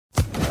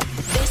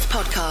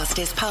podcast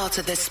is part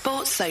of the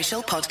Sports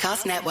Social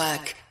Podcast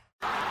Network.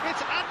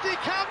 It's Andy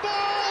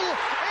Campbell!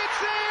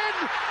 It's in!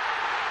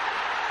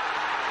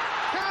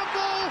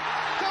 Campbell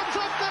comes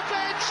off the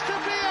bench to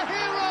be a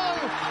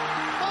hero!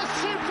 A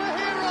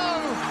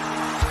superhero!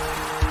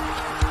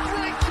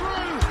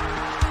 Breakthrough!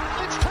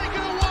 It's taken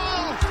a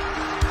while,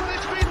 but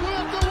it's been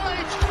worth the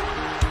wait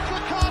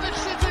for Cardiff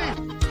City!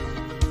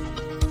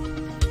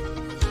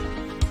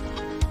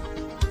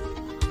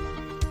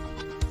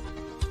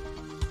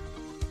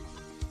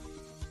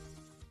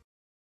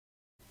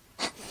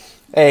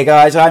 Hey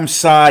guys, I'm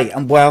Sai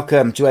and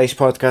welcome to Ace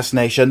Podcast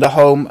Nation, the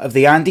home of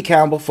the Andy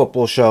Campbell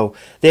Football Show.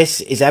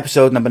 This is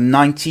episode number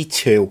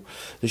 92.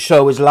 The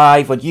show is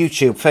live on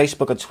YouTube,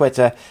 Facebook and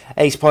Twitter.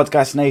 Ace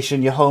Podcast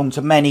Nation, your home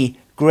to many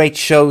great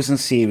shows and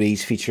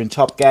series featuring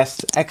top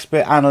guests,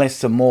 expert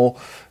analysts and more.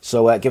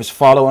 So give us a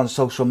follow on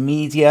social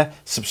media,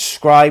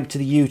 subscribe to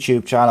the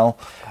YouTube channel,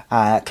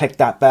 click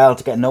that bell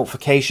to get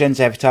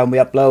notifications every time we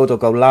upload or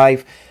go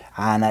live.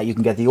 And you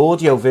can get the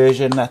audio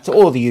version at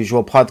all the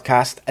usual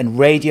podcast and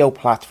radio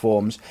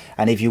platforms.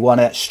 And if you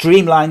want to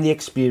streamline the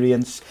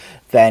experience,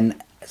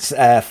 then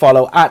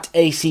follow at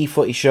AC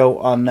Footy Show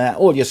on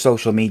all your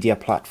social media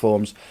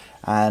platforms.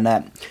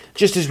 And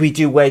just as we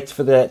do wait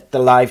for the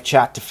live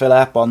chat to fill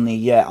up on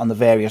the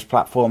various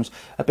platforms,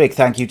 a big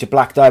thank you to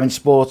Black Diamond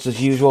Sports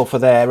as usual for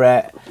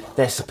their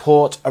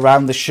support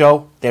around the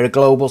show. They're a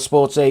global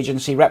sports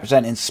agency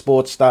representing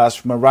sports stars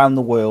from around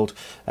the world.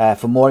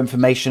 For more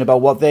information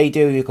about what they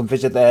do, you can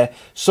visit their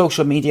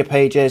social media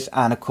pages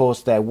and of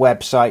course their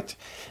website.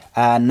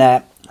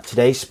 And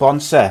today's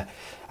sponsor,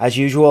 as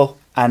usual,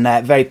 and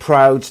very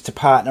proud to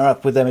partner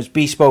up with them, is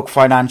Bespoke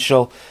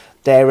Financial.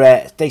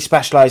 They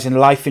specialise in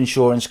life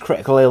insurance,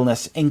 critical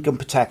illness, income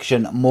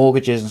protection,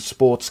 mortgages and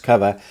sports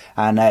cover.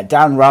 And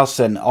Darren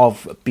Ralston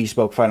of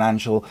Bespoke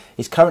Financial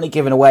is currently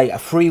giving away a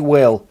free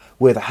will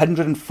worth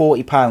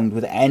 £140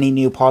 with any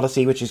new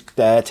policy which is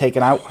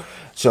taken out.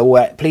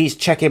 So please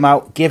check him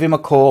out, give him a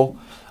call,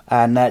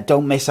 and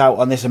don't miss out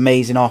on this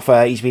amazing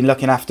offer. He's been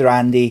looking after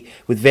Andy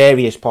with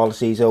various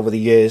policies over the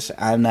years,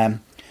 and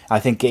I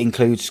think it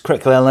includes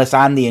critical illness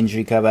and the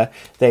injury cover.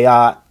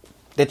 They're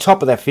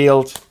top of their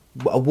field.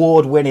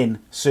 Award-winning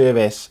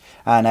service,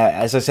 and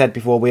as I said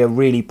before, we are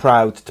really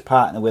proud to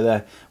partner with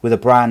a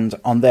brand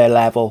on their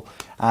level,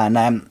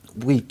 and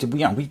we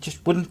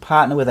just wouldn't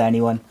partner with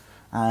anyone.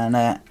 And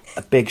a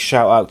big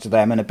shout out to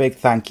them and a big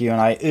thank you.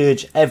 And I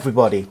urge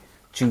everybody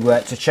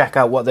to check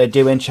out what they're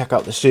doing, check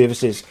out the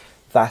services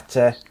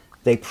that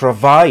they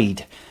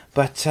provide.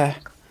 But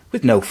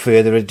with no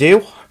further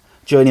ado,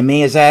 joining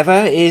me as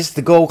ever is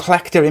the goal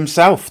collector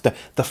himself,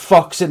 the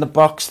fox in the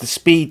box, the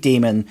speed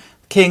demon,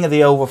 king of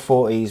the over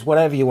 40s,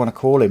 whatever you want to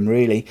call him,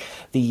 really.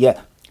 The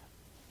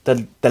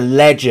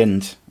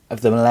legend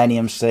of the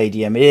Millennium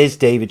Stadium. It is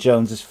David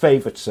Jones's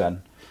favourite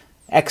son,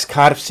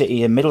 ex-Cardiff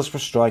City and Middlesbrough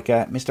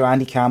striker, Mr.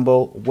 Andy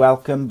Campbell.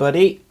 Welcome,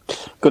 buddy.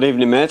 Good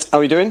evening, mate. How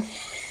are you doing?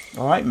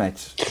 All right,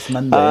 mate. It's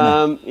Monday,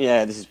 isn't it?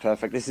 Yeah, this is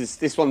perfect.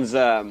 This one's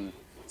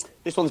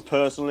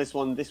personal.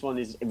 This one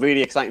is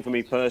really exciting for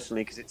me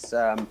personally because it's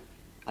I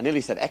nearly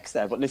said ex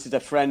there, but this is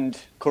a friend,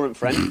 current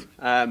friend.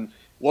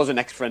 Was an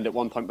ex-friend at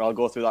one point, but I'll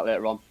go through that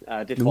later on.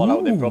 Did fall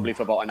out with him probably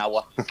for about an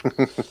hour,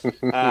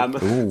 and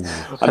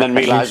then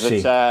realised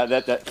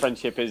that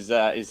friendship is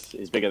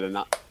bigger than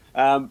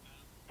that.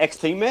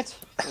 Ex-teammate,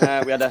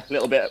 we had a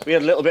little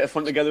bit of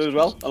fun together as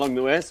well along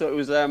the way. So it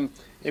was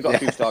you've got a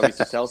few stories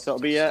to tell, so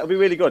it'll be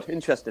really good,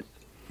 interesting.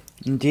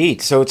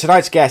 Indeed. So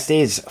tonight's guest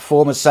is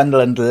former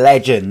Sunderland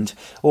legend,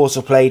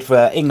 also played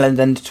for England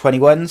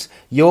under-21s,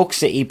 York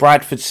City,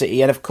 Bradford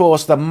City, and of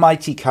course the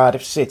mighty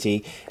Cardiff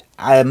City,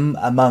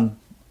 among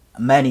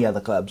many other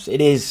clubs.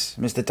 It is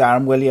Mr.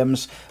 Darren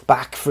Williams,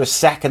 back for a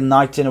second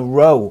night in a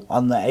row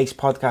on the Ace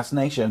Podcast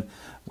Nation.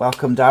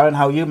 Welcome, Darren.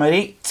 How are you,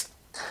 mate?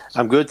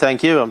 I'm good,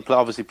 thank you. I'm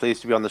obviously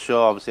pleased to be on the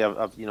show. Obviously,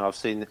 I've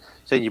seen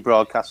your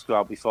broadcasts go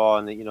out before,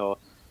 and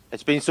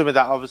it's been something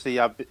that obviously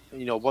I've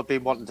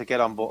been wanting to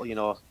get on, but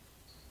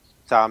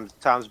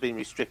time's been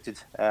restricted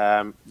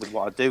with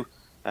what I do.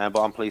 But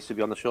I'm pleased to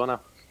be on the show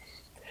now.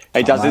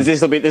 Hey, Daz,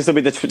 this will be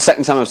the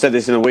second time I've said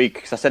this in a week,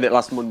 because I said it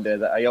last Monday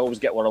that I always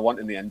get what I want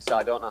in the end, so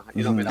I don't know.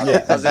 You know what I mean?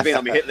 Daz has been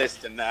on my hit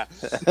list and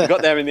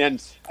got there in the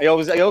end. I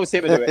always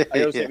seem to do it.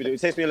 It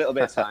takes me a little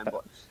bit of time,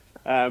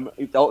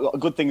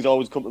 but good things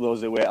always come to those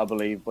who wait, I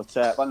believe. But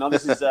no,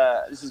 this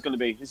is going to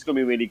be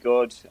really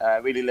good,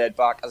 really laid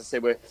back. As I say,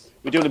 we're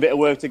doing a bit of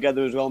work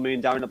together as well. Me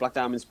and Darren at Black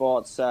Diamond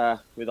Sports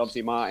with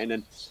obviously Martin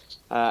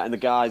and the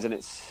guys, and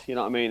it's, you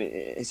know what I mean,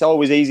 it's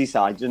always easy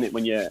side, isn't it,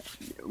 when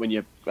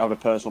you have a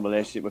personal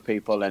relationship with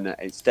people, and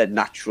it's dead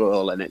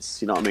natural, and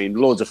it's, you know what I mean,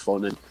 loads of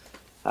fun, and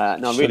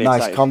no, I'm really nice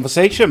excited.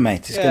 Conversation,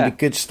 mate. It's going to be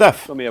good stuff.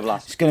 It's going to be a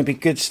blast. It's going to be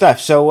good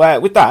stuff. So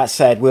with that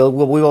said, we'll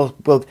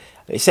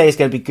say it's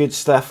going to be good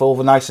stuff, all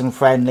nice and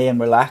friendly and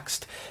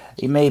relaxed.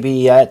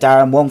 Maybe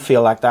Darren won't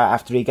feel like that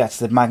after he gets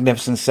the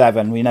Magnificent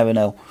Seven. We never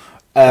know.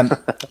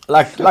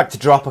 Like to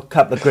drop a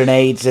couple of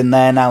grenades in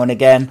there now and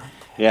again.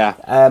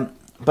 Yeah.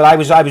 But I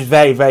was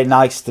very, very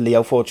nice to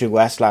Leo Fortune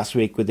West last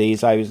week with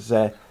these. I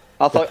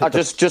I thought I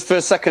just for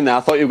a second there,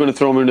 I thought you were going to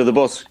throw me under the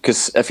bus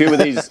because a few of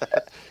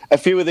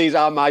these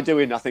are my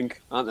doing, I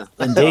think, aren't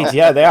they? Indeed,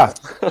 yeah, they are.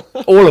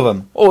 All of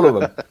them.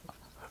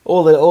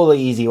 All the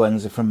easy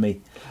ones are from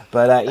me.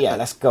 But yeah,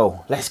 let's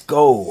go.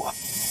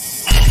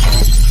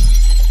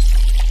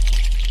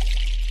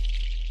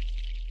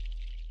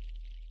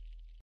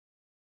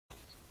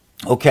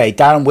 Okay,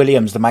 Darren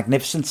Williams, the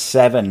Magnificent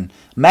Seven.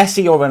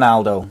 Messi or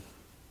Ronaldo?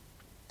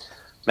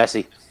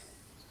 Messi.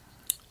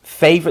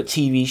 Favourite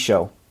TV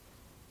show?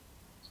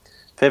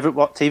 Favourite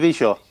what TV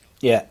show?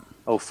 Yeah.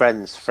 Oh,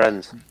 Friends.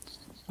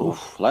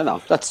 Oof, like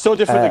that. That's so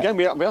different again.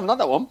 We haven't had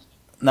that one.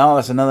 No,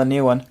 that's another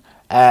new one.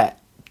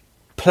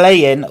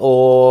 Playing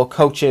or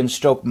coaching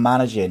stroke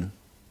managing?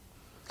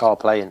 Oh,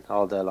 playing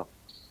all day long.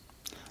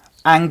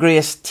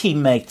 Angriest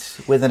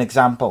teammate with an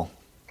example?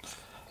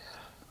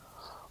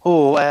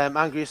 Oh,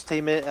 angriest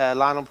teammate,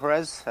 Lionel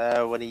Perez,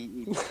 when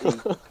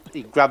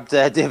he grabbed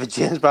David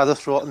James by the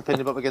throat and pinned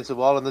him up against the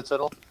wall in the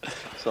tunnel.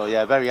 So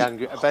yeah, a very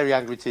angry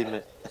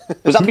teammate.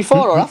 Was that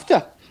before or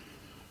after?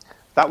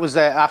 That was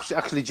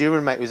actually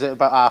during, mate. It was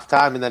about half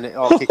time, and then it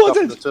all kicked off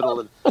in the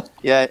tunnel. And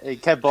yeah,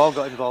 Kev Ball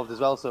got involved as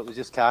well, so it was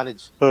just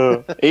carnage.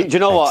 Do you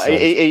know what?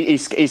 He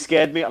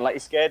scared me. Like he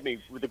scared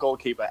me with the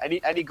goalkeeper.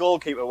 Any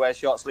goalkeeper wears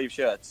short sleeve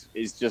shirts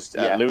is just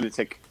a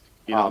lunatic.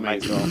 You know what I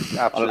mean? So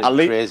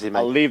absolutely crazy, mate.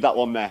 I'll leave that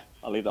one there.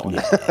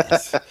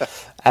 Yes.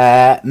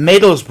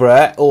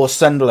 Middlesbrough or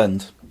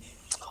Sunderland?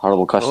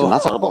 Horrible question.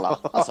 That's horrible.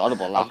 That's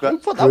horrible. I've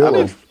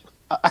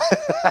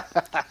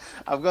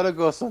got to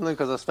go Sunderland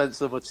because I spent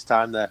so much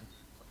time there.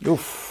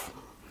 Oof.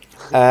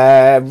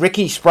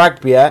 Ricky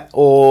Spragbia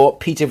or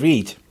Peter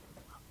Reid?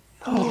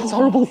 Oh, that's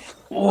horrible.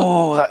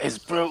 Oh, that is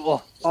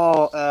brutal.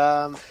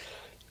 I'll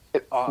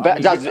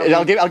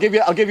give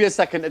you a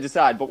second to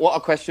decide. But what a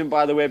question,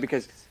 by the way,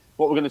 because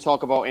what we're going to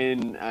talk about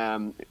in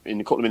a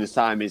couple of minutes'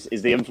 time is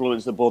the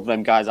influence that both of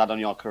them guys had on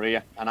your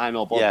career, and I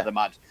know both of them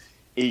had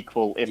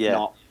equal, if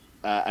not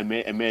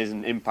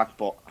amazing impact.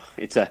 But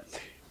it's a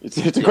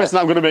question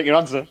I'm going to make you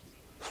answer.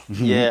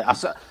 Yeah,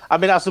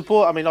 I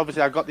support. I mean,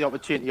 obviously, I got the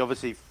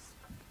opportunity,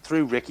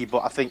 through Ricky,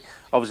 but I think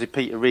obviously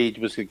Peter Reid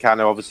was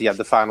kind of obviously had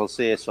the final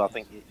say. So I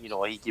think he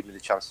gave me the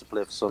chance to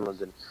play for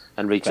Sunderland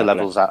and reach the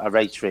levels I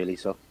reached, really.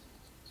 So.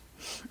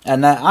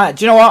 And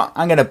do you know what?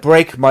 I'm going to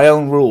break my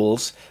own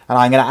rules, and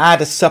I'm going to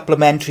add a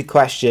supplementary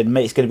question.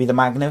 It's going to be the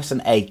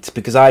Magnificent Eight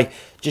because I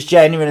just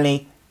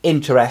genuinely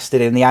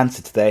interested in the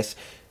answer to this.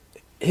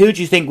 Who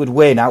do you think would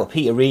win out of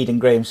Peter Reid and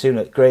Graham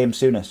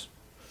Souness?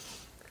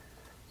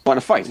 What, in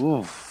a fight?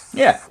 Oof.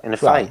 Yeah, in a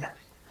fight.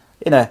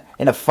 In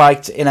a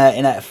fight, in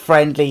a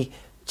friendly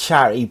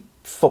charity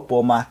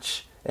football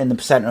match in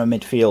the centre of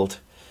midfield.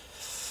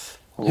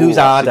 Who's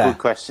harder? That's a good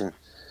question.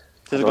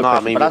 But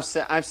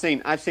I've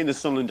seen the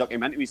Sunderland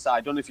documentary, so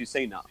I don't know if you've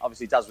seen that.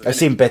 Obviously, Daz was I've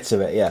seen bits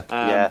of it,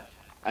 yeah.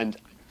 And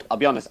I'll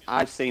be honest,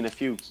 I've seen a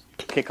few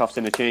kickoffs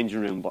in the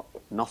changing room, but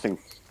nothing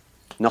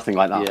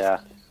like that. Yeah,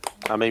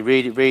 I mean,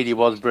 really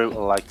was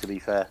brutal. Like, to be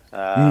fair,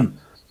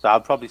 so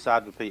I'd probably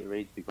side with Peter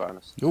Reid, to be quite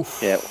honest.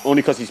 Oof. Yeah,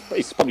 only because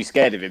he's probably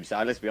scared of him. So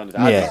let's be honest,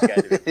 I'm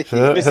scared of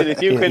him. Listen,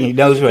 if you can, he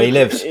knows where he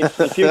lives.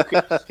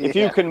 If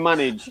you can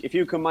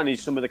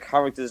manage some of the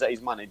characters that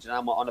he's managed, and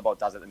I'm not on about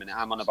Daz at the minute.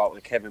 I'm on about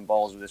the Kevin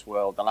Balls of this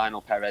world, the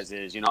Lionel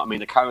Perez's. You know what I mean?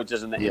 The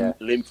characters and the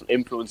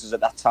influences at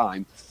that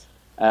time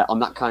on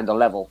that kind of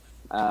level.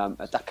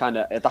 At that kind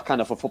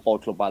of a football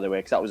club, by the way,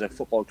 because that was a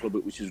football club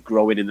which was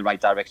growing in the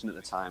right direction at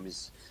the time.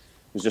 Was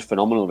just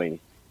phenomenal,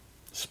 really.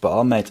 Spot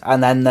on, mate.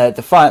 And then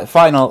the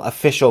final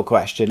official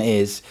question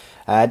is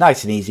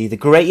nice and easy. The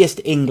greatest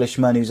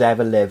Englishman who's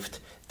ever lived.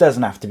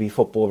 Doesn't have to be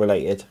football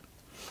related.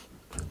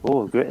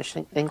 Oh, greatest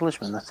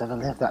Englishman that's ever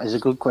lived. That is a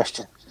good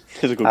question.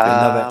 It's a good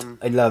question.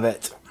 I love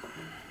it.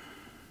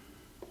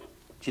 Do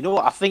you know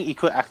what? I think he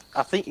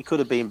could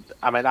have been.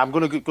 I mean, I'm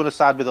going to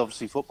side with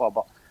obviously football,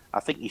 but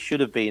I think he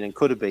should have been and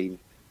could have been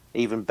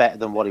even better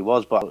than what he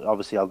was. But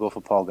obviously, I'll go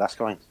for Paul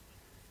Gascoigne.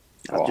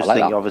 I just think,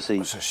 that.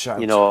 Obviously,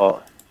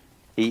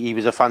 he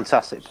was a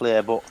fantastic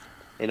player, but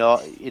in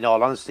all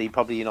honesty,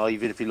 probably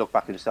even if you look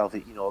back at himself,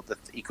 that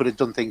he could have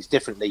done things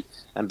differently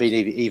and been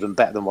even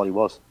better than what he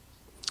was.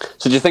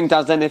 So do you think,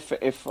 Daz, then, if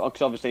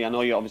cause obviously I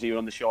know you were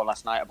on the show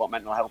last night about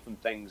mental health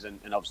and things, and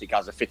obviously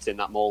Gaza fits in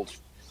that mould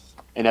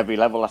in every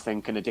level, I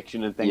think, and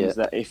addiction and things,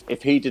 that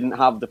if he didn't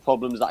have the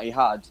problems that he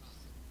had,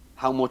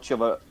 how much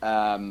of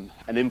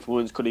an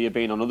influence could he have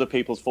been on other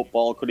people's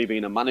football? Could he have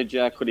been a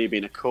manager? Could he have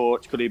been a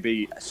coach? Could he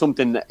be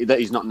something that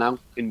he's not now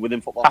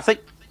within football?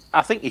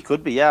 I think he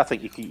could be. Yeah, I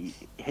think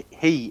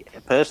he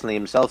personally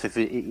himself, if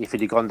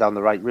he'd have gone down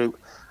the right route,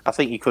 I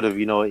think he could have.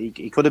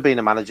 He could have been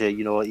a manager.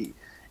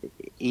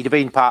 He'd have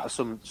been part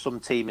of some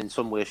team in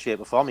some way, shape,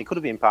 or form. He could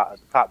have been part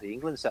of the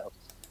England setup.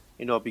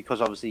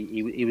 Because obviously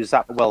he was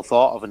that well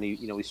thought of, and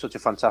he's such a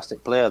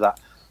fantastic player that.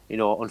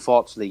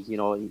 Unfortunately,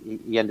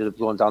 he ended up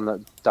going down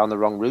the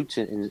wrong route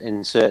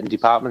in certain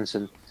departments,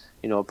 and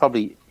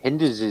probably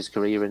hinders his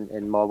career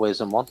in more ways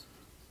than one.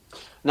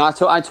 No, I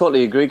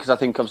totally agree, because I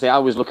think obviously I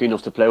was lucky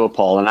enough to play with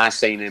Paul, and I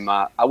seen him.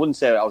 I wouldn't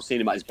say I was seeing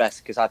him at his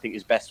best, because I think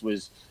his best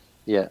was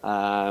Yeah.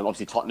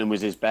 Obviously Tottenham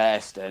was his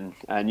best, and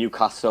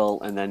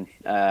Newcastle, and then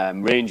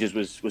Rangers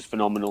was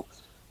phenomenal.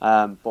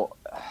 But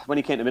when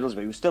he came to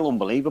Middlesbrough, he was still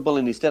unbelievable,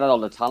 and he still had all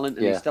the talent,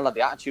 and he still had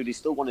the attitude. He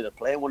still wanted to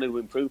play, wanted to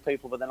improve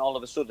people. But then all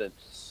of a sudden,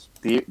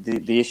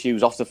 the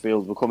issues off the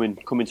field were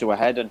coming to a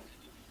head, and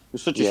it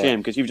was such a shame,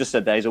 because you've just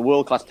said there, he's a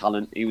world class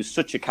talent. He was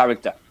such a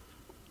character,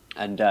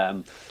 and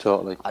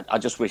totally. I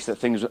just wish that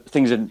things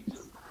had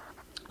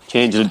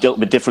changed a little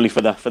bit differently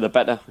for the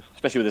better,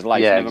 especially with his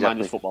life. Never mind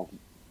his football.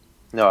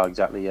 No,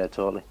 exactly. Yeah,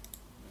 totally.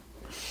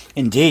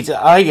 Indeed,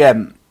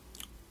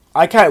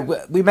 I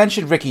can't. We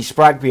mentioned Ricky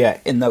Spragbia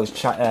in those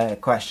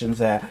questions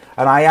there,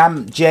 and I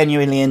am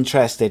genuinely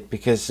interested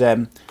because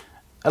a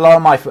lot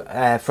of my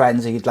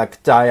friends are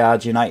like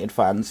diehard United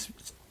fans.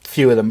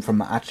 Few of them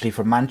from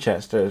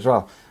Manchester as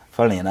well,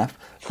 funnily enough.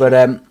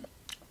 But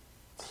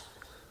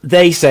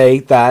they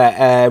say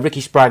that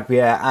Ricky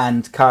Spragbia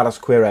and Carlos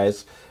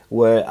Queiroz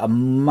were a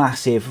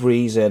massive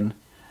reason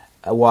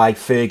why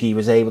Fergie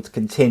was able to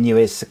continue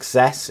his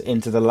success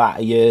into the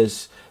latter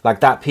years, like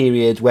that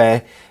period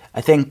where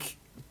I think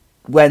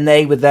when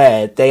they were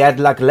there, they had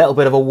like a little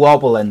bit of a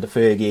wobble under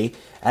Fergie,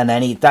 and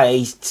then he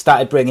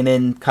started bringing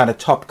in kind of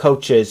top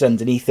coaches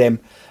underneath him,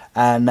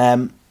 and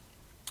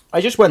I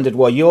just wondered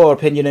what your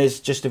opinion is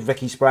just of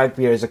Ricky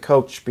Spragbia as a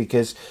coach,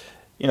 because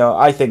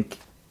I think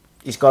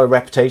he's got a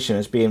reputation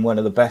as being one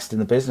of the best in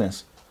the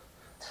business.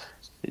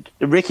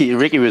 Ricky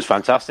was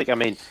fantastic. I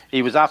mean,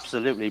 he was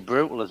absolutely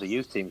brutal as a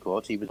youth team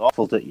coach. He was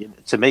awful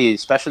to me,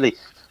 especially.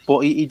 But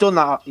he done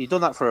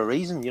that for a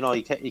reason.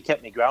 He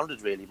kept me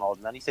grounded really more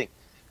than anything.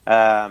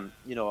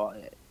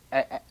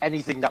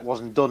 Anything that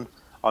wasn't done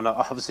on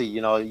obviously,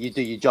 you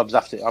do your jobs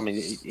after. I mean,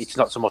 it's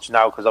not so much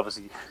now because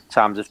obviously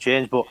times have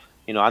changed. But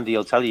Andy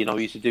will tell you,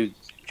 we used to do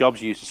jobs.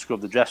 You used to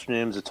scrub the dressing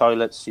rooms, the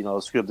toilets,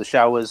 scrub the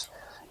showers.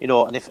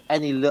 And if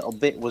any little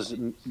bit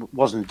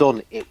wasn't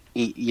done, it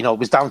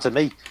was down to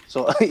me.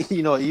 So,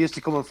 he used to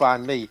come and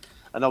find me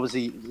and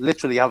obviously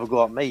literally have a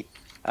go at me.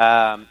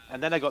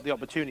 And then I got the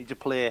opportunity to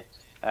play,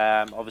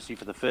 obviously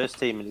for the first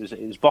team, and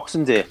it was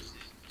Boxing Day.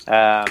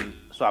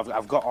 So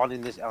I've got on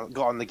in this. I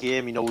got on the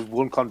game. We've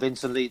won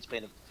convincingly. It's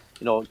been,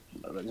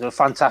 a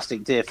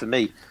fantastic day for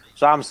me.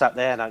 So I'm sat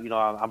there and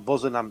I'm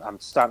buzzing. I'm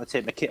starting to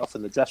take my kit off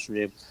in the dressing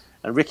room,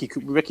 and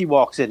Ricky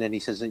walks in and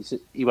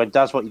he went,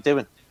 "Daz, what are you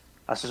doing?"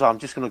 I said, "I'm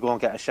just going to go and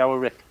get a shower,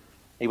 Rick."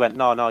 He went,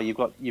 "No, you've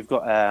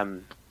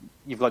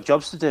got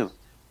jobs to do."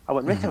 I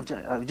went, "Rick,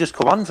 I've just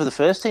come on for the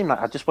first team.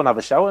 I just want to have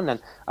a shower." And then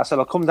I said,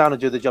 "I'll come down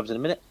and do the jobs in a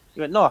minute." He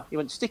went, "No." He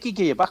went, "Stick your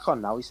gear back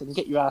on now." He said, "And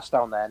get your ass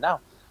down there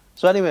now."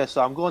 So anyway,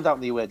 I'm going down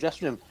to the away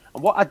dressing room,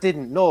 and what I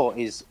didn't know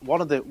is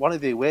one of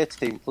the away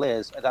team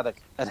players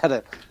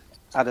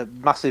had a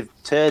massive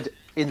turd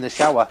in the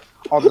shower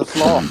on the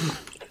floor.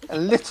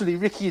 And literally,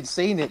 Ricky had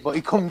seen it, but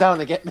he come down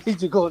to get me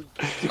to go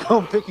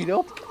and pick it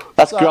up.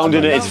 That's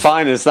grounding at its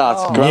finest.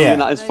 That's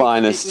grounding at its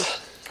finest. It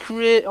was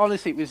great.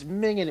 Honestly, it was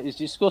minging. It was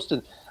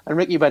disgusting. And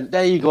Ricky went,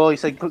 "There you go." He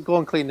said, "Go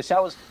and clean the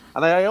showers."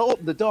 And I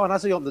opened the door, and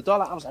as I opened the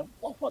door, I was like,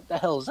 "What the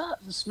hell is that?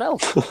 The smell!"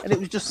 And it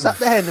was just sat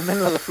there in the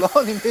middle of the floor,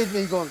 and he made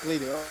me go and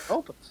clean it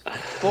up.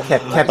 But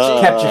kept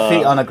your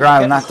feet on the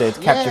ground. That did.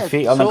 Kept your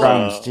feet on the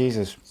ground.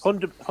 Jesus.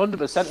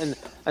 100%.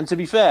 And to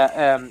be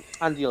fair,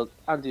 Andy will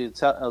tell you.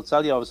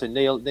 Obviously,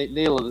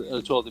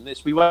 Neil told him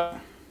this. We went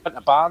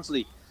to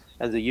Barnsley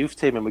as a youth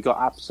team, and we got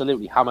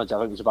absolutely hammered. I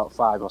think it was about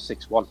 5 or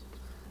 6-1.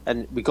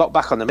 And we got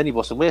back on the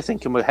minibus, and we're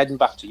thinking we're heading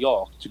back to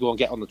York to go and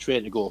get on the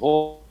train to go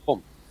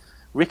home.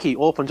 Ricky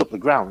opened up the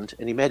ground,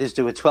 and he made us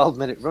do a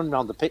 12-minute run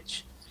around the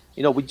pitch.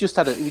 We just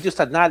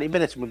had 90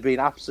 minutes, and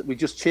we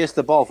just chased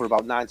the ball for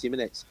about 90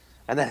 minutes.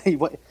 And then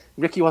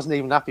Ricky wasn't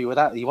even happy with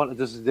that. He wanted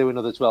us to do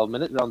another 12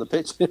 minutes around the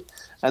pitch.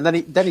 And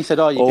then he said,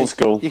 "Oh,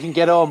 you can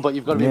get on, but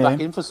you've got to be back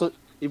in for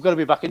you've got to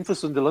be back in for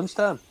Sunday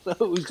lunchtime." So it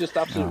was just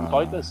absolutely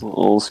pointless.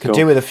 Could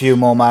do with a few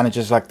more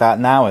managers like that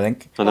now, I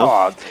think. I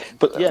know.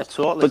 But yeah,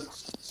 totally. But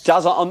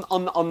Jazz, on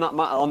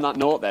that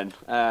note, then,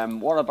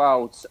 what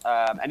about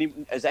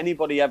has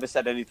anybody ever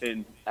said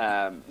anything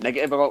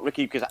negative about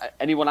Ricky? Because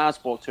anyone I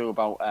spoke to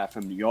about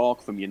from New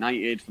York, from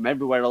United, from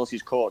everywhere else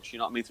he's coached,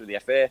 through the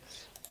FA,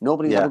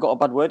 nobody's ever got a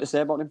bad word to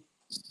say about him.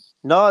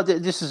 No,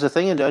 this is the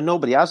thing, and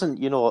nobody hasn't.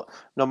 No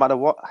matter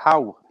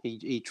how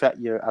he treated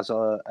you as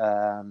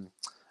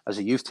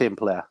a youth team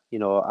player,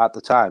 at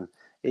the time,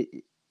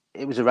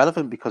 it was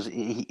irrelevant because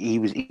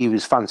he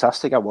was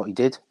fantastic at what he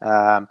did.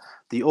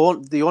 The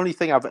only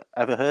thing I've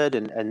ever heard,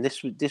 and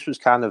this was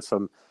kind of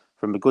from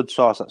a good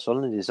source at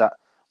Sunderland, is that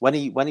when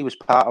he was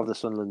part of the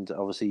Sunderland,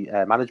 obviously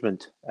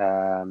management,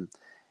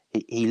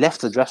 he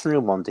left the dressing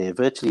room one day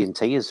virtually in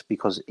tears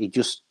because he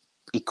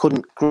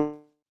couldn't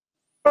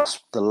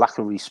grasp the lack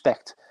of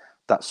respect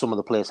that some of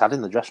the players had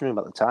in the dressing room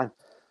at the time.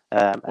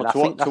 And I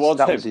think that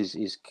was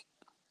his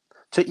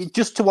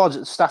just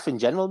towards staff in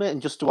general, mate,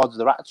 and just towards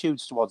their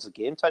attitudes towards the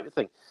game type of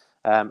thing.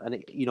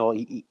 And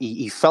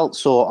he felt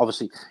so,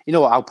 obviously,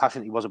 how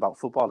passionate he was about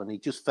football, and he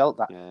just felt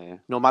that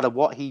no matter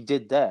what he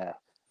did there,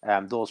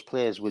 those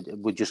players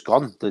were just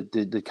gone.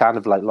 The kind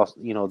of like lost,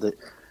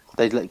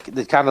 they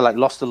kind of like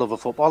lost the love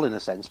of football in a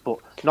sense, but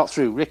not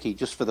through Ricky,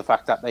 just for the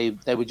fact that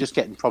they were just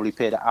getting probably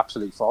paid an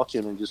absolute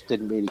fortune and just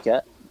didn't really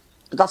care.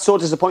 But that's so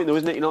disappointing, though,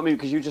 isn't it? You know what I mean?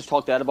 Because you just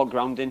talked there about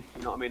grounding.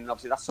 You know what I mean? And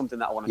obviously, that's something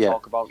that I want to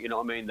talk about. You know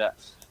what I mean? That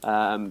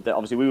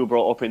obviously we were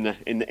brought up in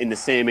the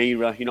same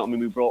era. You know what I mean?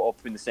 We were brought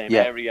up in the same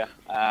area.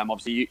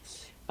 Obviously,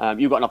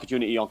 you got an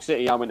opportunity at York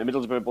City. I went to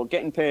Middlesbrough, but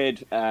getting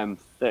paid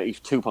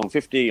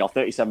 £32.50 or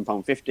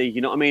 £37.50.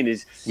 You know what I mean?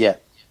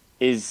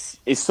 Is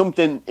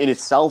something in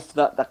itself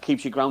that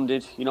keeps you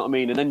grounded. You know what I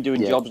mean? And then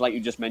doing jobs like you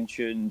just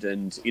mentioned,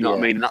 and you know what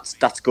I mean. And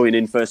that's going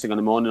in first thing on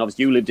the morning.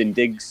 Obviously, you lived in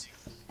digs.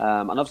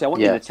 And obviously, I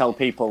want you to tell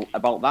people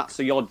about that.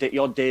 So your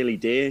daily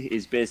day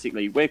is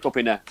basically wake up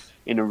in a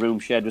room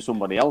shared with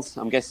somebody else.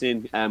 I'm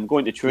guessing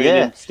going to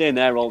training, staying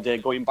there all day,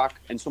 going back,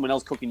 and someone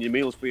else cooking your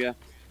meals for you.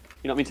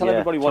 You know what I mean? Tell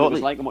everybody what it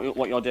was like and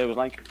what your day was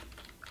like.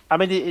 I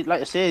mean,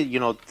 like I say, you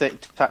know,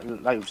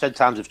 like we've said,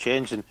 times have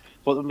changed,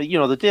 but you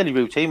know, the daily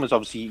routine was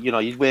obviously, you know,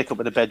 you'd wake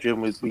up in a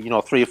bedroom with 3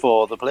 or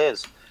 4 other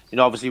players. You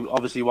know,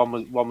 obviously one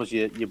was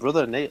your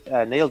brother Neil. Do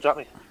you know what I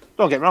mean?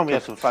 Don't get me wrong, we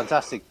had some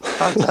fantastic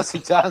times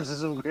and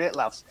some great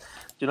laughs.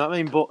 Do you know what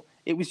I mean? But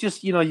it was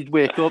just, you know, you'd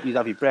wake up, you'd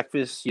have your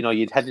breakfast, you know,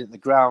 you'd head into the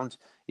ground,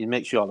 you'd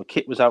make sure all the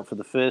kit was out for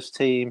the first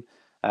team.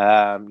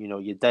 You know,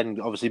 you'd then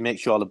obviously make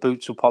sure all the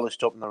boots were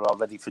polished up and they're all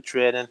ready for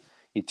training.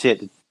 You'd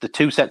take the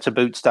 2 sets of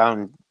boots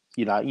down.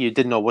 You know, you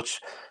didn't know which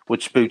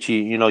boots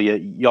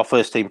your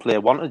first team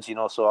player wanted. You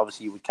know, so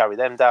obviously you would carry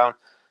them down.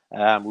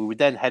 We would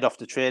then head off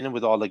to training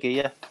with all the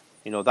gear.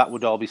 You know, that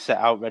would all be set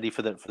out ready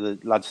for the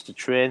lads to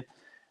train.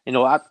 You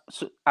know,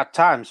 at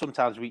times,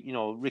 sometimes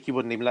Ricky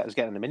wouldn't even let us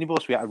get in the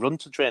minibus. We had to run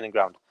to training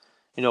ground.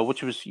 You know,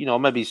 which was, you know,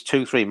 maybe it's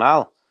 2-3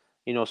 mile.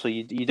 You know, so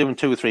you're doing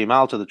 2 or 3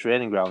 miles to the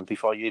training ground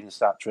before you even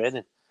start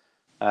training.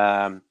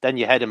 Then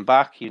you're heading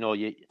back. You know,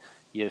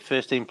 your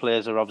first team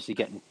players are obviously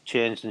getting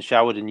changed and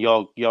showered, and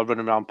you're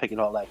running around picking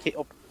all that kit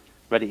up,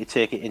 ready to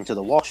take it into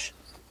the wash.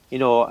 You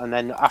know, and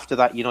then after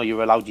that, you know,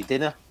 you're allowed your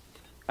dinner.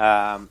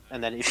 And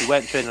then if you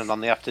weren't training on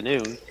the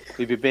afternoon,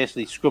 we'd be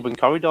basically scrubbing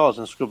corridors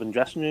and scrubbing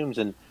dressing rooms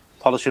and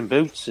polishing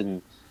boots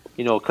and,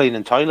 you know,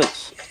 cleaning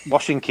toilets,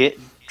 washing kit,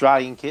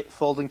 drying kit,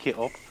 folding kit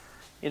up.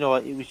 You know,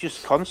 it was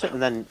just constant.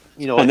 And then,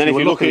 you know, if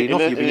you're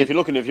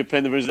looking, if you're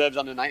playing the reserves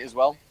on the night as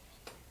well.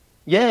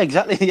 Yeah,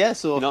 exactly. Yeah,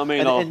 so you know what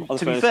I mean. And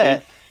to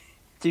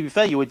be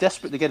fair, you were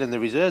desperate to get in the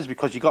reserves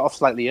because you got off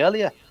slightly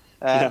earlier.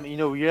 You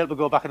know, you were able to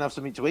go back and have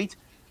something to eat.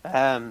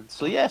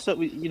 So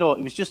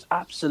it was just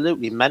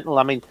absolutely mental.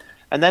 I mean,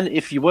 and then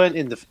if you weren't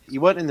in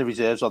the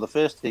reserves or the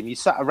first team, you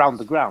sat around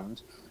the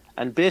ground.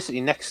 And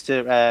basically next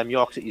to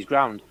York City's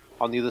ground,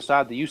 on the other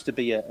side, there used to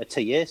be a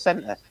TA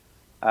centre.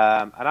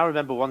 And I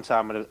remember one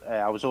time when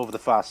I was over the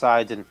far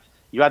side, and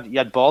you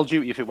had ball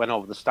duty if it went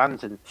over the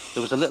stand, and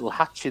there was a little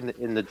hatch in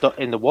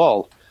the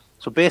wall.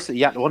 So basically,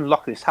 you had to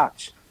unlock this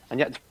hatch, and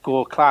you had to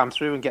go climb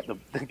through and get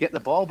the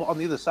ball. But on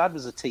the other side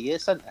was a TA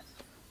centre.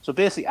 So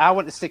basically, I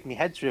went to stick my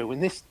head through,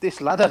 and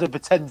this lad had a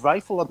pretend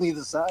rifle on the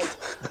other side.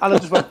 And I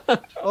just went,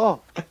 oh.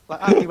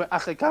 I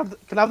said, can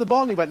I have the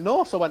ball? And he went,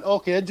 no. So I went,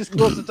 okay, and just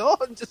closed the door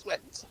and just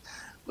went.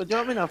 But you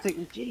know what I mean? I'm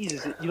thinking,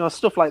 Jesus, you know,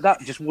 stuff like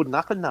that just wouldn't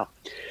happen now.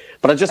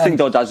 But I just think,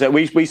 though, Dad, that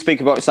we speak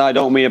about side,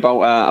 don't we,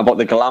 about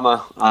the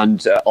glamour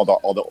and or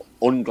the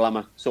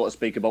unglamour, so to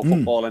speak, about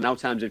football, and how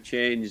times have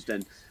changed,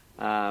 and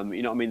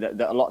you know what I mean,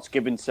 that a lot's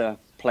given to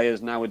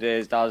players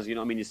nowadays, Daz. You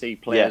know what I mean? You see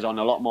players on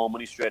a lot more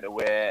money straight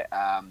away.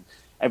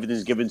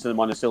 Everything's given to them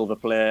on a silver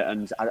plate,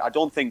 and I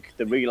don't think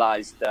they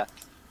realise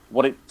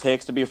what it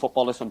takes to be a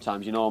footballer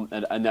sometimes, you know,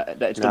 and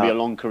that it's going to be a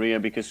long career,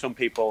 because some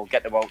people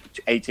get to about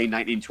 18,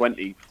 19,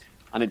 20,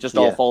 and it just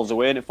all falls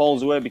away, and it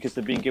falls away because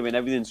they've been given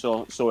everything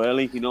so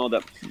early, you know,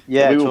 that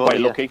we were quite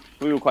lucky.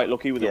 We were quite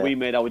lucky with it. We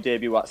made our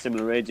debut at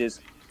similar ages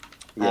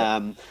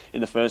in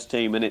the first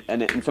team,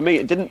 and for me,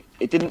 it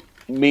didn't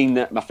mean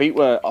that my feet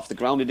were off the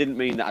ground. It didn't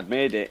mean that I'd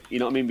made it, you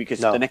know what I mean? Because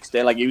the next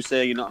day, like you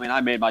say, you know what I mean, I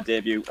made my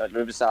debut at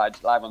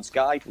Riverside live on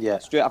Sky.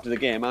 Straight after the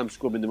game, I'm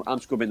scrubbing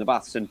the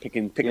baths and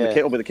picking the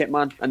kit up with the kit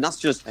man, and that's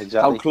just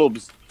how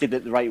clubs did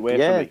it the right way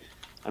for me.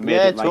 And made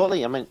it right.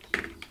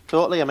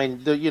 Totally. I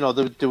mean, there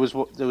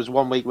was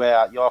 1 week where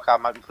at York I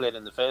might be playing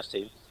in the first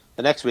team.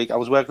 The next week I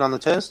was working on the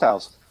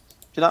turnstiles.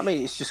 Do you know what I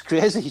mean? It's just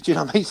crazy. Do you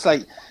know what I mean? It's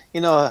like,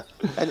 you know,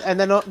 and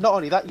then not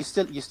only that,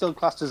 you're still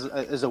classed as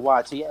a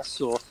YTS.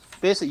 So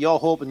basically, you're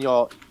hoping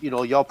your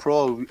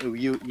pro who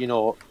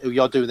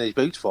you're doing these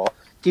boots for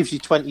gives you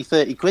 20,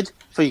 30 quid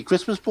for your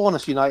Christmas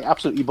bonus. You know,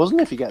 absolutely buzzing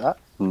if you get that.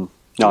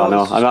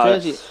 No.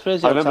 Crazy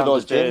I remember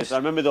those days. I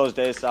remember those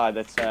days, side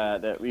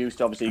that we used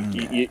to obviously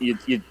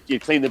you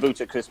clean the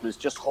boots at Christmas,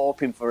 just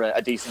hoping for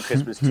a decent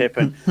Christmas tip.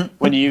 And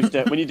when you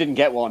didn't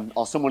get one,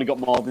 or someone got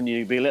more than you,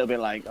 you'd be a little bit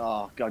like,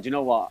 oh God, you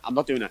know what? I'm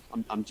not doing it.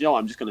 I'm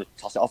just going to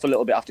toss it off a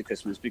little bit after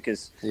Christmas,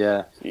 because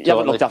you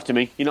haven't looked after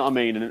me. You know what I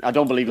mean? And I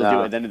don't believe you'll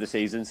do it at the end of the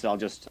season, so I'll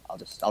just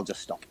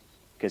stop,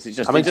 because it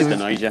just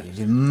annoys you.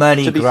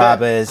 Money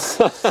grabbers.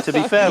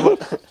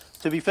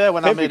 To be fair,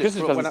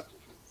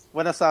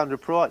 when I signed a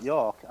pro at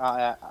York,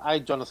 I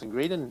had Jonathan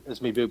Greenan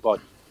as my boot boy.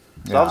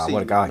 So Yeah, obviously,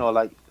 what a guy. you know,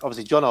 like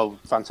obviously Jono,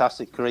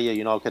 fantastic career,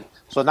 you know.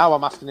 So now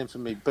I'm asking him for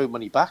me boot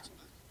money back.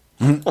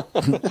 He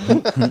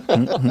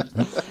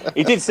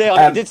did say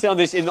on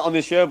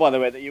this show, by the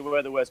way, that you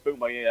were the worst boot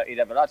boy he'd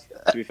ever had.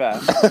 To be fair,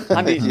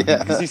 and he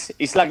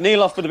slagged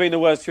Neil off for being the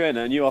worst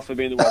trainer, and you off for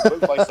being the worst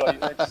boot boy. So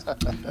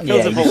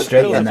he's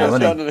straight in now,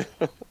 isn't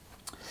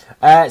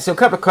he? So a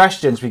couple of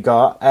questions we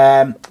got.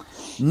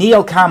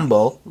 Neil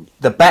Campbell,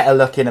 the better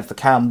looking of the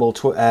Campbell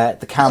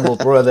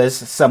brothers,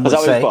 some would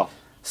say.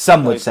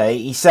 Some would say.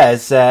 He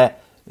says,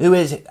 "Who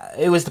is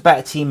the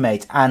better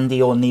teammate,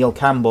 Andy or Neil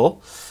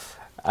Campbell?"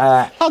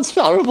 That's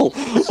horrible.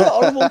 That's a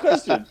horrible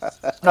question.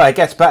 No, it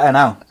gets better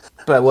now,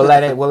 but we'll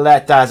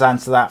let Daz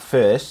answer that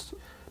first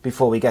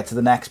before we get to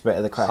the next bit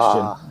of the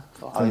question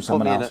from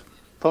someone else.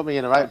 Put me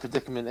in the right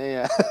predicament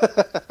here.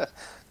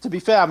 To be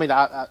fair, I mean,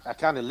 I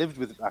kind of lived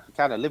with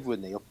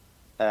Neil.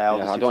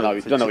 I don't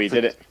know. He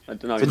did it. I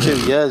don't know for 2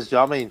 years. Do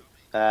you know what I mean?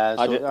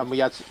 And we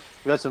had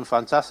some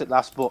fantastic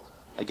laughs. But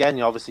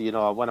again, obviously, you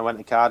know, when I went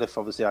to Cardiff,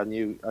 obviously I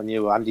knew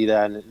Andy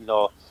there, and you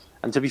know.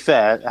 And to be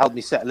fair, it helped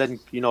me settle in,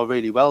 you know,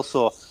 really well.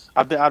 So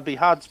I'd be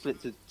hard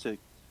split to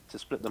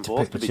split them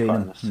both. To be quite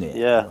honest,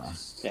 yeah.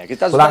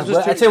 Because Daz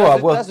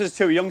was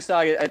too young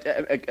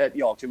at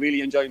York to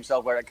really enjoy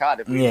himself. Where at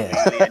Cardiff, we really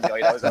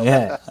enjoyed it.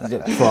 Yeah,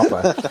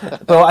 proper.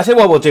 But I think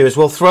what we'll do is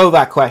we'll throw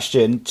that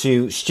question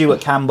to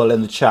Stuart Campbell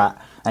in the chat,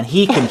 and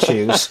he can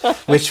choose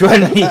which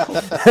one he.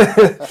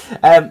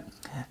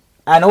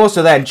 And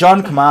also, then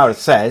John Kamara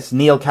says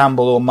Neil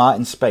Campbell or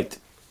Martin Spate.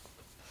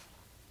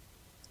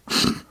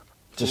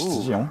 Just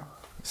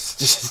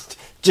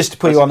to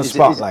put you on the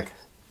spot,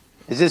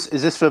 is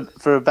this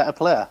for a better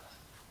player?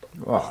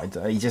 Well,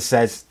 he just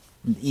says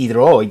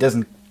either or. He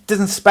doesn't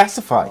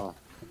specify.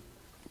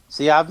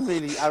 See, I haven't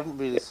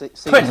really seen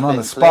putting him on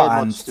the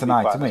spot and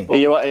tonight to me.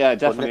 Yeah,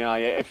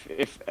 definitely.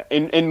 If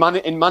in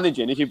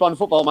managing, if you've done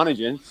football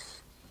managing,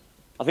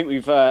 I think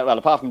we've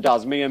apart from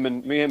Daz, me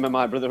and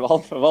my brother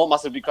have all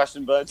massively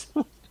questioned birds.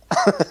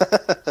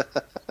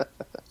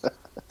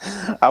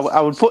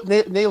 I would put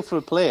Neil for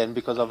playing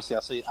because obviously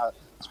I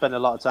spent a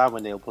lot of time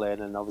with Neil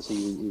playing, and obviously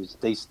he was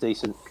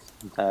decent.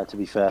 To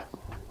be fair,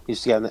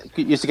 used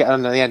to get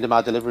on the end of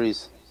my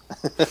deliveries.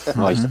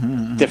 He's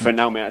different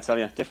now, mate. I tell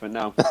you, different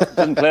now.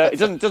 He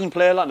doesn't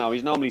play a lot now.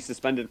 He's normally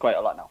suspended quite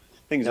a lot now.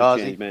 Things have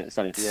changed, mate. I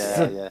tell you.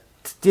 Yeah.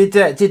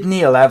 Did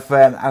Neil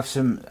have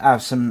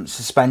some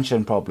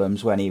suspension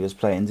problems when he was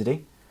playing? Did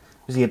he?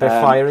 Was he a bit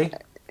fiery?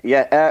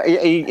 Yeah,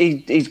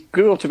 he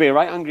grew up to be a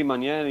right angry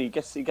man. Yeah, and he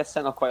gets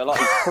sent off quite a lot.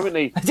 He's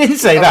currently. I didn't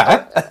say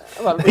that.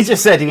 He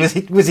just said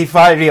was he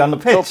fiery on the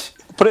pitch.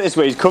 Put it this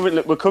way: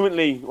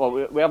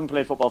 we haven't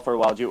played football for a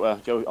while due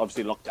to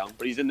obviously lockdown.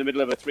 But he's in the middle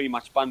of a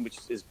 3-match ban, which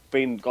has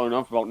been going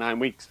on for about 9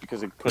 weeks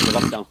because of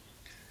lockdown.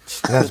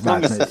 That's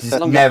mad. It's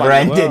never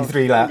ending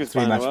 3-match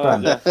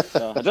ban. Yeah.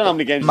 So, I don't know how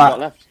many games he's got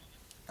left.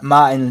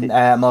 Martin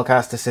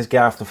Mulcaster says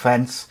get off the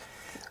fence.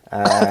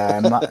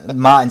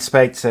 Martin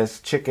Spade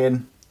says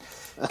chicken.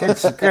 Getting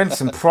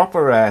some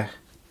proper.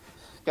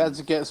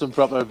 Get some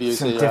proper abuse.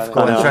 Some here,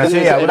 difficult interests.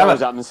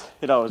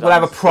 We'll have a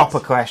happens. proper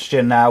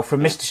question now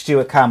from Mr.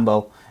 Stuart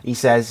Campbell. He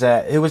says,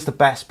 "Who was the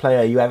best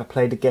player you ever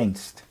played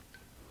against?"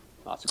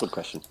 That's a good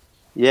question.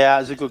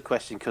 Yeah, it's a good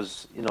question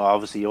because you know,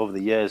 obviously over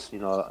the years, you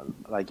know,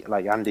 like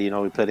Andy, you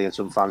know, we played against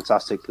some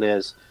fantastic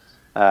players.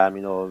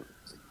 You know,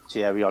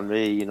 Thierry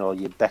Henry, you know,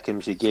 your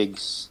Beckhams, your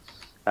Giggs,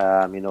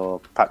 you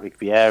know, Patrick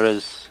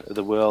Vieira's of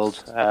the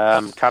world,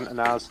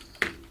 Cantona's.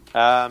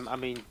 I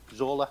mean,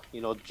 Zola,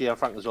 you know,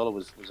 Gianfranco Zola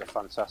was a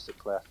fantastic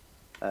player.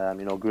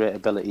 You know, great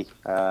ability.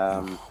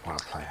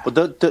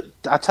 But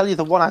I tell you,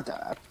 the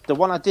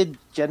one I did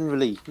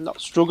generally not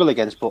struggle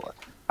against, but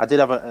I did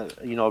have a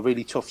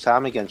really tough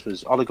time against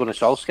was Ole Gunnar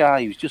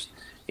Solskjaer.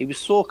 He was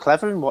so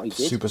clever in what he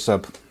did. Super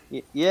sub.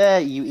 Yeah,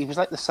 he was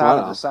like the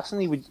silent assassin.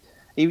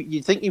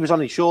 You'd think he was on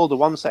his shoulder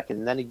 1 second,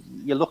 and then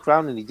you look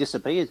around and he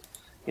disappeared.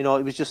 You know,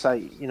 it was just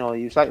like, you know,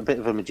 he was like a bit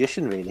of a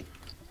magician, really.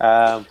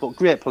 But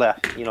great player,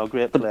 you know,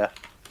 great player.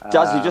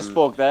 Jazz, you just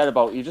spoke there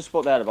about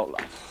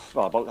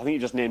I think you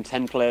just named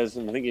 10 players,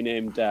 and I think you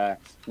named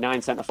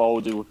 9 centre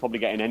forwards who would probably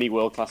get in any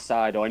world class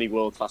side or any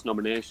world class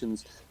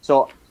nominations.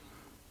 So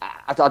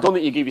I don't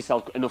think you give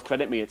yourself enough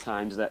credit, me, at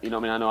times. That, you know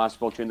what I mean. I know I've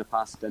spoken to you in the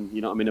past, and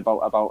you know what I mean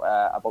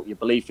about your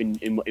belief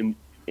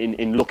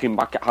in looking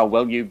back at how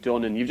well you've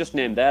done, and you've just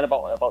named there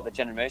about the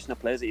generation of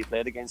players that you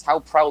played against.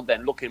 How proud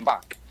then, looking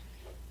back,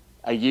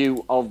 are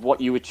you of what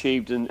you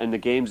achieved and the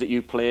games that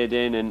you played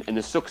in and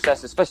the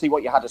success, especially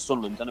what you had at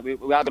Sunderland? And we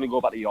are going to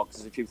go back to York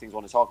because there's a few things I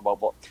want to talk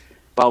about. But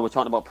while we're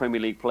talking about Premier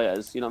League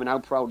players, you know what I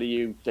mean, how proud are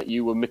you that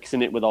you were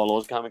mixing it with all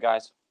those kind of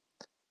guys?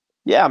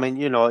 Yeah, I mean,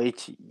 you know,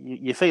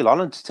 you feel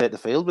honoured to take the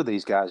field with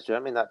these guys. Do you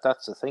know what I mean?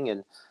 That's the thing.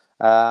 And,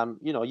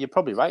 you know, you're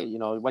probably right. You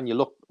know, when you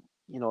look,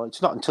 you know,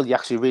 it's not until you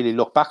actually really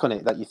look back on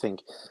it that you think,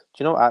 do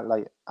you know,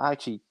 I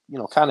actually, you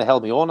know, kind of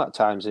held my own at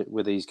times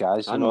with these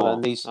guys. You know,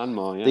 and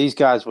these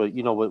guys were,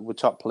 you know, were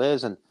top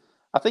players. And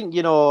I think,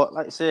 you know,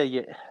 like I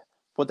say,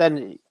 but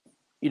then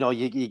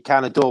you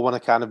kind of don't want to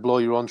kind of blow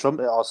your own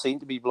trumpet or seem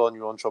to be blowing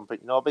your own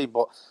trumpet, you know what I mean?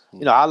 But,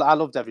 I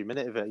loved every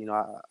minute of it,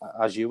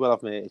 as you will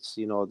have, mate. It's,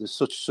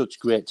 there's such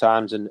great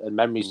times and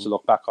memories to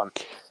look back on.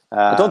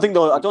 I don't think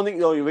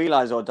though you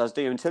realise though,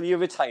 do you, until you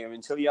retire,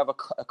 until you have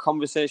a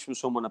conversation with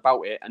someone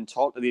about it and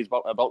talk to these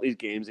about these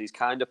games, these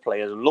kind of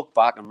players, and look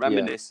back and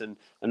reminisce and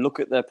look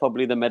at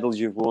probably the medals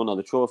you've won or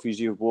the trophies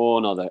you've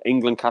won or the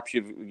England caps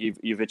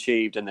you've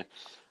achieved and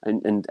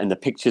the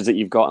pictures that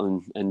you've got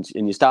and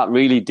you start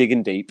really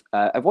digging deep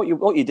of what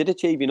you did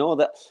achieve.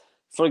 That.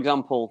 For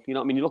example, you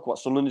look what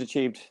Sunderland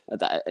achieved.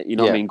 What I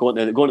mean, going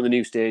to the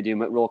new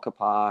stadium at Roker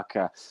Park,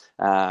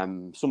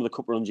 some of the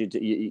cup runs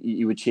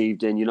you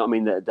achieved in.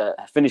 The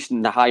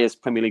finishing the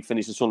highest Premier League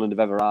finish that Sunderland have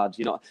ever had.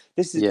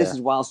 This is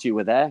whilst you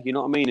were there. You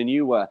know what I mean, and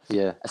you were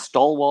a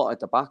stalwart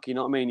at the back. You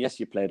know what I mean. Yes,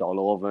 you played all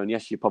over, and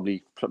yes, you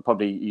probably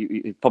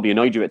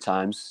annoyed you at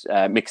times,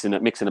 mixing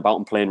about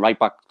and playing right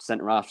back,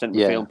 centre half,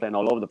 centre field, playing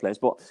all over the place,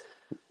 but.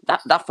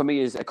 That for me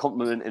is a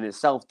compliment in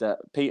itself that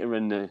Peter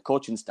and the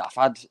coaching staff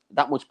had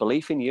that much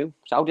belief in you.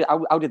 So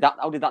how did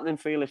that then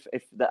feel if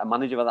a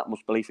manager had that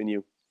much belief in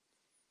you?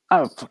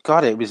 Oh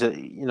God, it was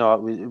it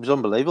was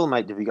unbelievable,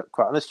 mate. To be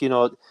quite honest,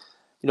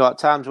 at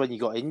times when you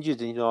got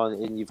injured,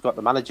 and you've got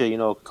the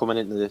manager, coming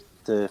into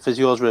the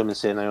physio's room and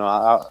saying,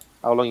 how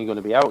long are you going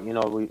to be out?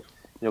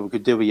 We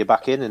could do with you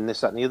back in and this,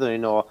 that, and the other,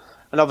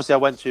 And obviously, I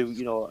went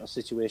through a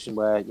situation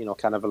where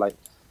kind of like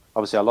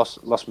obviously I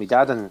lost my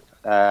dad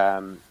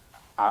and.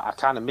 I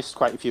kind of missed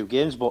quite a few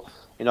games, but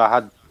I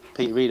had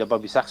Peter Reid or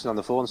Bobby Saxon on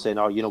the phone saying,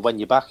 when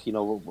you're back,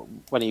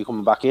 when are you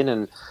coming back in?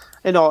 And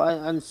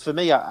and for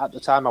me at the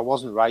time I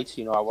wasn't right,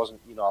 I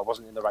wasn't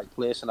in the right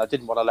place, and I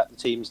didn't want to let the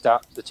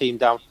team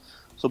down.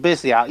 So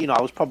basically,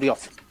 I was probably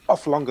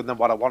off longer than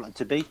what I wanted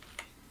to be.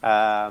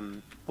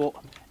 But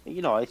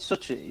it's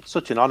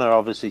such an honour,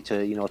 obviously,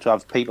 to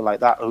have people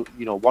like that who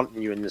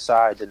wanting you in the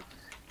side and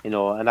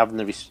having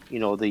the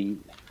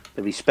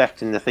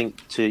respect and the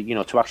think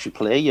to actually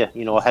play you,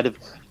 ahead of,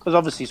 because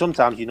obviously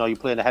sometimes you're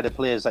playing ahead of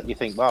players that you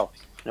think, well,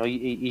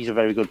 he's a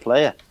very good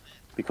player,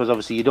 because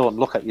obviously you don't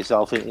look at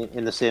yourself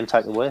in the same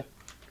type of way.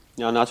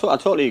 No, I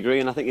totally agree,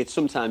 and I think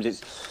sometimes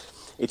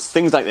it's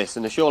things like this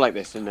and a show like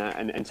this and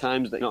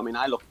times that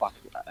I look back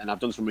and I've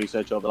done some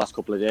research over the last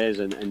couple of days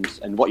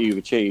and what you've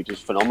achieved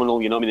is phenomenal.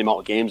 The amount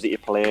of games that you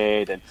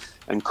played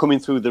and coming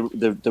through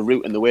the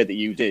route and the way that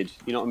you did.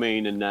 You know what I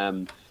mean?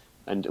 And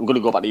I'm going to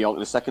go back to York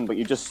in a second, but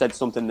you just said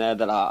something there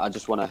that I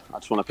just want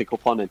to pick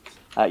up on.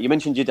 And you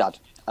mentioned your dad,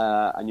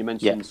 and you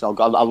mentioned so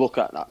I'll look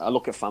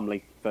at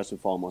family first and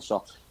foremost.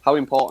 So how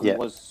important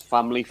was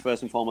family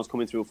first and foremost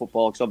coming through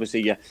football? Because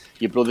obviously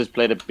your brothers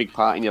played a big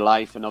part in your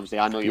life, and obviously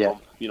I know your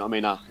mum. You know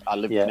what I mean? I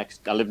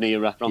live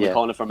near around the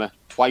corner from her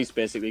twice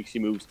basically, because she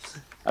moved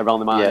around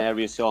the Martin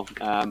area. So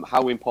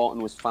how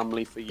important was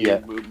family for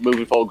you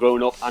moving forward,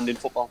 growing up, and in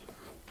football?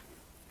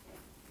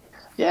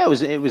 Yeah,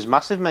 it was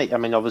massive, mate. I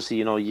mean, obviously,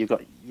 you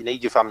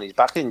need your family's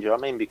backing. Do you know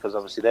what I mean? Because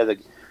obviously they're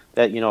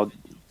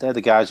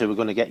the guys who are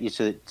going to get you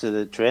to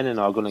the training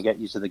or are going to get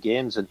you to the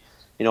games and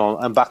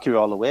and back you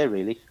all the way.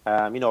 Really,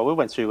 we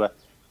went through a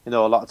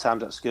lot of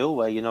times at school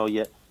where you know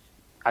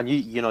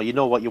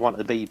what you want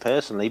to be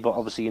personally, but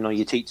obviously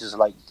your teachers are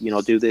like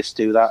do this,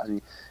 do that,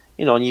 and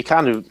and you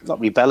kind of not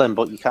rebelling,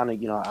 but you kind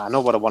of I know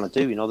what I want to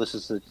do. This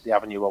is the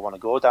avenue I want to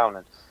go down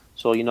and.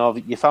 So,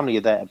 your family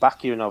are there to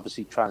back you and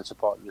obviously try and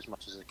support you as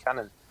much as they can.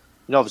 And,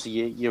 obviously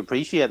you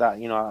appreciate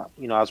that,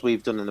 as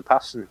we've done in the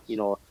past. And,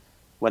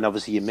 when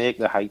obviously you make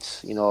the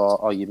heights,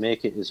 or you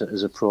make it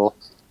as a pro,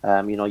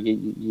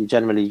 you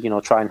generally,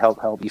 try and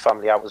help your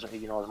family out as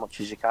much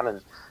as you can.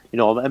 And,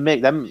 and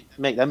make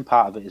them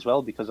part of it as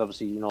well, because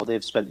obviously,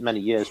 they've spent many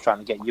years trying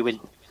to get you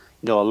in,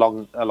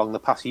 along the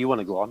path you want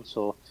to go on.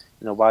 So,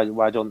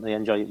 why don't they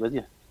enjoy it with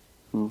you?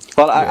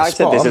 Well, I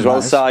said this as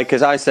well, Si,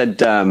 because I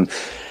said...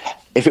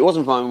 if it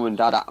wasn't for my mum and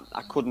dad,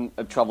 I couldn't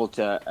have travelled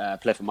to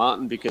play for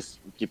Martin, because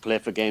you play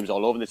for games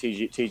all over the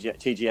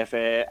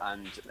TGFA,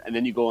 and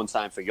then you go and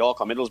sign for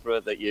York or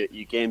Middlesbrough. That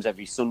you games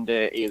every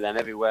Sunday, here, then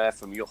everywhere,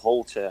 from your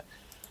Hull to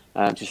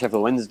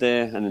Sheffield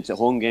Wednesday, and then to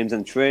home games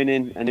and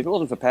training. And if it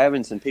wasn't for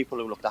parents and people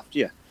who looked after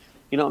you,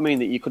 you know what I mean,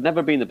 that you could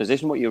never be in the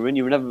position what you were in.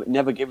 You were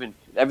never given.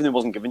 Everything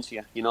wasn't given to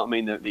you. You know what I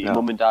mean? That your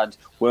mum and dad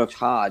worked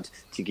hard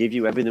to give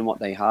you everything what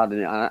they had,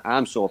 and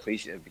I'm so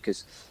appreciative,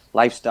 because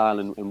lifestyle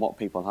and what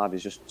people have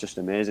is just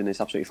amazing. It's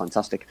absolutely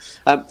fantastic.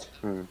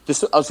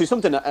 There's obviously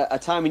something, a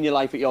time in your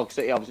life at York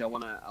City, obviously I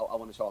want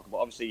to talk about.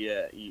 Obviously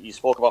you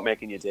spoke about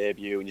making your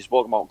debut and you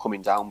spoke about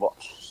coming down, but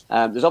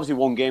there's obviously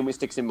one game which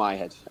sticks in my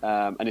head,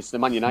 and it's the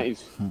Man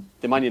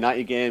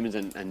United games,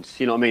 and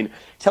you know what I mean.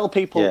 Tell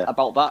people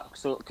about that,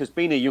 so because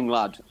being a young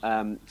lad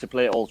to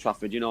play at Old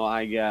Trafford,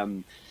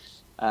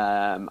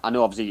 I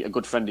know obviously a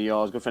good friend of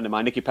yours, good friend of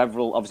mine, Nicky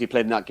Peveril, obviously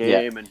played in that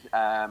game, and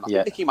I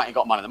think Nicky might have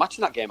got man of the match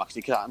in that game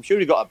actually, because I'm sure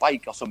he got a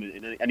bike or something,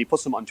 and he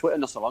put something on Twitter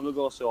not so long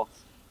ago. So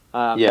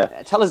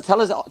tell us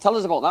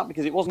about that,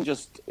 because it wasn't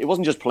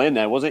just playing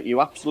there, was it?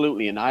 You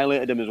absolutely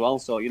annihilated him as well.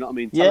 So you know what I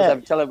mean.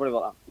 Tell everybody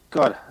about that.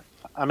 God,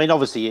 I mean,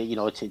 obviously,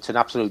 it's an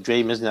absolute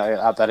dream, isn't it,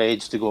 at that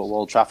age to go to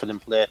Old Trafford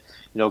and play,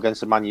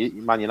 against the Man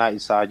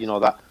United side.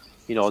 That,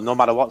 no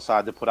matter what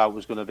side they put out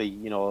was going to be,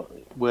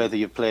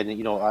 worthy of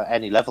playing, at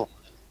any level.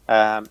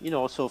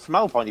 So from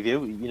our point of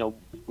view,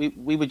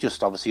 we were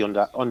just obviously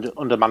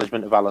under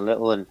management of Alan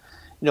Little, and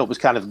it was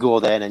kind of go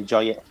there and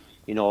enjoy it.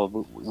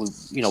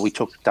 We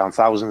took down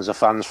thousands of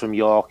fans from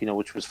York,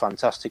 which was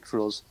fantastic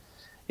for us.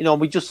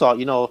 We just thought,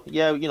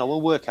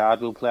 we'll work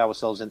hard, we'll play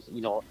ourselves in,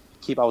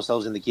 keep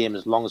ourselves in the game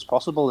as long as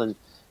possible. And,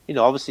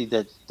 obviously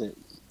the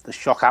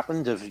shock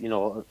happened of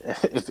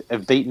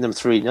beating them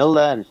 3-0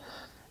 there.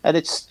 And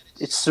it's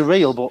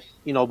surreal, but,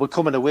 we're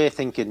coming away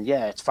thinking,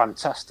 yeah, it's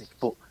fantastic,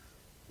 but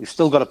we've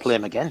still got to play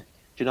them again.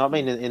 Do you know what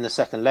I mean? In the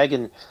second leg.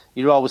 And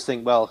you always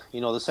think, well,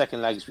 the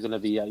second legs we're going to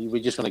be,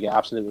 we're just going to get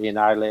absolutely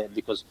annihilated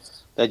because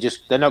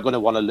they're not going to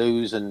want to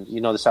lose. And,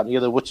 this, that and the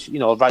other, which,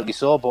 rightly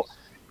so. But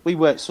we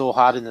worked so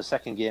hard in the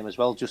second game as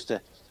well, just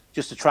to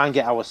try and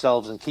get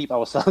ourselves and keep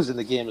ourselves in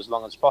the game as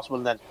long as possible.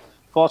 And then,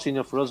 fortunately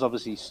enough for us,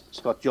 obviously,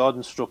 Scott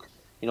Jordan struck,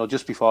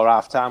 just before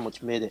half time,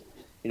 which made it,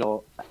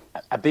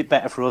 a bit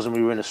better for us, and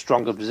we were in a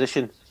stronger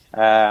position.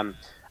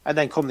 And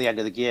then come the end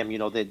of the game,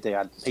 they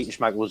had Peter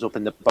Schmeichel was up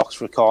in the box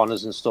for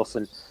corners and stuff.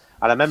 And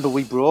I remember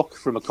we broke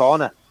from a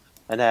corner,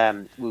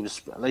 and we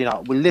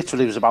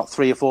literally was about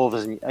 3 or 4 of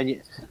us, and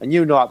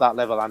at that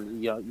level,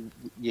 and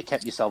you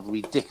kept yourself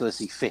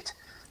ridiculously fit,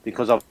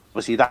 because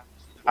obviously that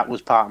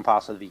was part and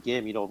parcel of the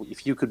game.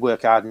 If you could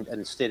work hard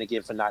and stay in a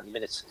game for 90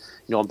 minutes,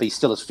 and be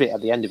still as fit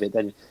at the end of it,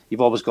 then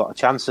you've always got a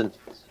chance. And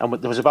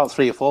there was about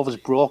 3 or 4 of us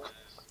broke,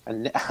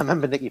 and I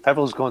remember Nicky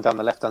Pevels going down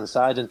the left hand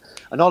side, and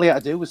all he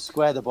had to do was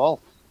square the ball.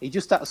 He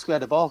just had to square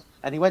the ball,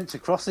 and he went to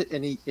cross it,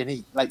 and he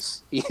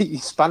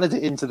spanned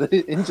it into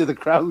the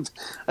crowd,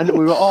 and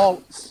we were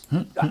all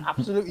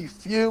absolutely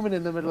fuming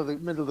in the middle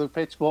of the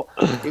pitch. But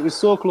it was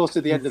so close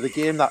to the end of the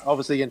game that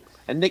obviously,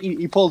 and Nick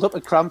he pulled up a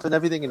cramp and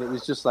everything, and it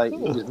was just like, it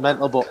was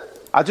mental. But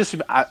I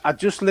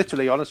just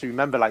literally honestly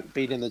remember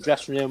being in the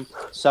dressing room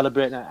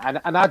celebrating,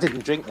 and I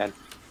didn't drink then,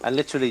 and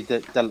literally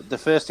the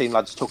first team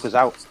lads took us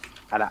out,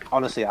 and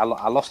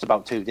I lost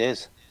about 2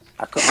 days.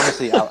 I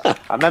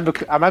remember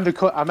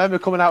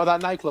coming out of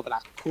that nightclub and I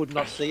could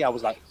not see. I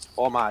was like,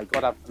 oh my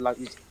God,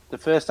 the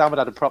first time I'd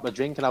had a proper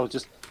drink, and I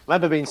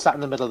remember being sat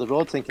in the middle of the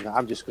road thinking,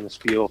 I'm just going to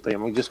spew up here.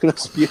 I'm just going to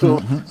spew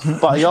up.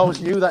 But I always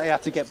knew that I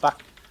had to get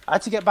back. I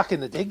had to get back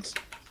in the digs.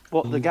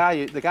 But the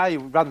guy who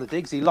ran the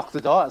digs, he locked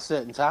the door at a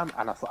certain time,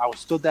 and I was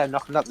stood there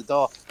knocking at the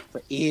door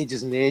for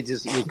ages and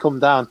ages. And he'd come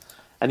down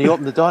and he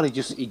opened the door and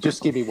he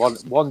just gave me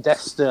one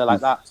death stare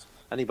like that.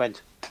 And he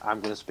went, I'm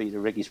going to speak to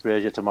Ricky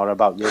Sprazier tomorrow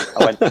about you.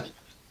 I went,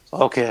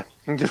 okay,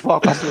 and just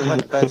walked past me and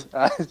went to bed.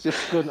 I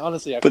just couldn't,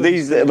 honestly. But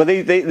these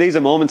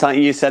are moments, aren't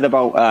you said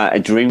about a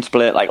dream to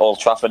play at Old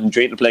Trafford and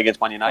dream to play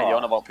against Man United. You're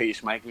on about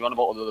Peter Schmeichel, you're on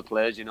about all the other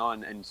players,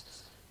 and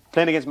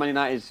playing against Man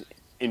United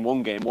in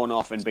one game, one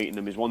off and beating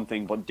them is one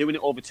thing, but doing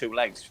it over 2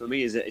 legs for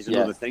me is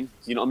another thing.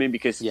 You know what I mean?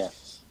 Because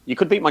you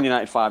could beat Man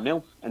United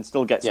 5-0 and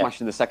still get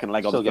smashed in the second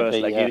leg or the first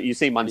leg. You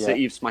see Man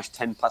City, you've smashed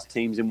 10 past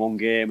teams in one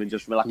game and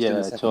just relaxed in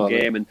the second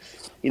game. And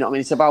you know what I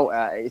mean? It's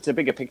about it's a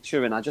bigger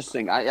picture. And I just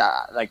think,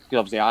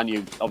 obviously I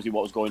knew what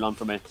was going on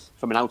from an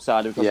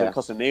outsider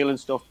because of Neil and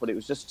stuff. But it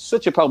was just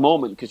such a proud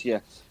moment because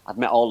I'd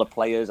met all the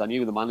players, I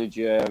knew the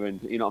manager,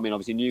 and you know what I mean.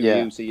 Obviously knew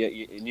you, so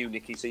you knew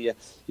Nicky, so you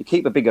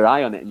keep a bigger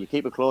eye on it and you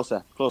keep a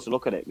closer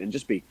look at it, and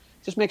just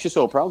makes you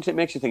so proud because it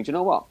makes you think, you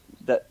know what,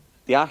 that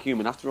they are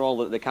human after all,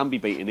 that they can be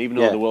beaten, even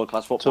though they're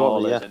world-class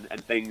footballers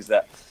and things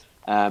that,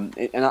 and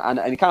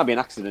it can't be an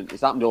accident.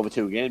 It's happened over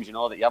 2 games,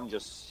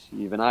 that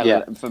you've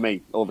annihilated them for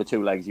me over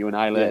 2 legs. You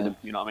annihilated them,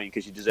 you know what I mean?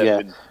 Because you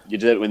deserve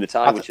to win the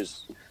tie, which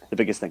is the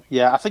biggest thing.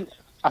 Yeah, I think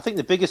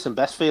the biggest and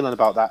best feeling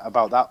about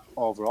that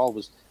overall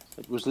was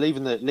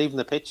leaving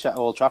the pitch at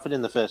Old Trafford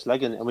in the first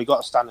leg, and we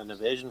got a standing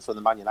ovation from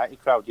the Man United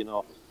crowd.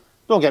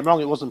 Don't get me wrong,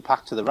 it wasn't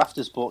packed to the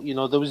rafters, but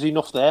there was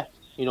enough there.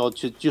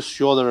 To just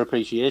show their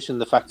appreciation,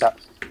 the fact that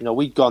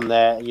we'd gone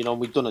there,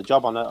 we'd done a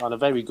job on a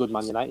very good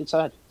Man United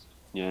side.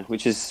 Yeah,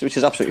 which is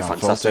absolutely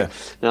fantastic.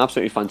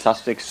 Absolutely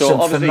fantastic. So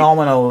some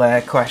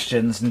phenomenal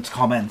questions and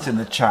comments in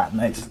the chat,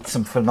 mate.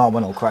 Some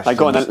phenomenal questions.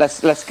 Go on then.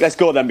 Let's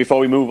go then before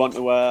we move on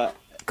to.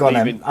 Go on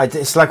then.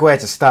 It's like where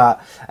to start.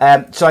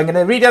 So I'm going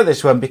to read out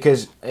this one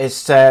because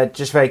it's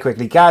just very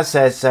quickly. Gaz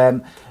says.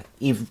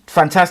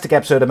 Fantastic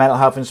episode of Mental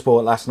Health and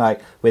Sport last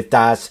night with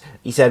Daz.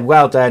 He said,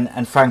 well done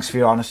and thanks for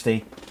your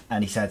honesty.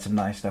 And he said some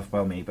nice stuff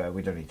about me, but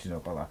we don't need to know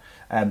about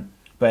that.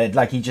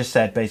 But he just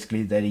said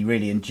basically that he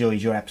really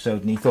enjoyed your episode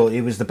and he thought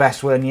it was the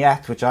best one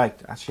yet, which I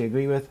actually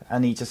agree with.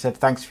 And he just said,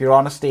 thanks for your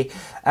honesty.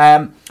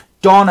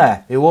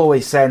 Donna, who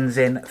always sends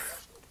in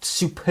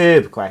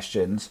superb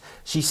questions,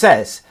 she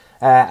says,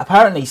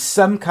 apparently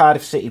some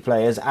Cardiff City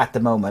players at the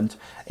moment,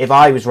 if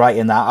I was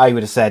writing that, I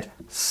would have said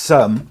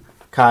some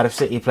Cardiff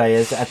City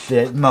players at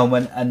the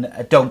moment and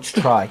don't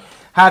try.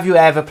 Have you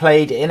ever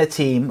played in a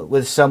team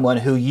with someone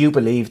who you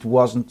believed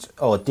wasn't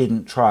or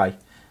didn't try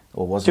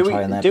or wasn't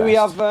trying their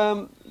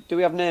best? Do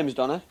we have names,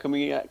 Donna? Can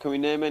we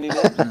name any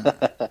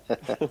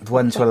names?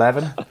 1 to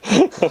 11.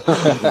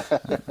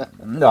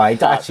 No,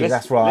 actually,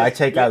 that's wrong. I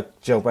take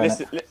out Joe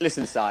Bennett.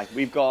 Listen, Si,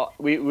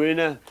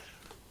 we're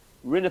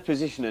in a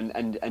position,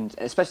 and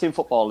especially in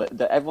football,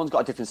 that everyone's got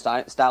a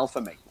different style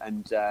for me.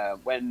 And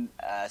when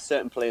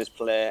certain players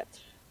play,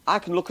 I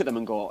can look at them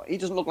and go, he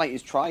doesn't look like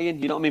he's trying.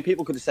 You know what I mean?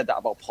 People could have said that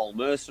about Paul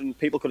Merson.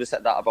 People could have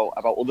said that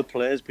about other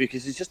players,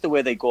 because it's just the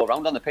way they go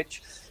around on the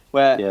pitch.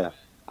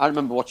 I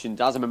remember watching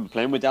Daz. I remember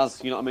playing with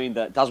Daz. You know what I mean?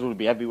 That Daz would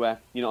be everywhere.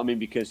 You know what I mean?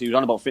 Because he was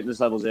on about fitness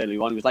levels early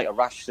on. He was like a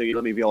rash, so you know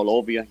what I mean? Be all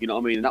over you. You know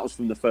what I mean? And that was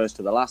from the first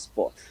to the last.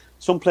 But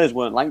some players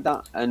weren't like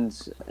that, and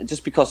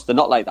just because they're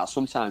not like that,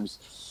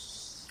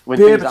 sometimes when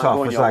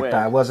Berbatov was like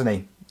that, wasn't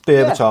he?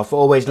 Berbatov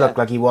always looked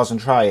like he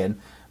wasn't trying,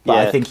 but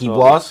I think he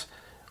was.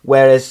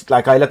 Whereas,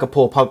 like, I look at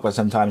Paul Pogba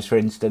sometimes, for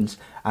instance,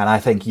 and I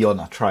think you're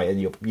not trying.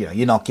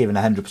 You're not giving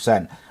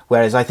 100%.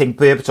 Whereas I think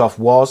Berbatov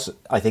was.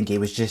 I think it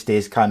was just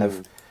his kind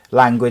of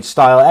language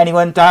style.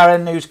 Anyone,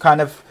 Darren, who's kind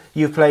of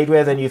you've played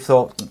with and you've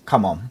thought,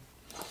 come on?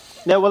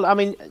 No, well, I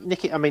mean,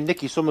 Nicky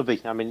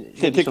Summerby. I mean,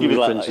 Nicky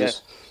Summerby, for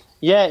instance.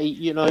 Yeah,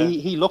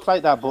 he looked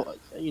like that, but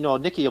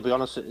Nicky, I'll be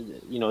honest,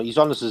 he's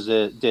honest as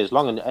the day's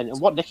long, and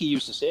what Nicky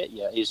used to say to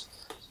you is,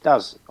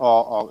 Daz,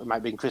 or it might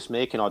have been Chris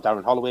Macon or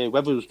Darren Holloway,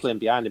 whoever was playing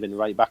behind him in the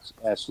right back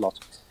slot,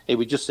 he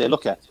would just say,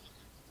 look,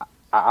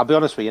 I'll be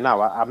honest with you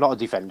now, I'm not a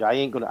defender. I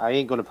ain't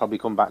gonna probably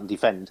come back and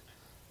defend,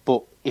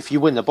 but if you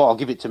win the ball,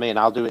 give it to me and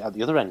I'll do it at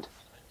the other end.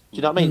 Do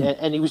you know what I mean?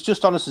 And he was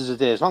just honest as the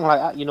day is long,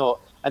 like that,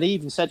 and he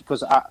even said,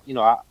 because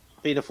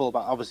being a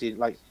fullback, obviously,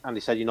 like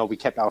Andy said, we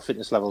kept our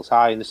fitness levels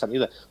high and this and the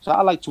other. So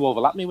I like to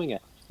overlap me winger.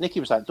 Nicky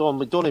was like,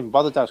 don't even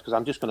bother, Daz, because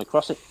I'm just going to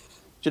cross it. Do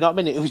you know what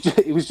I mean?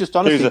 It was just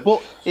honesty.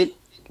 But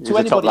to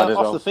anybody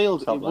off the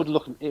field,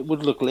 it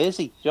would look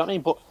lazy. Do you know what I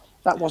mean? But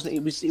that wasn't.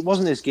 It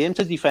wasn't his game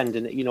to defend,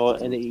 and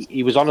and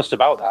he was honest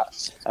about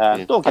that.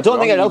 I don't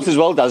think it helps as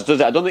well, does it?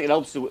 I don't think it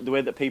helps the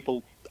way that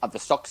people have the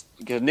socks,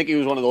 because Nicky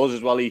was one of those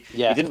as well. He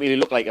didn't really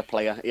look like a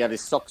player. He had his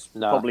socks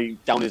probably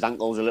down his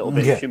ankles a little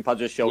bit. His shin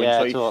pads were showing. Yeah,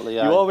 so totally.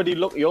 You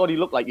already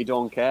look like you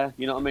don't care.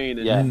 You know what I mean?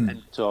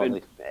 And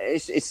totally.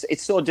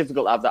 It's so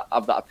difficult to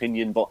have that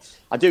opinion, but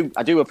I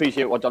do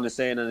appreciate what Don is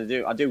saying, and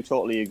I do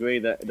totally agree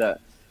that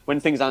when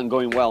things aren't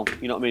going well,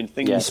 you know what I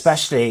mean?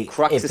 Especially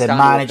if the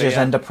manager's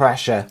under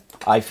pressure,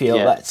 I feel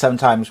that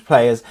sometimes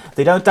players,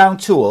 they don't down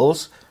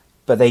tools,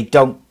 but they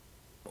don't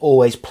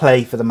always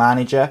play for the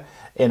manager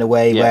in a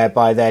way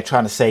whereby they're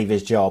trying to save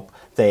his job.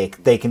 They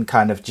can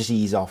kind of just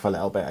ease off a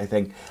little bit, I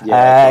think.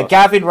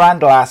 Gavin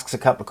Randall asks a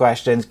couple of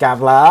questions.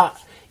 Gavla,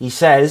 he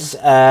says,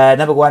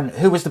 number one,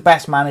 who was the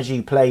best manager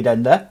you played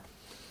under?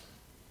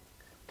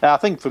 I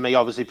think for me,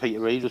 obviously, Peter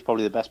Reid was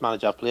probably the best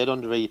manager I played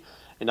under. Him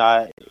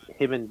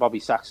and Bobby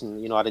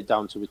Saxon, had it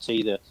down to a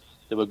T.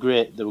 They were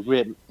great.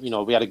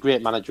 We had a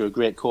great manager, a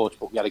great coach,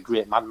 but we had a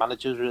great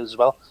manager as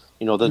well.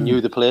 They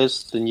knew the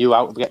players. They knew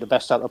how to get the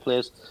best out of the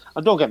players.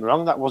 And don't get me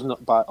wrong, that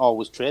wasn't by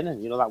always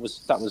training. That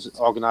was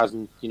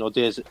organising.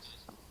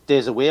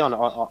 Days away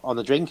on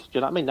the drink. Do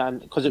you know what I mean?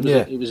 Because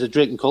it was a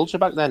drinking culture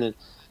back then. And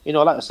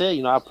like I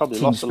say, I probably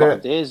lost a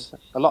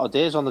lot of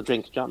days on the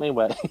drink. Do you know what I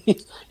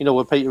mean? Where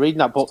with Peter Reid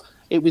and that, but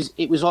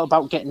it was all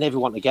about getting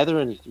everyone together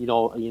and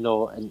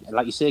and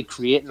like you say,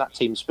 creating that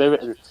team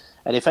spirit.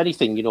 And if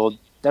anything,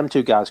 them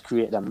two guys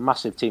created a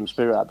massive team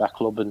spirit at that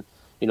club, and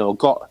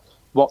got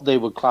what they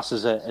would class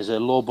as a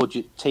low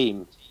budget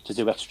team to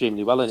do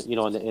extremely well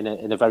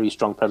in a very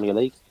strong Premier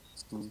League.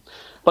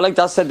 But like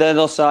Dad said there,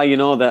 though,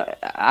 that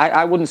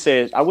I wouldn't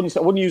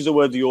use the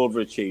word they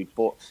overachieved,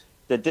 but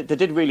they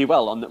did really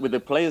well with the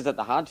players that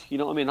they had. You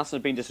know what I mean? That's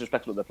not being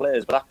disrespectful to the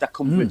players, but that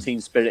comes with team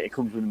spirit. It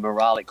comes with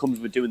morale. It comes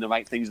with doing the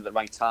right things at the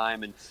right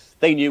time. And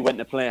they knew when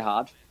to play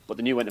hard, but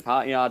they knew when to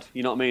party hard.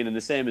 You know what I mean? And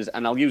the same as,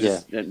 and I'll use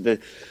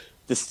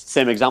the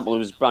same example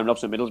was Brian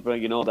Robson at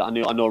Middlesbrough. That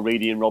I know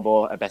Reedy and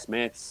Robbo are best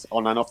mates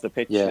on and off the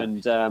pitch,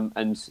 and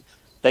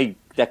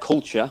their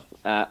culture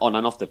on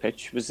and off the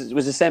pitch was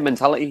the same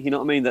mentality. You know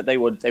what I mean? That they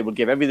would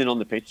give everything on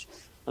the pitch,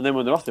 and then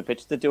when they're off the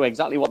pitch, they do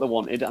exactly what they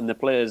wanted, and the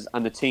players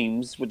and the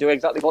teams would do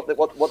exactly what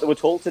they were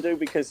told to do,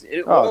 because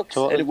it worked.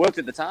 Totally. It worked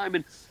at the time.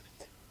 And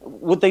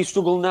would they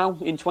struggle now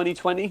in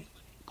 2020?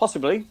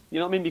 Possibly, you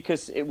know what I mean?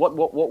 Because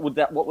what would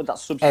that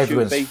substitute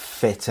Everyone's be?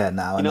 Fitter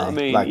now, you know what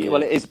I mean?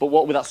 Well, it is, but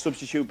what would that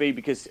substitute be?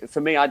 Because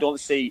for me, I don't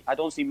see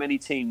many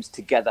teams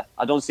together.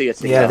 I don't see a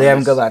team. Yeah, they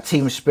haven't got that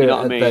team spirit. You know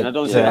what I mean? I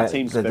don't see that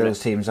team spirit that those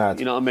teams had.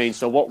 You know what I mean?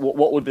 So what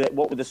would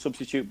the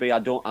substitute be?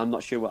 I'm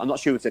not sure. I'm not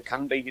sure if it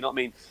can be. You know what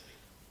I mean?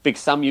 Big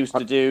Sam used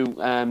to do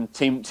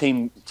team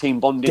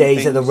bonding days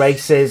things at the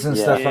races and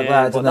stuff like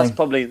that. But that's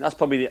probably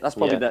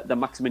the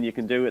maximum you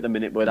can do at the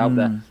minute without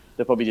the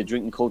probably the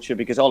drinking culture,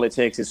 because all it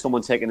takes is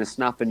someone taking a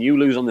snap and you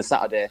lose on the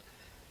Saturday.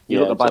 You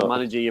look at a bad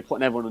manager, you're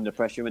putting everyone under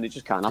pressure, and it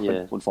just can't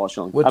happen,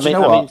 unfortunately.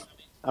 Well,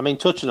 I mean,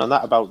 touching on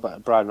that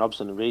about Brian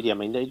Robson and Reedy, I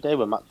mean, they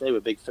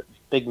were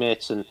big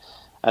mates, and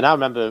I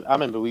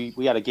remember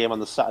we had a game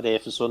on the Saturday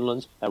for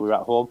Sunderland, and we were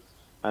at home.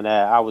 And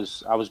I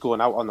was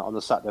going out on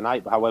the Saturday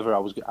night, but however, I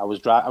was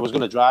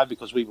going to drive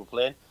because we were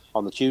playing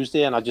on the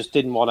Tuesday, and I just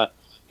didn't want to,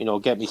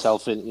 get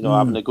myself in,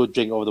 having a good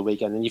drink over the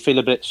weekend. And you feel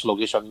a bit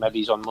sluggish on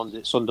maybe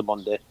on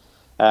Sunday,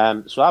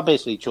 So I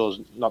basically chose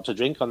not to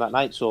drink on that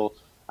night. So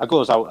I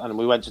goes out and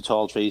we went to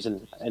Tall Trees,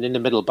 and in the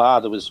middle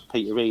bar there was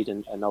Peter Reid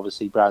and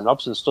obviously Brian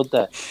Robson stood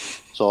there.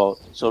 So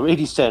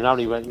Reid's turned around,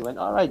 he went,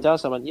 all right,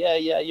 Daz. I went, yeah,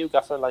 you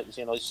Gaffer, like,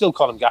 you know, still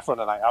call him Gaffer on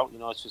a night out, you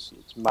know, it's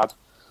mad.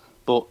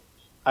 But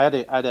I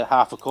had a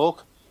half a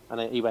Coke,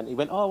 and he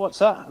went, oh, what's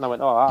that? And I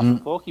went, oh, half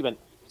a Coke. He went,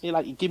 he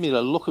gave me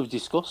the look of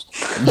disgust.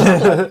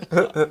 I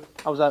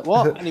was like,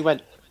 what? And he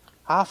went,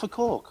 half a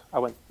Coke. I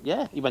went,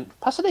 yeah. He went,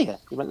 pass it here.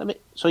 He went, let me.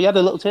 So he had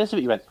a little taste of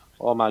it. He went,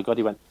 oh my God.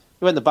 He went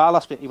the bar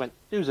last bit. He went,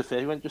 do us a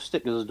favour. He went, just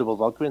stick us a double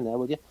vodka in there,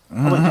 will you?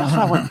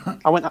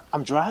 I went,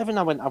 I'm driving.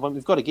 I went,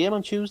 we've got a game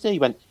on Tuesday. He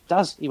went,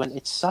 Daz. He went,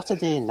 it's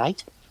Saturday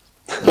night.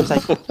 He was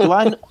like,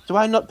 do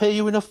I not pay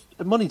you enough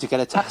money to get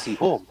a taxi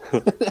home?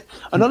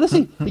 And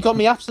honestly, he got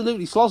me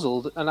absolutely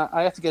slozzled, and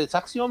I had to get a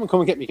taxi home and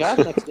come and get me car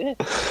the next day.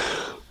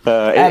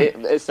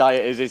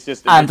 It's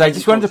just. And I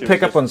just wanted to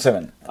pick up on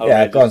something.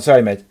 Go on.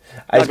 Sorry, mate.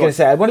 I was going to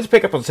say, I wanted to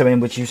pick up on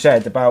something which you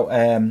said about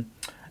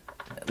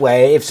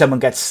where if someone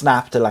gets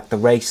snapped at like the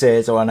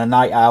races or on a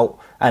night out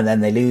and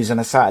then they lose on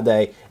a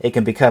Saturday, it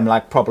can become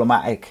like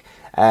problematic.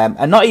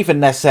 And not even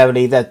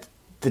necessarily that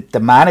the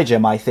manager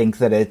might think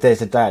that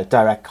there's a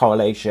direct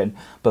correlation,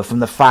 but from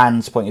the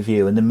fans' point of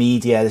view and the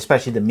media,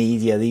 especially the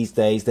media these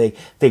days, they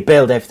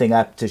build everything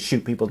up to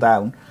shoot people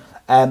down.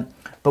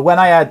 But when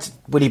I had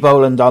Willie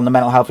Boland on the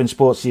Mental Health in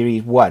Sports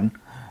Series 1,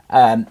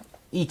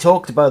 he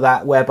talked about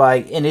that, whereby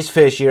in his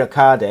first year at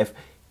Cardiff,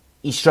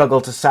 he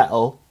struggled to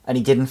settle and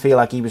he didn't feel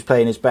like he was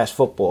playing his best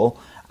football.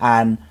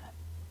 And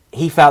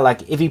he felt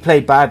like if he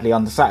played badly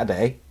on the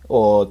Saturday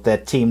or the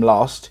team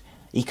lost,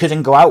 he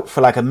couldn't go out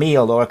for like a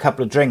meal or a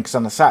couple of drinks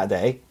on the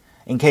Saturday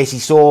in case he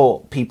saw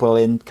people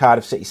in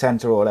Cardiff City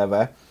Centre or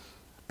whatever,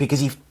 because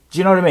do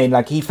you know what I mean?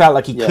 Like he felt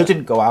like he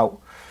couldn't go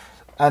out.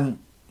 And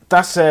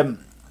that's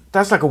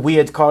like a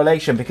weird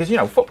correlation, because, you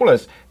know,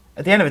 footballers,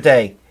 at the end of the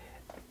day,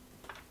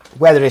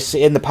 whether it's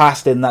in the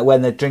past, in that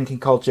when the drinking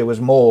culture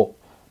was more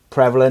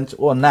prevalent,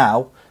 or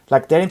now,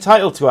 like they're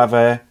entitled to have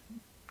a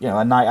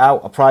night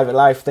out, a private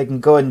life. They can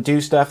go and do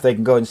stuff. They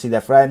can go and see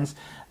their friends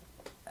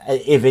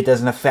if it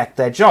doesn't affect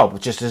their job,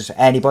 just as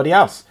anybody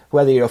else,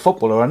 whether you're a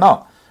footballer or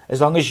not.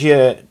 As long as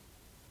your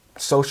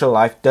social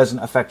life doesn't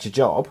affect your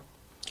job,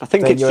 I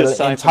think then you're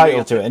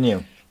entitled to it, aren't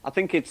you? I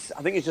think it's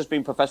just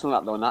being professional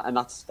at that, though, and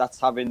that's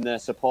having the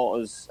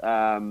supporters'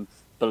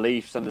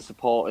 beliefs and the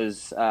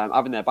supporters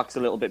having their backs a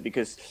little bit,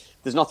 because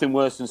there's nothing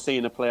worse than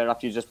seeing a player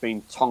after you've just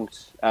been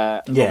tonked,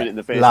 rubbing it in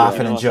the face,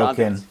 laughing and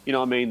joking. You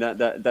know what I mean?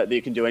 That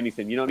you can do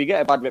anything. You know, you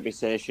get a bad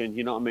reputation.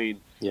 You know what I mean?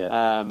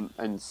 Yeah.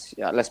 And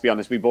let's be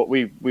honest,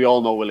 we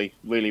all know Willie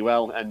really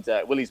well, and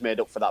Willie's made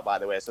up for that, by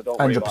the way. So don't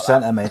worry about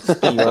that. 100%, mate.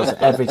 He was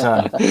every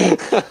time.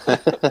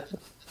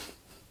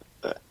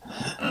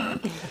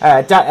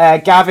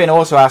 Gavin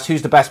also asked,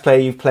 who's the best player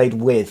you've played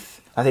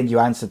with? I think you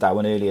answered that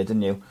one earlier,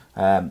 didn't you?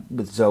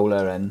 With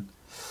Zola and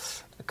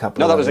a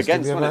couple of that others. was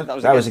against, wasn't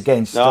it? That was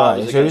against.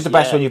 No, So who's the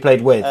best one you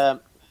played with?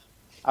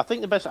 I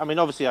think the best, I mean,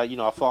 obviously,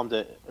 I formed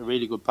a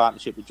really good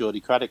partnership with Jody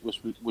Craddock,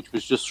 which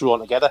was just thrown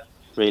together,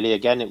 really.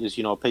 Again, it was,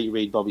 Peter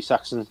Reid, Bobby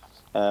Saxon,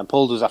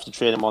 pulled us after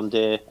training one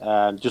day,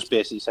 just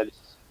basically said,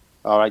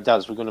 all right,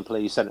 Daz, we're going to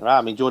play you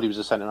centre-half. I mean, Jody was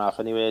a centre-half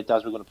anyway.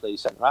 Daz, we're going to play you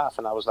centre-half.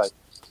 And I was like,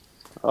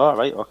 all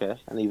right, okay.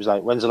 And he was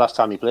like, when's the last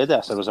time you played there?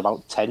 I said, it was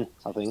about 10,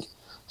 I think.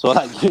 So,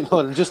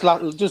 just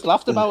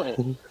laughed about it.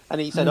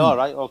 And he said, all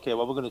right, okay,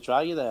 well, we're going to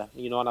try you there.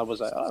 And I was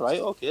like, all right,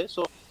 okay.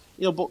 So,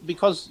 but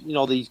because,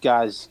 these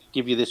guys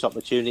give you this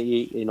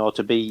opportunity,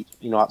 to be,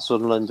 at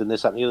Sunderland and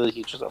this, that, and the other,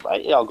 you just like,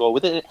 right, yeah, I'll go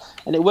with it.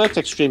 And it worked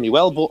extremely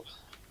well.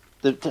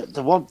 But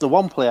the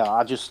one player,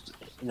 I just,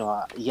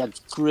 he had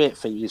great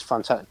feet. He was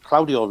fantastic.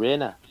 Claudio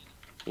Reyna.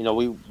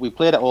 We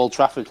played at Old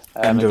Trafford.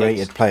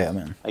 Underrated player,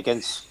 man.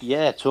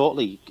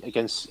 Totally.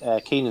 Against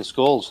Keenan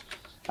Scholes.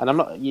 And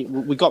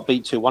we got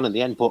beat 2-1 in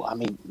the end, but I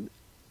mean,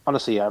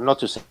 honestly, I'm not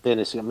just saying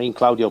this. I mean,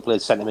 Claudio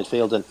played centre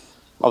midfield, and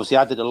obviously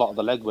I did a lot of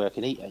the legwork,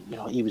 and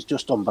he was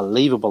just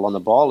unbelievable on the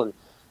ball.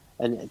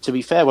 And to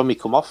be fair, when we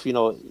come off,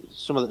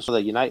 some of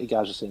the United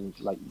guys are saying,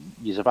 like,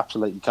 you have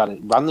absolutely kind of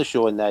ran the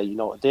show in there,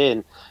 today,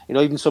 and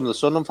even some of the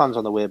Sunderland fans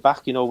on the way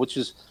back, which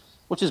is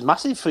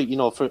massive for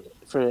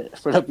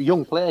for a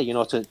young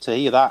player, to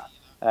hear that.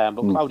 But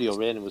Claudio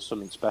Reyna was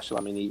something special.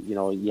 I mean,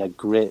 he had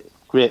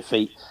great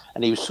feet,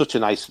 and he was such a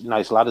nice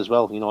lad as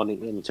well.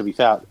 And to be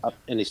fair,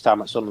 in his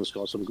time at Sunderland,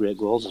 scored some great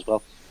goals as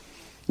well.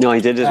 No,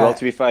 he did as well.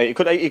 To be fair, he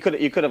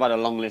could have had a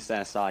long list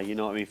there, Si. You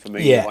know what I mean? For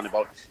me, one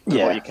about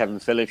your Kevin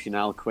Phillips, your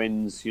Niall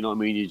Quinns, you know what I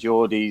mean?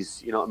 Your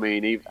Geordies, you know what I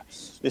mean?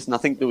 Listen, I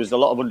think there was a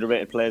lot of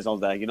underrated players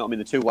out there. You know what I mean?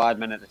 The two wide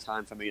men at the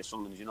time for me at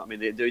Sunderland. You know what I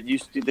mean?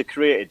 They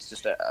created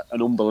just an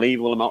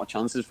unbelievable amount of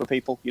chances for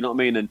people. You know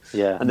what I mean? And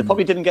they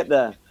probably didn't get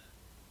the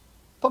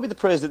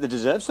praise that they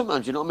deserve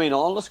sometimes. You know what I mean?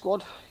 All the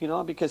squad.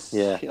 Because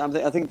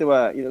I think they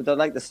were. They're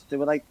like this. They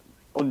were like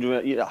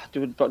under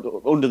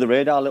the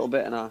radar a little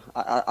bit, and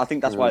I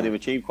think that's why they've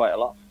achieved quite a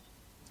lot,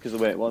 because of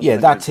the way it was. Yeah,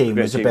 that team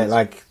was a bit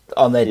like,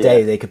 on their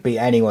day they could beat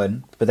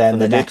anyone, but then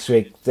the next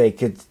week they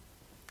could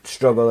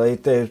struggle. They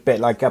were a bit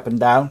like up and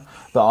down,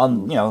 but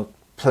on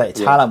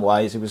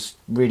talent-wise, it was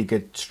really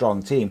good,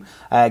 strong team.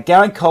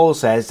 Garen Cole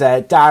says,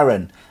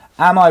 Darren,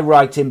 am I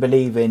right in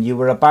believing you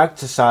were about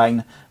to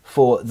sign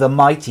for the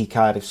mighty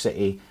Cardiff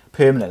City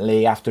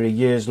permanently after a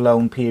year's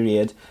loan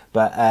period,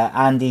 but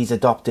Andy's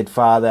adopted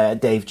father,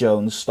 Dave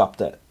Jones,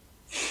 stopped it?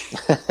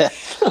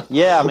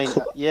 I mean,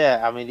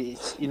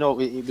 it's,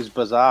 it was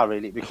bizarre,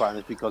 really, to be quite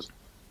honest, because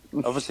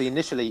obviously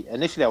initially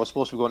I was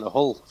supposed to be going to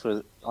Hull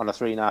on a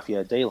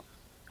 3.5-year deal,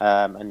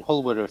 and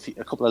Hull were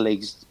a couple of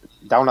leagues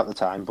down at the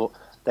time, but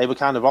they were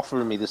kind of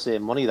offering me the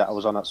same money that I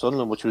was on at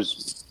Sunderland, which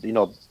was,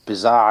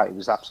 bizarre. It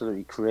was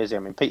absolutely crazy. I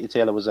mean, Peter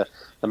Taylor was the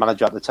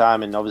manager at the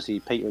time, and obviously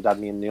Peter had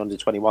me in the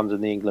under-21s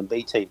and the England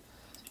B team.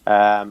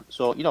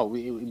 So,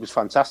 it was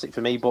fantastic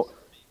for me, but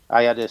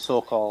I had a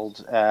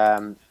so-called,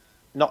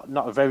 not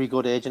a very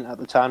good agent at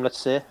the time, let's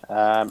say,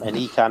 and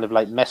he kind of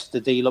messed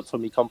the deal up for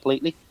me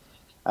completely.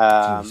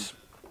 But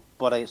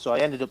I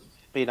ended up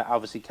being at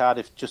obviously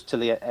Cardiff just till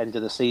the end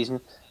of the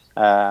season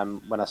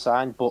when I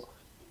signed, but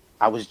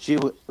I was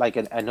due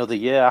another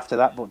year after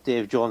that, but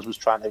Dave Jones was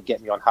trying to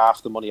get me on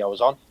half the money I was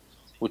on,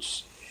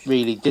 which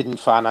really didn't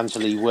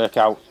financially work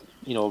out,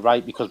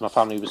 right, because my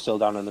family was still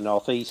down in the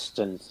northeast,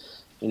 and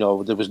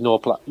there was no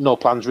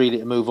plans really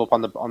to move up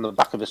on the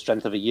back of a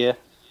strength of a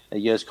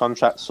year's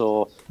contract.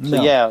 So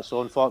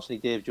unfortunately,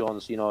 Dave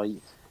Jones,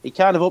 he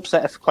kind of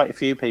upset quite a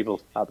few people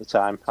at the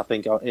time, I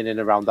think, in and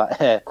around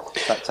that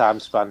time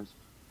span.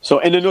 So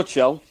in a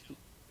nutshell,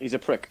 he's a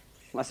prick.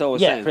 That's all we're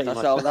saying.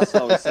 That's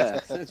all we're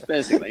saying. It's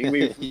basically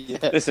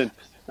listen.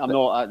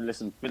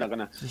 Listen. We're not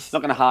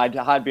gonna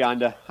hide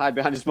behind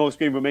a smoke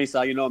screen with me.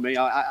 So you know me.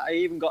 I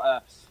even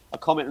got a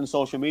comment on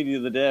social media the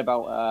other day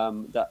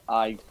about that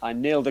I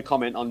nailed a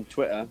comment on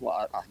Twitter.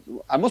 Well,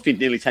 I must be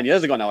nearly 10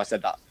 years ago now. I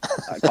said that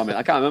comment.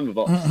 I can't remember,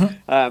 but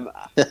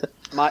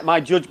my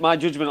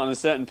judgment on a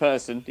certain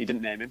person, he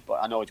didn't name him, but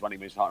I know which one he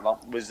was talking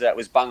about,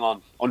 was bang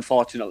on.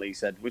 Unfortunately, he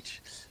said.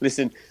 Which,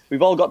 listen,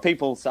 we've all got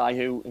people, Si,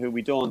 who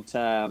we don't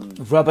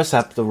rub us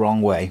up the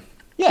wrong way.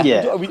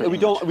 Yeah. We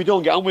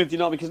don't get on with,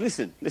 because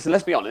listen.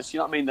 Let's be honest. You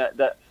know what I mean?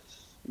 That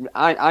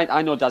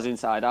I know Daz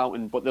inside out,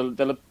 but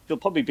there'll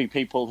probably be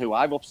people who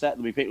I've upset.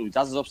 There'll be people who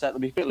Daz is upset. There'll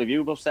be people who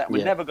you've upset.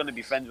 We're never going to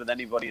be friends with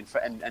anybody,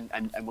 and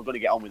we're going to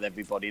get on with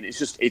everybody. And it's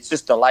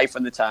just the life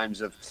and the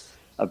times of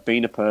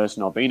being a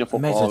person or being a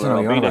footballer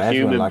or being a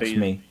human being.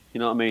 Me. You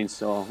know what I mean?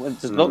 So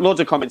there's loads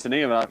of comments in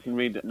here. I can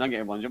read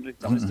negative ones. To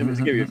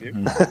give you a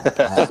few.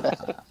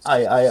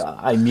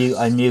 I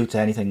mute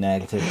anything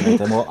negative.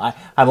 Mate.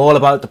 I'm all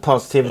about the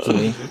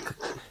positivity.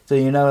 So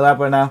you know that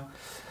by now.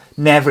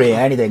 Never hear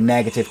anything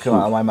negative come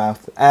out of my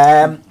mouth.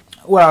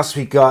 What else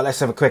we got?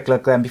 Let's have a quick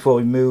look then before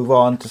we move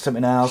on to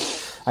something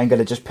else. I'm going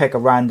to just pick a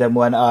random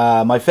one.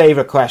 My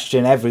favourite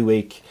question every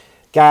week.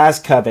 Gaz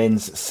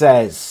Cubbins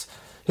says,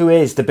 who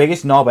is the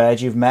biggest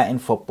knobhead you've met in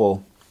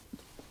football?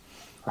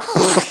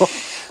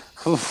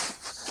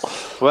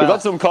 We've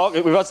had some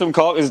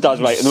corkers,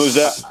 Daz, right? And there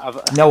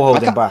was no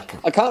holding back.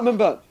 I can't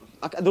remember.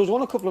 There was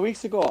one a couple of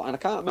weeks ago, and I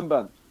can't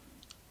remember.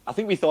 I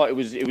think we thought it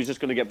was just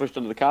going to get pushed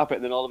under the carpet,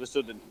 and then all of a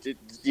sudden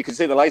you could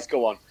see the lights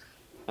go on,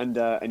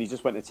 and he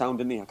just went to town,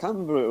 didn't he? I can't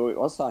remember who it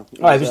was. It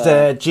was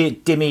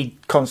Dimmy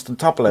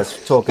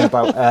Constantopoulos talking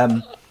about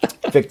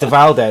Victor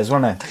Valdez,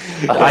 wasn't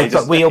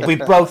it? We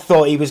both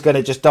thought he was going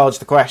to just dodge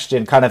the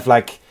question, kind of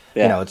like.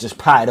 Just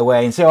pat it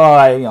away and say,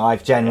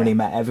 I've generally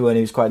met everyone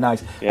who's quite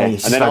nice. Yeah. And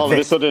then all of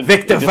a sudden,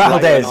 Victor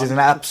Valdez is an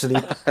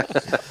absolute.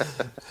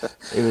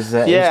 It was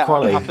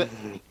quality.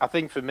 I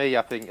think for me,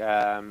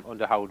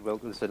 under Howard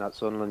Wilkinson at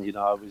Sunderland,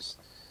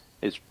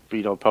 it's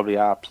probably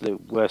our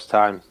absolute worst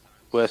time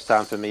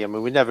for me. I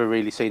mean, we never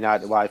really seen eye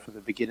to eye from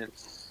the beginning.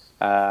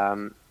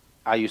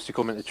 I used to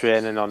come into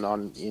training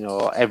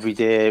on every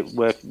day,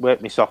 work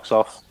my socks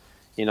off.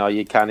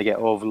 You'd kind of get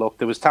overlooked.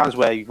 There was times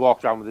where you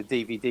walked around with a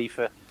DVD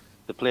for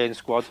the playing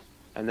squad,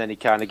 and then he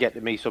kind of get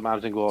to me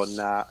sometimes and go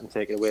nah and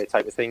take it away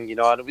type of thing, and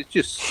it was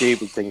just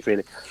stupid things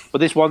really. But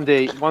this one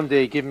day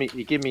he give me a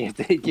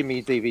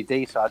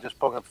DVD, so I just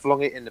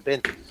flung it in the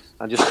bin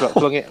and just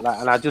flung it,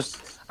 and I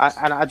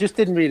just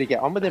didn't really get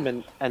on with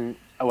him, and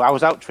I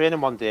was out training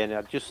one day, and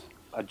I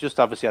just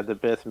obviously had the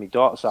birth of my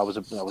daughter, so I was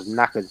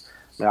knackered.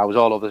 I was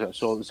all over,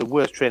 so it was the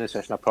worst training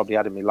session I probably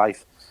had in my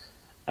life,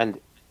 and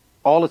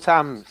all the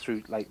time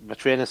through my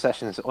training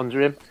sessions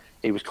under him,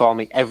 he was calling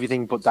me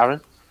everything but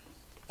Darren.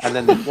 And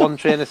then one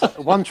training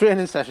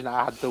session,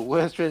 I had the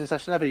worst training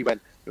session ever. He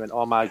went,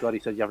 oh my God,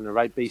 he said, you're having the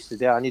right beast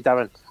today, aren't you,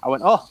 Darren? I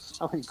went,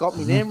 you got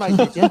my name right,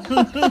 did you? You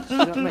know what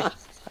I mean?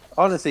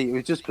 Honestly, it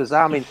was just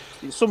bizarre. I mean,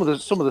 some of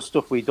the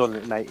stuff we'd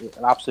done, mate,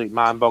 absolute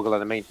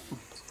mind-boggling. I mean,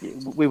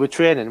 we were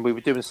training, we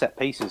were doing set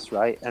pieces,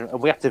 right? And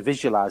we had to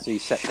visualise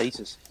these set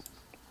pieces.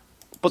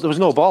 But there was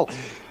no ball.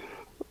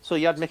 So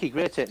you had Mickey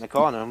Gray taking the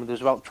corner, and there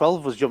was about 12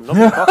 of us jumping up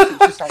the box. It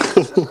was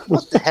just like,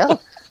 what the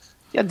hell?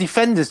 Yeah,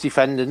 defenders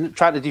defending,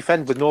 trying to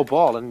defend with no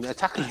ball, and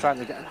attackers trying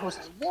to get. And I was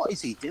like, what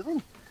is he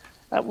doing?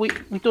 We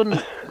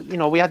done,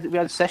 we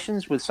had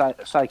sessions with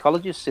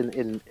psychologists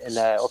in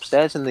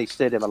upstairs in the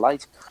Stadium of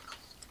Light,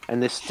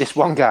 and this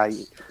one guy,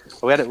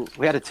 we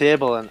had a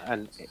table,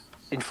 and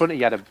in front of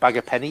you had a bag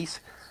of pennies.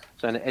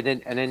 So and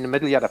in the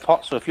middle you had a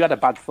pot. So if you had a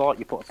bad thought,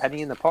 you put a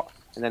penny in the pot,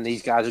 and then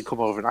these guys would come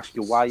over and ask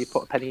you why you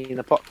put a penny in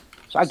the pot.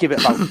 So I'd give it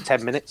about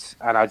 10 minutes,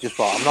 and I just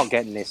thought, I'm not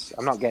getting this.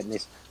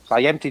 So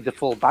I emptied the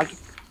full bag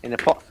in the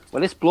pot.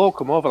 Well, this bloke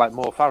come over like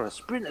Mo Farah,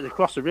 sprinted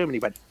across the room, and he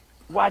went,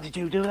 "Why did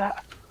you do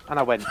that?" And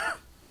I went,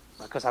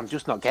 "Because I'm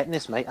just not getting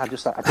this, mate. I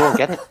don't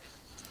get it."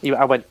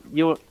 I went,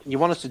 you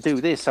want us to do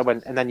this? I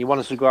went, and then you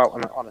want us to go out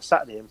on a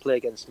Saturday and play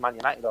against Man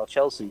United or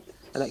Chelsea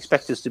and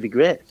expect us to be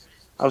great?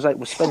 I was like,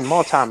 we're spending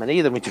more time in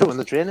here than we do on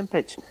the training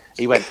pitch.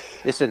 He went,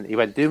 listen,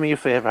 do me a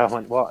favour. I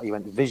went, what? He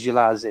went,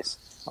 visualise this.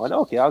 I went,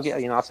 okay, I'll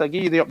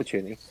give you the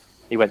opportunity.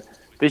 He went,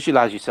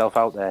 visualise yourself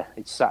out there.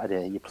 It's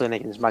Saturday. You're playing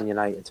against Man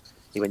United.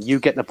 He went, you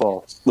get the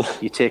ball.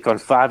 You take on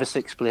 5 or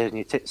 6 players and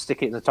you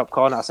stick it in the top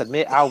corner. I said,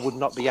 mate, I would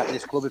not be at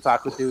this club if I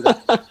could do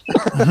that.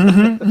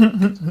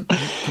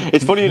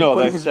 It's funny,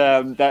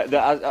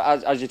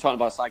 that as you're talking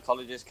about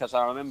psychologists, because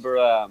I remember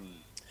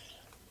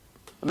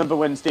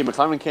when Steve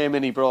McLaren came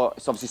in,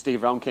 obviously Steve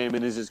Brown came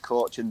in as his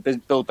coach, and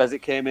Bill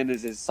Bezic came in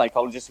as his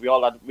psychologist. We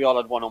all had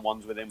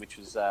one-on-ones with him, which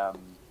was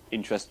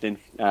interesting.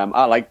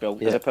 I like Bill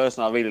as a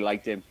person. I really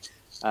liked him.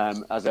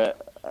 As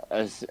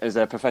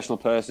a professional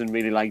person,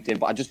 really liked him,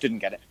 but I just didn't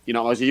get it. I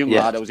was a young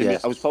lad. I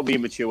was probably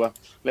immature, a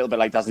little bit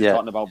like Daz is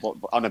talking about, but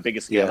on a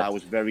bigger scale, I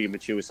was very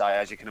immature,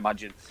 as you can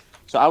imagine.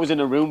 So I was in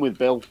a room with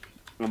Bill,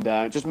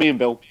 and just me and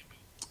Bill.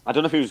 I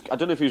don't know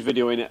if he was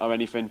videoing it or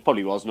anything.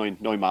 Probably was,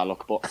 knowing my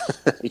luck. But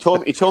he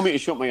told me to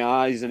shut my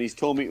eyes, and he's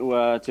told me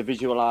to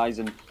visualize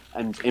and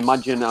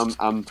imagine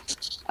I'm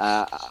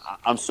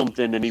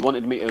something, and he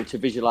wanted me to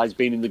visualize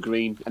being in the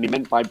green, and he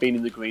meant by being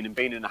in the green and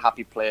being in a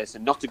happy place,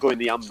 and not to go in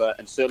the amber,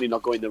 and certainly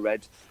not go in the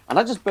red. And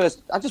I just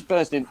burst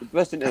into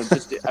just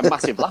a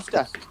massive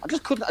laughter.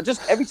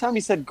 Every time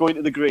he said going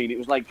to the green, it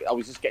was like I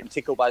was just getting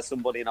tickled by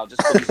somebody, and I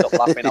just couldn't stop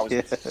laughing. I was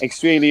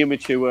extremely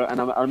immature, and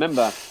I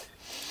remember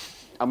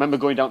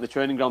going down to the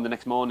training ground the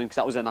next morning, because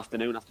that was an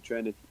afternoon after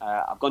training.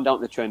 I've gone down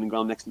to the training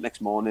ground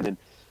next morning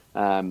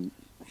and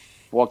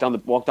walked down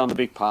the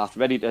big path,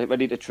 ready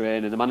to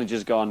train, and the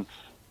manager's gone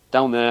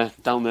down there.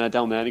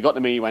 And he got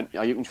to me, he went,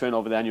 "Oh, you can train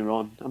over there on your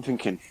own." I'm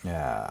thinking,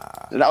 yeah.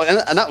 And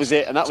that was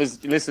it. And that was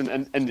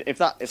and if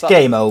that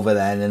game over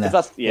then, isn't it?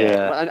 That's,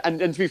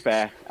 And to be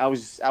fair, I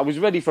was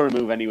ready for a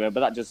move anyway, but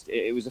that just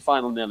it was the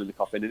final nail in the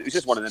coffin. And it was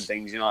just one of them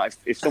things,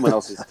 if someone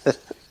else is.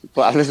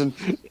 But listen,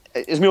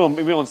 it's me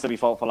on silly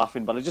fault for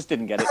laughing, but I just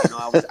didn't get it.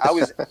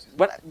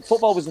 When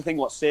football was the thing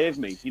what saved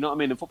me. You know what I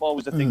mean? And football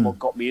was the thing what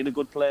got me in a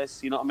good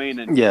place. You know what I mean?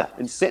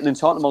 And sitting and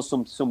talking about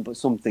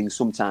some things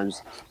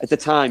sometimes at the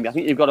time, I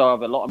think you've got to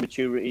have a lot of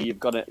maturity. You've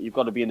got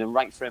to be in the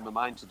right frame of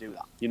mind to do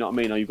that. You know what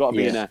I mean? Or you've got to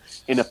be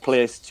in a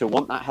place to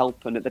want that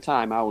help. And at the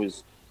time, I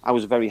was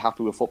very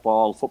happy with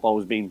football. Football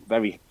was being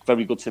very,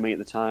 very good to me at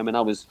the time, and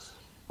I was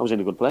in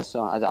a good place.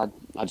 So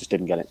I just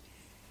didn't get it.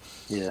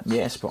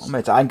 Yeah, spot on,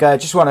 mate. I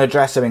just want to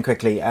address something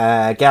quickly.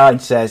 Garen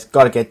says,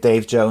 got to get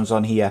Dave Jones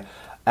on here.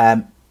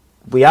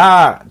 We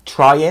are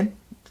trying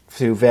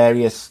through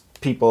various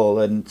people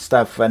and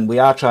stuff, and we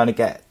are trying to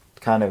get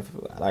kind of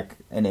like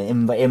an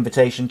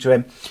invitation to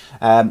him.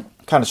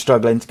 Kind of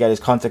struggling to get his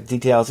contact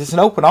details. It's an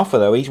open offer,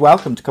 though. He's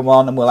welcome to come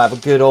on, and we'll have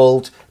a good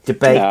old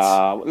debate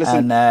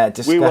and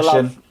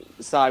discussion.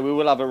 We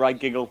will have a right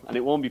giggle, and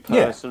it won't be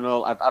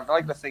personal. Yeah. I'd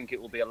like to think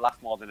it will be a laugh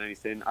more than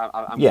anything.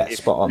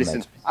 Spot on,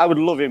 mate. I would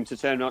love him to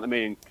turn around to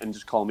me and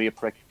just call me a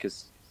prick,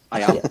 because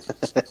I am.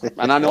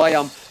 And I know I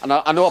am. And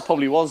I know I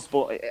probably was,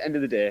 but at the end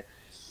of the day,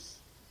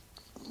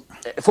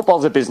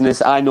 football's a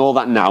business. I know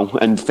that now,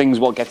 and things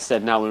what gets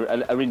said now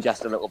are in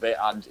jest a little bit,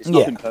 and it's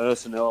nothing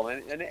personal.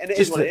 And it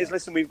is what it is.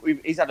 Listen,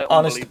 he's had an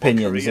honest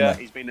opinions career.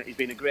 He's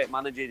been a great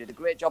manager. He did a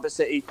great job at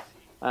City.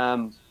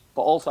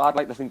 But also, I'd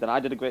like to think that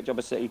I did a great job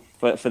at City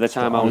for the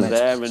time I was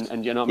there,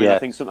 and you know what I mean. I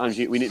think sometimes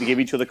we need to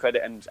give each other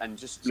credit and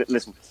just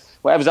listen.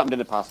 Whatever's happened in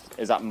the past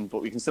has happened,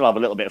 but we can still have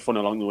a little bit of fun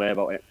along the way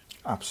about it.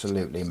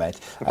 Absolutely, mate.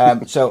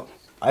 So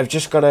I've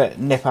just got to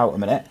nip out a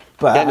minute,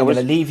 but I'm going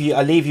to leave you.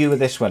 I'll leave you with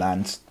this one,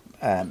 and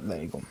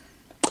there you go.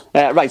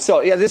 Right.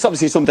 So this is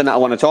obviously something that I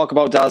want to talk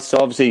about, Daz. So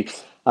obviously,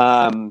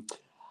 signed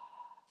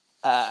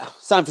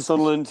for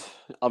Sunderland.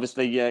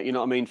 Obviously, you know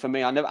what I mean. For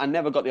me, I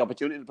never got the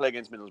opportunity to play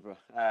against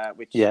Middlesbrough,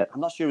 which I'm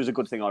not sure is a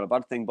good thing or a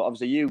bad thing. But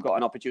obviously, you got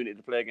an opportunity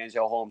to play against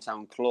your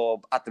hometown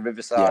club at the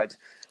Riverside.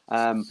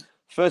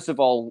 First of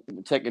all,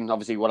 taking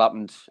obviously what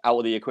happened out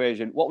of the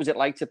equation, what was it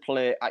like to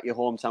play at your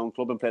hometown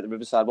club and play at the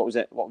Riverside? What was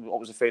it? What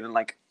was the feeling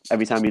like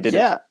every time you did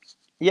it?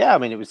 Yeah. I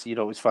mean, it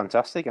was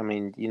fantastic. I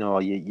mean,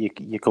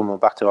 you come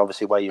back to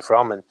obviously where you're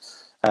from, and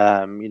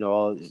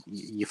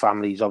your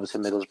family's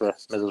obviously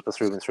Middlesbrough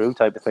through and through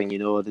type of thing.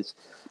 It's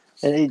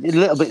a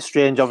little bit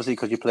strange, obviously,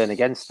 because you're playing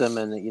against them,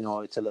 and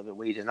it's a little bit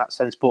weird in that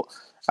sense. But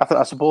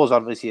I suppose,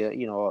 obviously,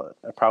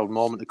 a proud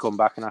moment to come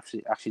back and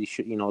actually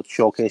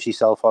showcase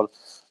yourself on,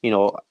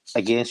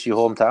 against your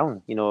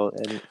hometown.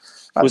 And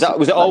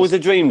was it always a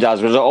dream,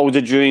 Daz? Was it always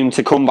a dream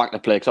to come back to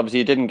play? Because obviously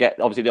you didn't get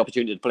the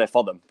opportunity to play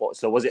for them. But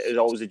so was it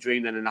always a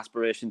dream and an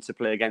aspiration to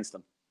play against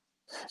them?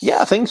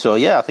 Yeah, I think so.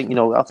 Yeah, I think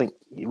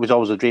it was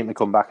always a dream to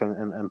come back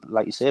and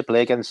like you say,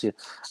 play against you.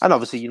 And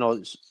obviously,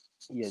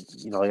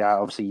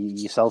 obviously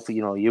yourself,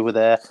 you were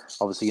there.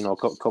 Obviously, a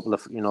couple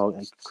of,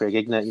 Craig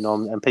Ignat,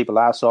 and people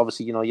like that. So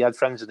obviously, you had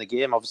friends in the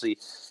game. Obviously,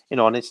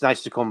 and it's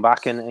nice to come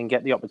back and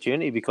get the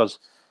opportunity because,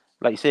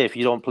 like you say, if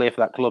you don't play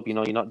for that club,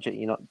 you're not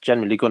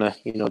generally gonna,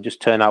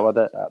 just turn out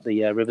at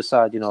the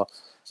Riverside,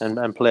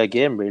 and play a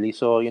game really.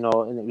 So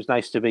and it was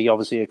nice to be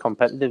obviously a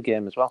competitive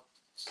game as well.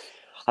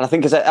 And I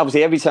think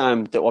obviously every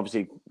time that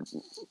obviously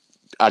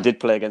I did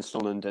play against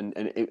Sunderland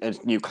and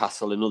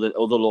Newcastle and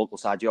other local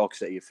side, York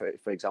City, for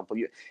example.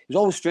 It was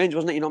always strange,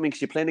 wasn't it? You know what I mean?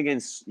 Because you're playing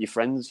against your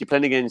friends, you're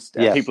playing against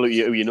people who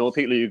you know,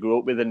 people who you grew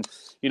up with, and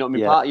you know what I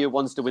mean. Part of you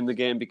wants to win the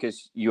game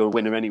because you're a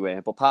winner anyway,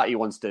 but part of you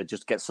wants to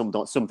just get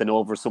something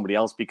over somebody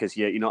else because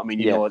you know what I mean.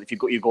 You know, if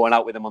you're going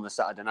out with them on the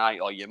Saturday night,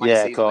 or you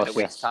might see them in a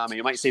week's time, or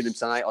you might see them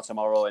tonight or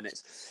tomorrow, and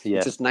it's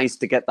just nice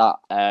to get that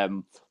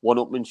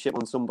one-upmanship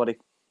on somebody.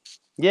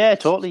 Yeah,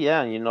 totally.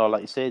 Yeah, and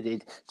like you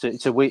said,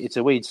 it's a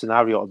weird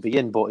scenario to be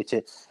in, but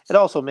it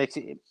also makes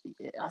it.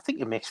 I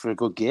think it makes for a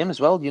good game as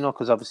well.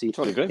 Because obviously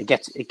totally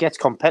it gets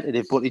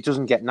competitive, but it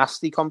doesn't get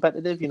nasty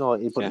competitive.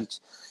 It's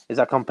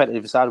that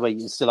competitive side where you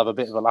can still have a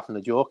bit of a laugh and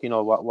a joke.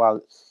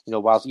 While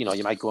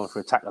you might go in for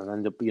a tackle and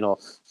end up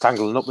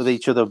tangling up with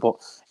each other, but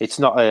it's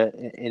not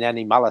in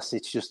any malice.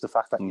 It's just the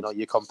fact that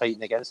you're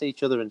competing against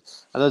each other, and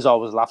there's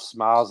always laughs,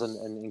 smiles,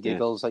 and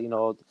giggles.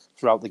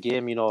 Throughout the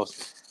game.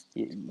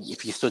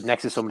 If you stood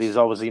next to somebody, there's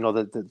always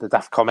the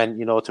daft comment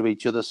to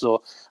each other.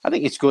 So I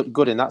think it's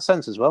good in that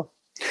sense as well.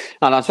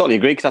 And I totally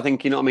agree because I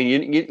think you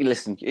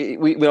listen.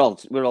 We're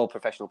all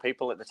professional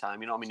people at the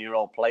time. You're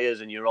all players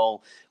and you're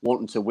all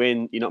wanting to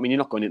win. You're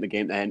not going into the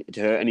game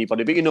to hurt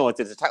anybody. But if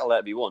there's a tackle there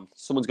to be won,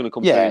 someone's going to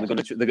come through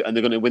and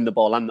they're going to win the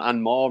ball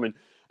and more and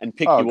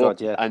pick you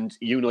up. Yeah. And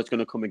it's going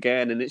to come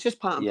again. And it's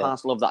just part and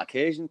parcel of that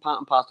occasion, part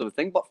and parcel of the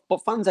thing.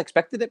 But fans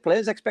expected it,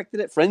 players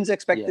expected it, friends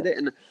expected it,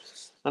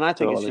 and I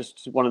think it's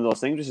just one of those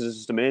things which is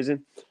just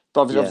amazing.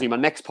 But obviously my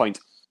next point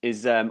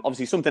is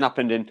obviously something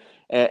happened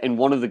in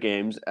one of the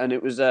games, and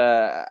it was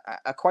a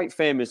quite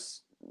famous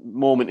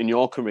moment in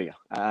your career.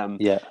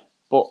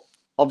 But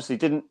obviously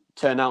didn't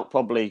turn out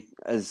probably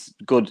as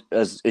good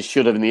as it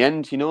should have in the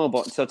end,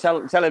 But so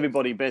tell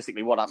everybody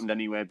basically what happened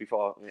anyway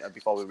before we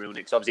ruin it.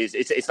 Because obviously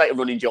it's like a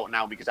running joke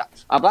now because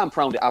I'm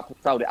proud it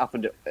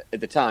happened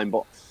at the time,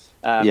 but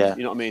you know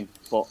what I mean.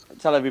 But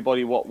tell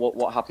everybody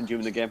what happened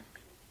during the game.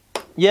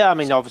 Yeah, I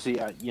mean, obviously,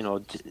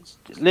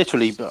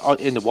 literally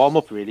in the warm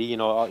up, really, it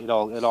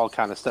all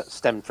kind of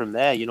stemmed from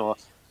there.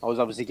 I was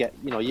obviously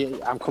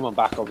I'm coming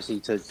back obviously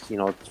to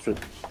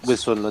with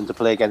Sunderland to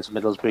play against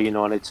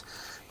Middlesbrough, and it's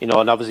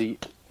and obviously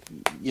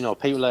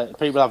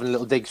people having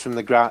little digs from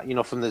the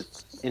ground, from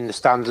in the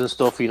stands and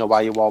stuff,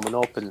 while you're warming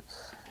up, and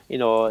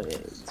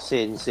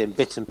saying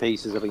bits and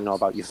pieces of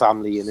about your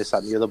family and this,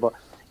 that, and the other, but.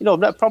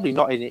 Probably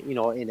not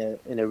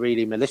in a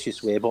really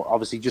malicious way, but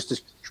obviously just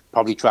to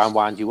probably try and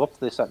wind you up,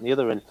 this, that, and the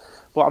other.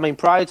 But I mean,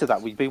 prior to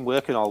that, we'd been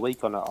working all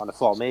week on a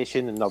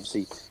formation, and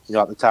obviously,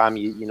 at the time,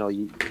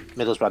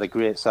 Middlesbrough had a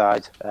great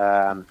side,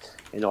 and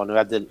we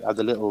had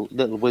the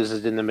little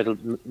wizard in the middle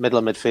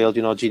of midfield,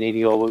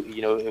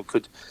 Janino, who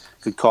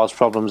could cause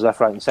problems left,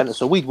 right, and centre.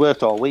 So we'd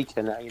worked all week,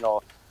 and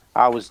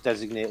I was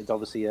designated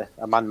obviously a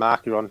man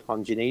marker on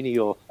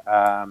Janino.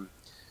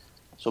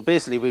 So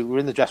basically, we were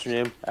in the dressing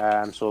room.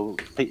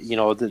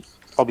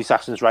 Bobby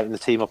Saxton's writing the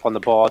team up on the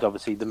board.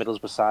 Obviously, the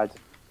Middlesbrough side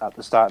at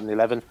the start in the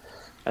 11,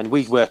 and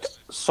we'd worked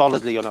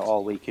solidly on it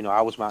all week.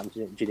 I was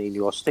marking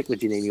Janino, stick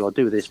with Janino,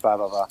 do this, blah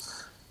blah blah.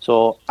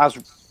 So as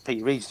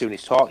Peter Reid's doing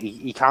his talk,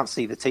 he can't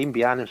see the team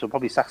behind him. So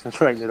Bobby Saxton's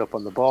writing it up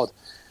on the board.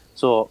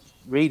 So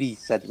Reid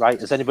said, "Right,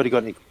 has anybody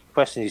got any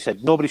questions?" He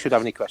said, "Nobody should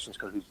have any questions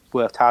because we've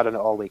worked hard on it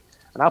all week."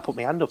 And I put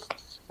my hand up.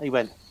 And he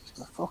went,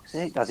 "For fuck's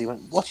sake, Daz." He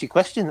went, "What's your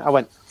question?" I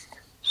went,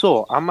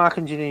 "So, I'm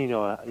marking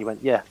Janino." He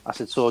went, "Yeah." I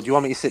said, "So, do you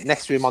want me to sit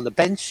next to him on the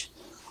bench,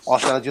 or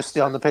shall I just stay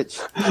on the pitch?"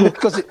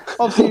 Because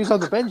obviously he was on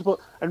the bench,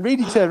 and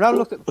really turned around,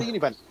 looked at the thing, and he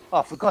went,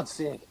 "Oh, for God's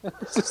sake!"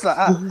 It's just like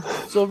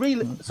that. So,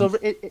 really,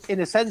 in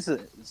a sense,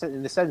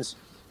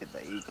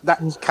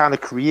 that kind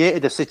of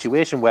created a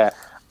situation where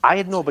I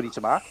had nobody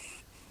to mark.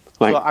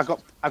 Right. So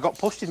I got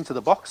pushed into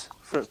the box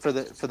for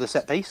the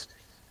set piece.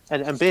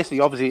 And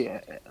basically, obviously,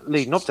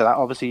 leading up to that,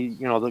 obviously,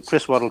 the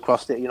Chris Waddle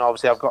crossed it.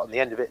 Obviously, I've got on the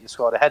end of it and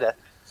scored a header.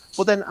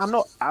 But then I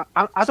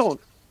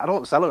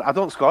don't celebrate. I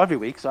don't score every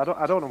week, so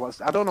I don't know what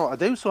to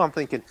do. So I'm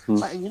thinking,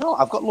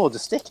 I've got loads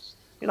of stick.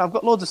 I've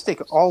got loads of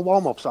stick all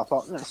warm up. So I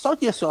thought,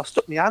 so I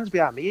stuck my hands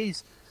behind my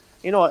ears.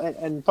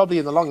 And probably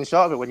in the long and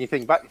short of it, when you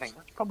think back, you think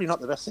that's probably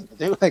not the best thing to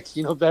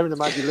do. Bearing in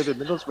mind you live in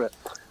Middlesbrough.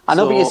 I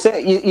know, but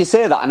you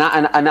say that,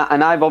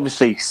 and I've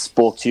obviously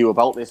spoke to you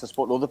about this. I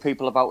spoke to other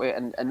people about it,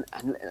 and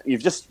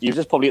you've just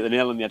probably hit the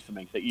nail on the head for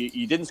me that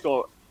you didn't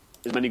score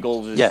as many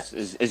goals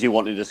as you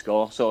wanted to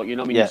score. So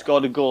you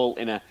scored a goal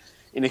in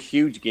in a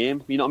huge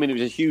game. You know what I mean? It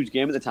was a huge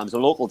game at the time. It's a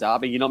local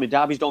derby. You know what I mean?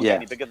 Derbies don't get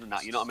any bigger than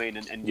that. You know what I mean?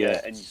 And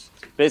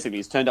basically,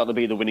 it's turned out to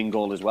be the winning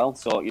goal as well.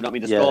 So you know what I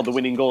mean? To score the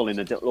winning goal in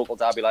a local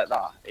derby like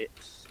that, I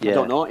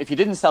don't know. If you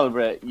didn't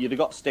celebrate, you'd have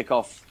got stick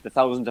off the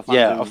thousands of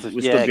fans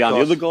who stood behind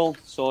the other goal.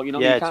 So you know,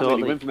 you can't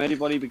really win from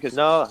anybody because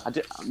I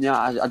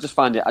just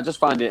find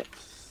it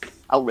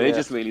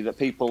outrageous, really, that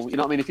people. You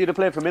know what I mean? If you'd have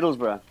played for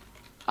Middlesbrough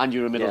and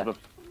you're a Middlesbrough.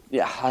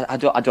 Yeah, I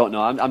don't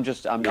know. I'm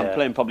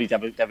playing probably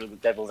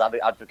devil's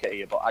advocate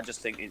here, but I just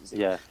think it's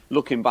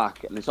looking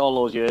back, and it's all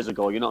those years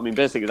ago. You know what I mean?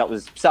 Basically, that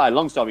was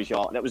long story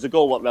short. That was the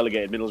goal what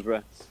relegated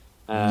Middlesbrough.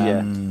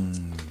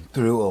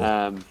 Brutal.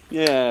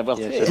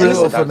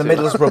 Brutal from the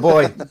Middlesbrough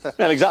boy.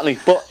 Well, exactly.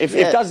 But if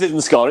Daz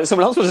didn't score it,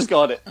 someone else would have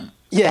scored it.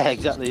 Yeah,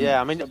 exactly. Yeah,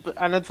 I mean,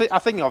 and I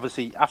think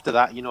obviously after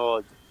that, you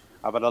know,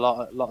 I've had a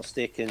lot of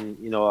stick, and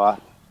you know,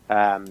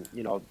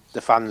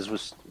 the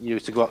fans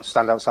used to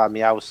stand outside my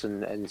house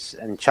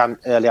and chant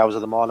early hours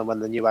of the morning when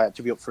they knew I had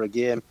to be up for a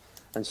game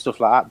and stuff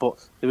like that.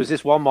 But there was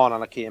this one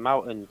morning I came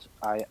out and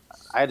I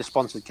had a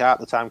sponsored car at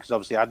the time because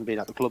obviously I hadn't been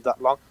at the club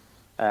that long.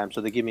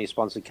 So they give me a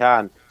sponsored car,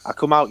 and I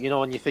come out, you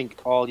know, and you think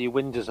all your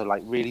windows are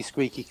like really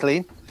squeaky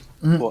clean,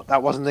 but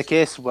that wasn't the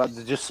case. Well,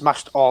 they just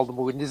smashed all the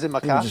windows in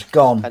my car, just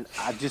gone, and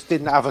I just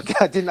didn't have a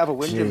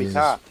window in my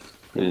car.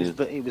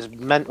 It was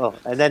mental.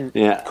 And then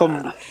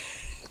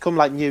come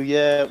like New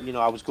Year, you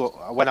know, I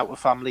went out with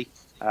family,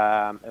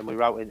 and we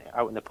were out in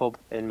the pub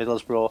in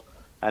Middlesbrough,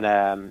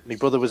 and my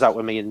brother was out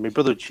with me, and my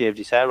brother had shaved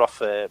his hair off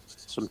for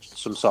some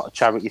sort of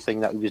charity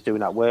thing that he was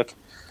doing at work,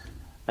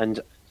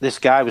 and this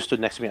guy was stood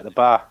next to me at the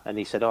bar, and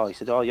he said, "Oh,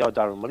 you're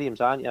Darren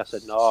Williams, aren't you?" I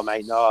said, "No,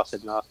 mate, no." I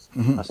said, "No."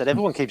 I said,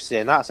 "Everyone keeps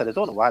saying that." I said, "I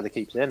don't know why they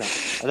keep saying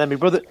that." And then my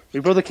brother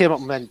came up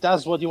and went,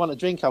 "Daz, what do you want to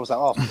drink?" I was like,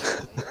 "Oh."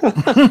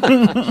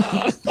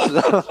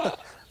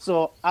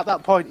 So at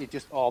that point, it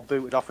just all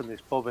booted off in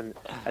this pub, and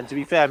to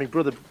be fair, my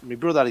brother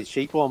had his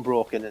cheekbone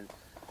broken,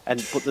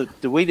 but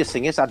the weirdest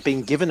thing is, I'd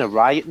been given a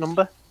riot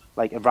number,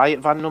 like a riot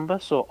van number.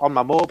 So on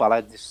my mobile, I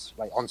had this,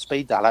 like on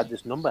speed dial, I had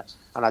this number,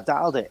 and I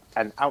dialed it,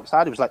 and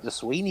outside it was like the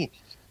Sweeney.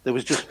 There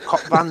was just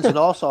cop vans and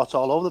all sorts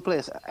all over the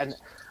place, and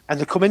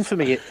they come in for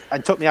me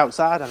and took me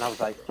outside, and I was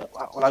like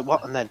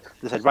what? And then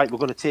they said, "Right, we're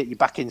going to take you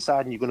back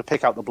inside, and you're going to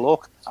pick out the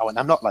bloke." I went,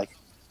 "I'm not like."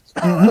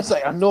 I was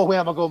like, "No way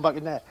am I going back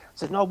in there." I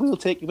said, "No, we'll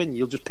take you in.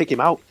 You'll just pick him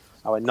out."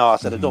 I went, "No," I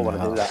said, "I don't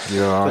want to do that."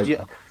 You're right.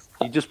 You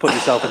just put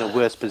yourself in a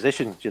worse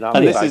position. Do you know?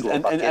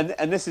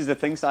 And this is the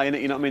thing, Si,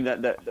 you know what I mean,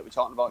 that we're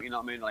talking about. You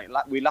know what I mean?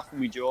 Like we laugh and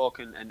we joke,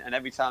 and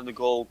every time the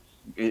goal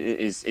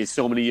is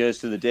so many years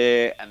to the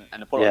day, and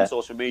I put it on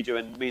social media,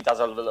 and me and Daz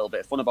had a little bit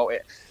of fun about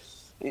it.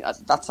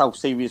 That's how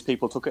serious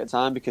people took it at the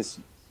time, because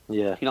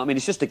you know what I mean,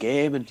 it's just a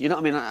game, and you know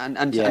what I mean,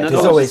 and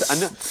there's always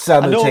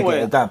some who take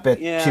it that bit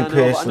too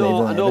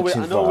personally. I know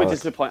we're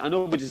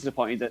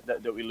disappointed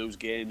that we lose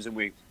games, and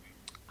we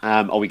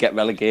or we get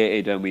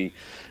relegated, and we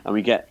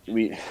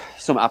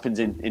something happens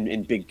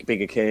in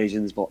big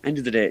occasions, but end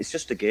of the day, it's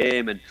just a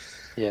game, and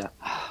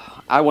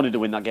I wanted to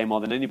win that game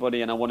more than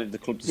anybody, and I wanted the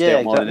club to stay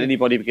up more than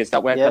anybody, because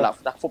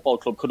that football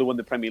club could have won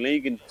the Premier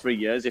League in 3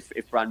 years if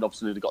Brian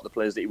Dobson had got the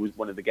players that he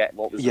wanted to get,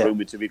 what was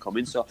rumoured to be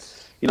coming. So,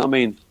 you know what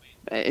I mean?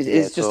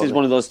 It's just is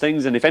one of those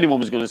things, and if anyone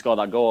was going to score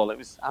that goal,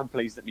 I'm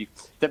pleased that my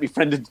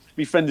friend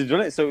had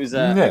done it. So it was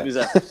a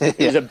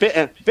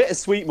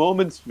bittersweet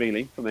moment,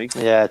 really, for me.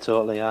 Yeah,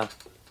 totally. Yeah.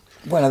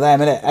 One of them,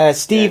 innit?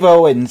 Steve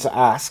Owens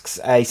asks,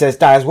 he says,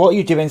 "Daz, what are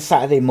you doing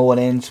Saturday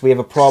mornings? We have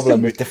a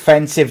problem with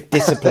defensive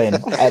discipline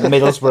at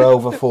Middlesbrough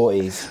over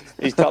 40s.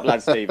 He's top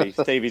lad, Stevie.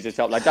 Stevie's a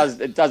top lad.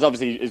 Daz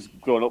obviously is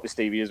growing up with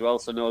Stevie as well,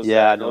 so knows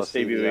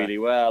Stevie really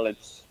well. And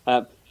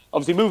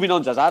obviously, moving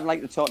on, Daz, I'd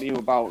like to talk to you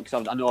about,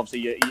 because I know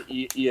obviously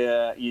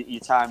your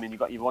time, and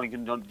you've only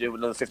going to do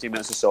another 15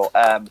 minutes or so.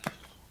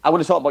 I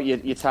want to talk about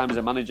your time as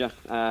a manager,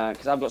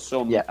 because I've got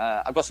some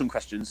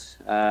questions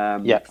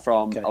from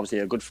obviously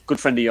a good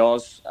friend of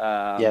yours.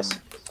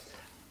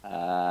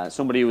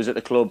 Somebody who was at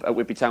the club at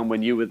Whitby Town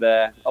when you were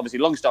there. Obviously,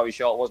 long story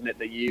short, wasn't it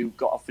that you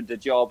got offered the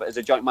job as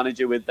a joint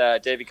manager with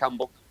Davy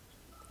Campbell?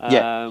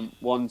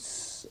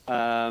 Once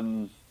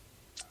obviously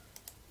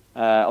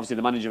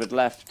the manager had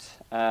left.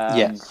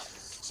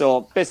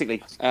 So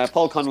basically,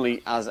 Paul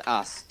Connolly has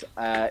asked,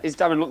 is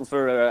Darren looking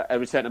for a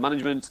return to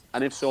management?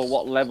 And if so,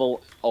 what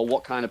level or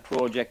what kind of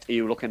project are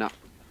you looking at?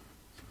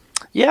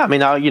 Yeah, I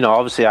mean,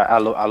 obviously I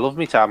love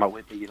my time at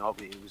Whitby,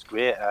 it was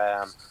great.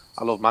 I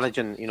love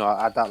managing,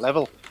 at that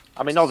level.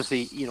 I mean,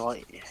 obviously,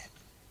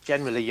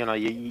 generally,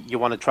 you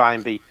want to try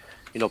and be,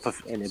 in a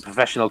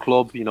professional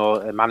club,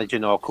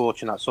 managing or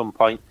coaching at some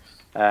point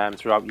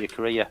throughout your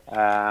career.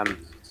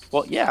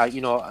 But yeah,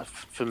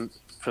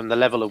 from the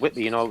level of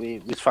Whitby,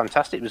 it was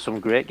fantastic. It was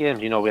some great games.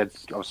 We had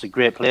obviously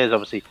great players,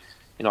 obviously,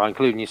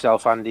 including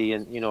yourself, Andy,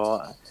 and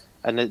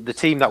and the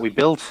team that we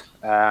built,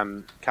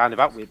 kind of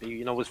at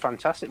Whitby, was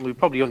fantastic. And we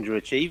probably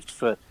underachieved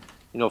for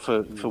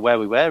where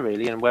we were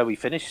really and where we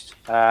finished.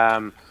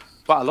 But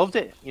I loved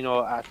it.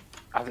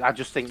 I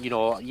just think, I am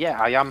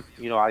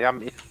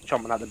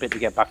chomping at the bit to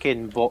get back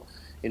in, but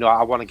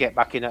I want to get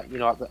back in at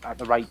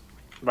the right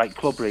right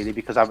club really,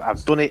 because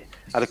I've done it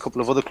at a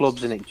couple of other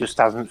clubs and it just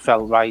hasn't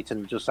felt right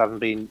and just hasn't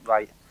been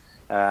right.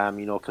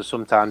 Because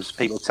sometimes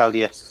people tell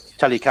you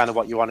kind of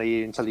what you want to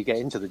hear until you get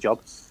into the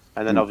job,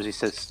 and then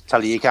obviously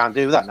tell you can't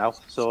do that now.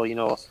 So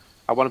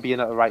I want to be in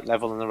at the right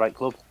level and the right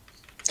club.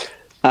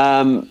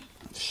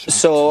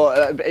 So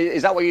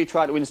is that what you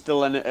tried to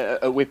instill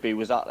at Whitby?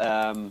 Was that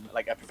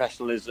like a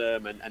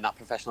professionalism and that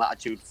professional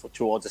attitude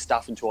towards the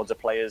staff and towards the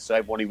players, so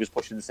everybody was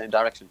pushing in the same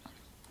direction?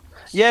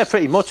 Yeah,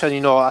 pretty much.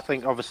 And I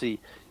think obviously,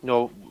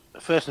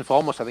 first and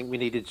foremost, I think we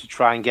needed to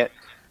try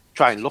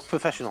and look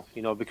professional.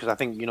 Because I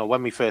think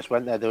when we first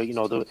went there, there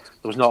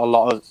was not a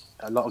lot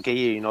of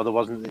gear. There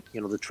wasn't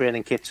the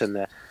training kits and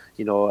the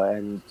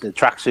and the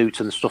tracksuits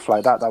and stuff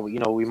like that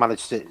we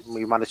managed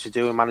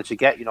to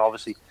get.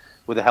 Obviously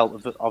with the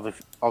help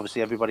of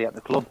obviously everybody at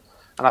the club.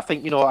 And I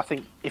think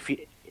if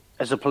you,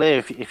 as a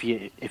player, if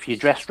you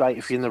dress right,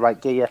 if you're in the right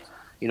gear,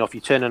 if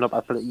you're turning up,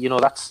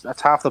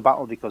 that's half the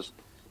battle, because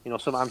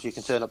sometimes you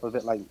can turn up a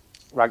bit like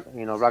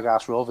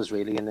rag-ass rovers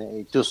really, and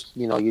it just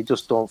you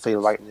just don't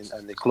feel right,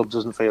 and the club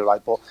doesn't feel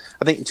right. But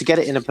I think to get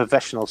it in a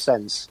professional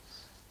sense,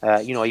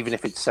 even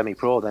if it's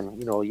semi-pro, then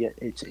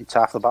it's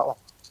half the battle.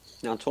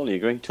 No, I totally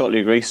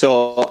agree.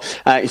 So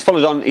he's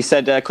followed on. He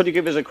said, could you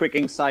give us a quick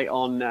insight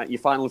on your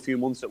final few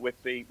months at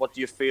Whitby? What do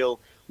you feel,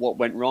 what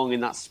went wrong in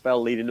that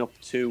spell leading up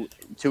to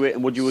it,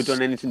 and would you have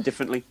done anything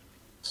differently?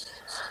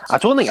 I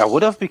don't think I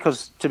would have,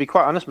 because to be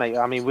quite honest, mate,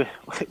 I mean,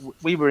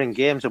 we were in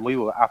games and we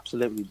were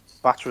absolutely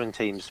battering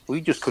teams. We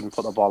just couldn't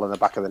put the ball in the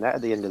back of the net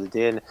at the end of the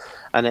day,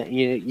 and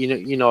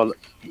you know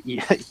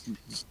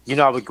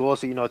how it goes.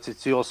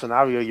 To your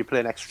scenario, you're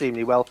playing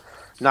extremely well.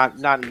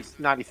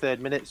 93rd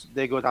minutes,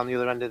 they go down the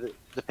other end of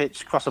the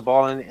pitch, cross the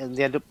ball, and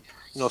they end up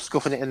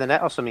scuffing it in the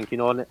net or something.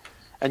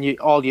 And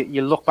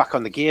you look back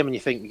on the game and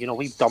you think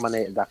we've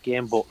dominated that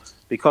game, but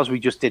because we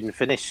just didn't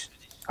finish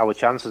our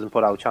chances and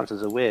put our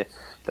chances away,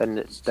 then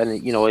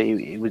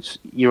it was,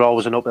 you're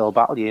always an uphill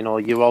battle.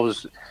 You're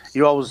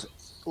always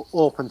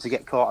open to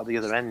get caught at the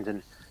other end,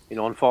 and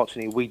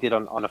unfortunately we did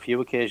on a few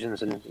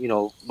occasions, and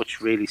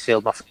which really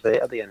sealed my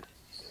fate at the end.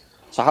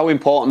 So how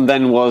important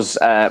then was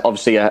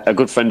obviously a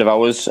good friend of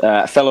ours,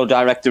 a fellow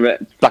director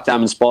at Black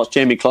Diamond Sports,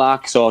 Jamie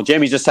Clark. So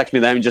Jamie just texted me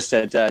there and just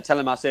said, tell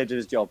him I saved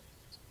his job.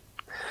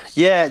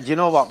 Yeah, do you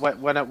know what?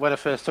 When I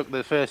first took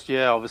the first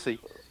year, obviously,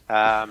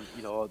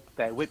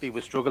 Whitby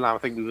was struggling. I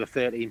think we were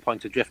 13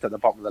 points adrift at the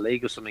bottom of the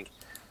league or something.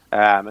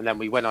 And then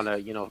we went on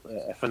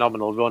a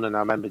phenomenal run, and I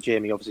remember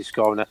Jamie obviously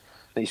scoring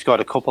he scored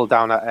a couple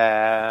down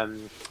at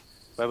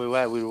where we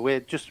were.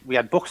 We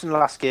had Bucks in the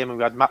last game, and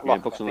we had Matlock.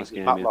 Yeah, Bucks in the last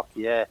game, Matlock,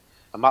 yeah.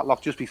 And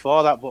Matlock just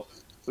before that, but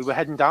we were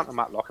heading down to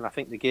Matlock, and I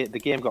think the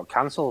game got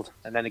cancelled,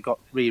 and then it got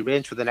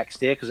rearranged for the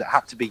next day because it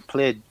had to be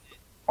played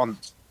on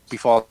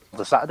before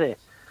the Saturday.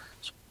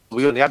 So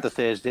we only had the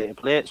Thursday to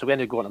play it, so we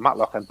ended up going to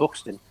Matlock and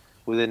Buxton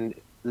within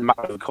a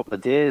matter of a couple of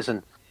days.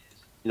 And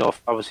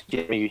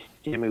obviously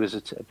Jamie was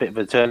a bit of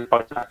a turning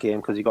point in that game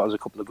because he got us a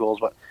couple of goals,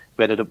 but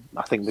we ended up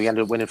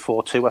winning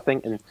 4-2, I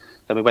think, and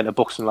then we went to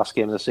Buxton last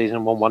game of the season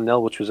and won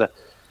 1-0, which was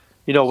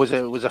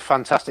a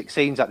fantastic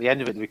scenes at the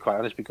end of it, to be quite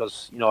honest,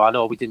 because I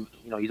know we didn't,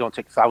 you don't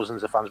take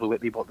thousands of fans with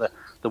Whitby, but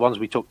the ones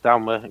we took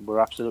down were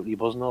absolutely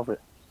buzzing over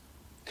it.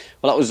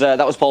 Well,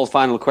 that was Paul's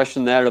final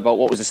question there about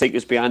what was the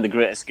secrets behind the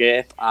Great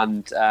Escape,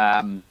 and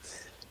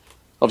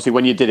obviously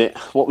when you did it,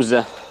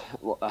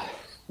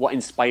 what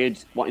inspired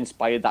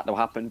that to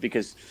happen?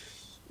 Because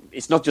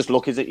it's not just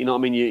luck, is it? You know what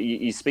I mean?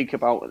 You speak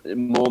about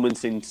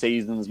moments in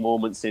seasons,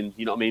 moments in,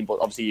 you know what I mean? But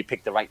obviously you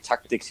picked the right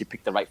tactics, you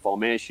picked the right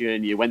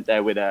formation, you went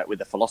there with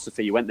a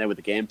philosophy, you went there with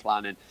a game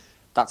plan, and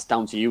that's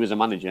down to you as a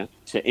manager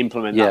to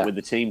implement that with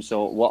the team.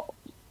 So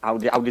how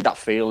did that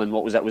feel, and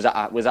what was that? Was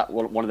that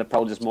one of the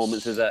proudest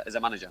moments as a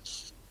manager?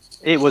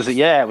 It was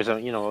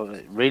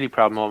a really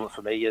proud moment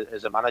for me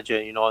as a manager,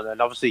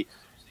 and obviously,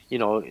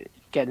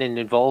 getting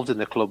involved in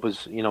the club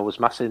was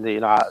massive.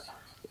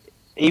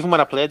 Even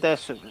when I played there,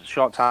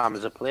 short time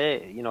as a player,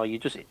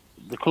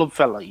 the club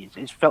felt like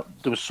there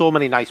was so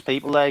many nice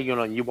people there,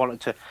 and you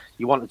wanted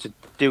to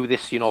do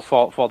this,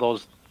 for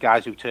those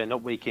guys who turned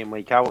up week in,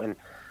 week out,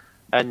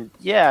 and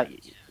I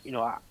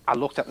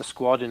looked at the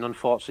squad, and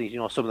unfortunately,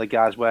 some of the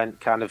guys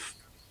weren't kind of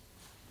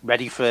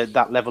ready for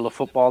that level of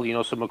football.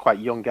 Some were quite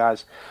young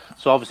guys.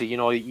 So obviously,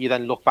 you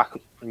then look back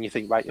and you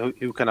think, right,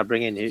 who can I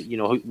bring in?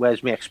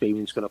 Where's my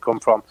experience going to come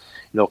from?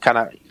 Can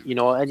I,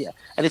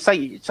 and it's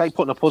like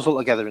putting a puzzle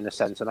together in a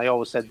sense. And I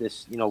always said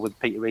this, with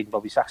Peter Reid and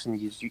Bobby Saxton,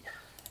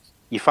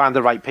 you find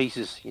the right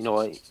pieces.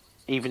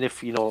 Even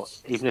if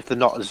they're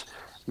not as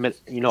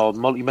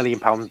multi-million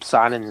pound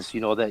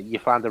signings, that you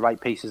find the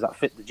right pieces that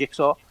fit the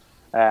jigsaw.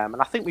 And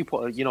I think we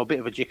put a bit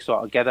of a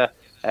jigsaw together.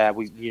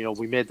 We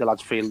made the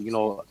lads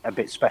feel a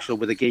bit special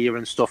with the gear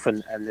and stuff,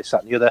 and this,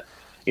 that, and the other.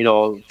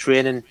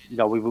 Training.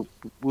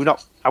 we're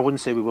not. I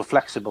wouldn't say we were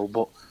flexible,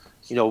 but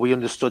we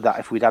understood that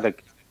if we'd had a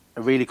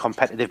really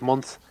competitive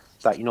month,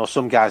 that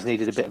some guys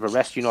needed a bit of a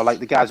rest. Like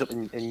the guys up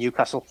in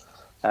Newcastle.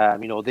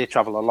 They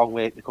travel a long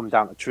way to come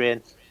down to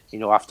train.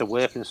 After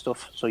work and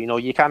stuff. So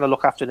you kind of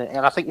look after it,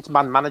 and I think it's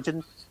man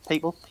managing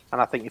people.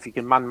 And I think if you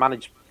can man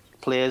manage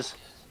players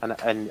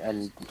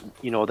and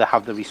you know, they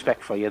have the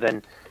respect for you,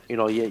 then you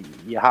know you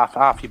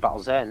half your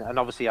battles there. And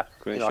obviously, I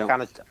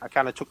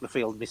kind of took the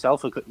field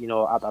myself, you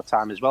know, at that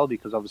time as well,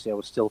 because obviously I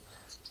was still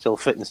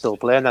fit and still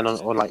playing then,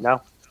 unlike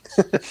now.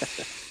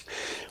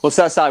 Well,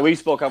 Si, we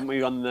spoke, haven't we,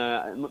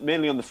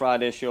 mainly on the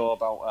Friday show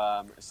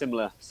about a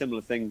similar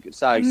thing.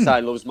 Si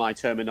loves my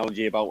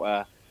terminology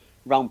about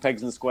round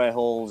pegs and square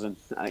holes, and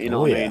you know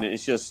what I mean.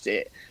 It's just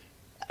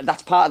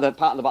that's part of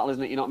the battle,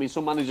 isn't it? You know what I mean.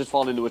 Some managers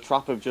fall into a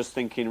trap of just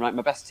thinking, right,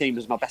 my best team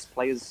is my best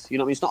players. You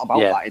know what I mean. It's not about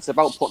that. It's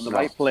about putting the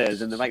right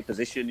players in the right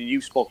position. And you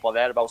spoke about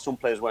there about some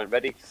players weren't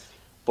ready.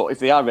 But if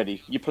they are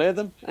ready, you play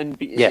them, and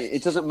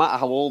it doesn't matter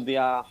how old they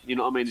are. You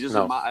know what I mean? It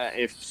doesn't matter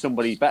if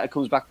somebody better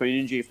comes back from an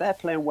injury. If they're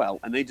playing well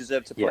and they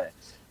deserve to play,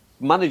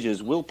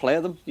 managers will play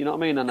them. You know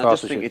what I mean? And I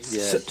just think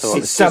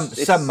it's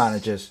some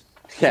managers.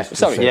 Yeah,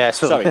 sorry.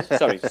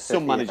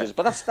 Some managers,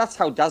 but that's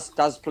how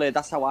Daz played.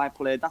 That's how I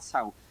played. That's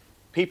how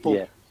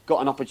people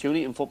got an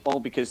opportunity in football.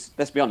 Because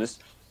let's be honest,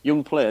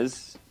 young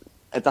players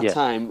at that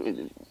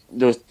time,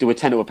 they were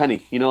 10 to a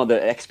penny. You know, the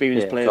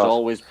experienced players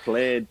always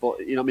played, but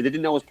you know, what I mean, they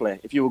didn't always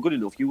play. If you were good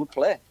enough, you would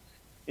play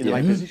in the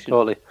right position.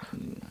 Totally.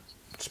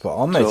 Spot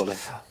on, mate. Totally.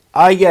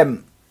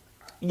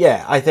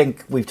 I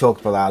think we've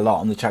talked about that a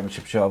lot on the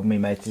Championship show, haven't we,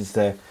 mate? Is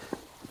the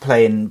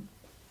playing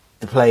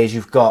the players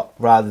you've got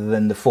rather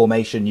than the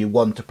formation you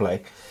want to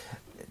play.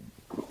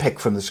 Pick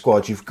from the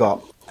squad you've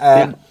got.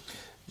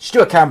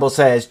 Stuart Campbell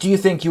says, do you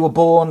think you were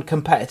born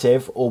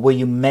competitive or were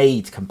you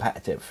made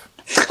competitive?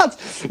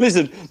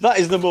 Listen, that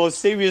is the most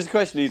serious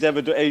question he's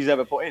ever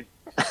put in.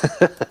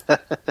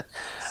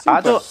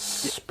 I don't.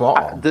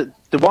 Spot on.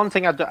 The one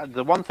thing I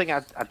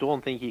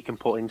don't think you can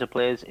put into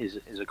players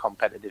is a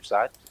competitive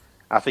side.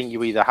 I think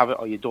you either have it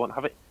or you don't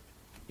have it.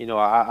 You know,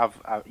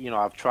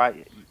 I've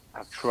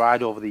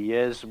tried over the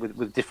years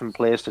with different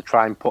players to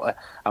try and put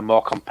a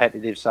more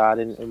competitive side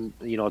in,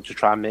 you know, to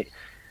try and make.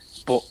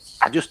 But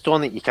I just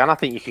don't think you can. I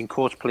think you can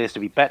coach players to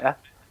be better.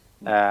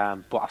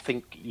 But I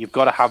think you've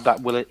got to have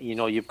that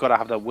you've got to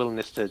have that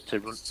willingness to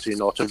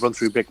run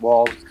through brick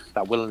walls.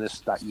 That willingness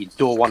that you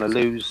don't want to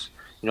lose.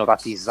 You know,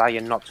 that desire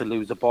not to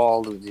lose the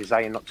ball, the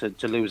desire not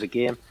to lose a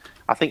game.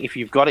 I think if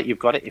you've got it, you've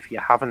got it. If you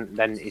haven't,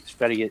 then it's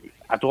very.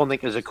 I don't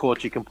think as a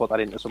coach you can put that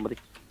into somebody.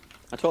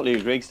 I totally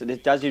agree.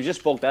 Daz, you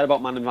just spoke there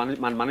about man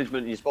management,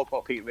 and you spoke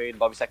about Peter Reid and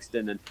Bobby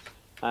Sexton and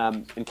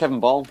Kevin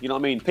Ball. You know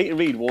what I mean? Peter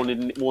Reid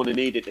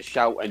needed to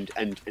shout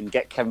and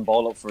get Kevin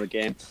Ball up for a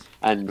game.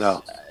 And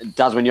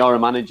Daz, when you're a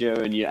manager,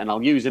 and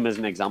I'll use him as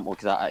an example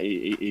because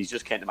he's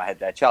just came to my head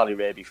there. Charlie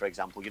Raby, for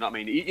example. You know what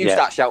I mean? You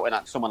start shouting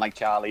at someone like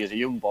Charlie as a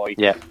young boy.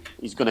 Yeah.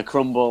 He's going to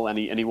crumble and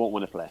he won't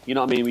want to play. You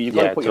know what I mean? You've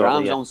got to put your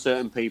arms on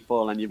certain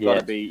people, and you've got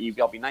to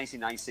be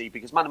nicey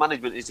because man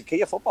management is the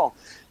key of football.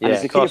 And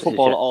it's the key of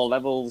football at all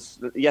levels.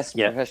 Yes,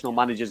 professional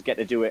managers get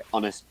to do it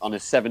on a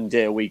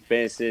 7-day-a-week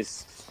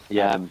basis.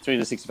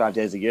 365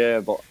 days a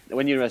year, but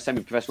when you're a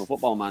semi-professional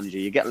football manager,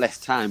 you get less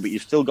time, but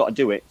you've still got to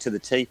do it to the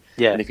T.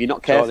 And if you're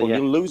not careful,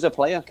 you'll lose a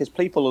player because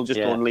people will just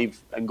go and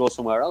leave and go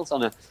somewhere else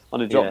on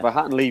a drop of a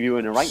hat and leave you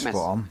in a right mess.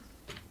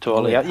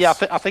 Totally. I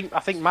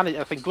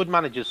think good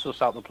managers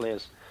suss out the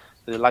players.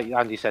 Like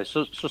Andy says,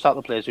 suss out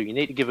the players who you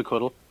need to give a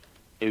cuddle,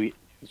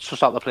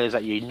 suss out the players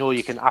that you know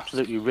you can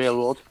absolutely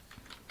railroad.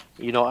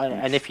 You know,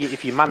 and if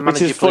you manage your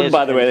players, which is fun,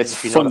 by the way. It's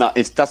fun.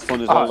 That's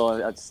fun as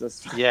well.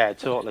 Yeah,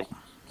 totally.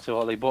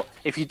 But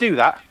if you do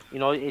that, you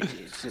know,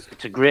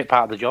 it's a great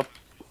part of the job.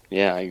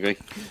 Yeah, I agree.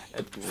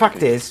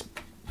 Fact is,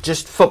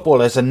 just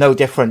footballers are no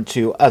different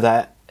to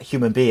other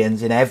human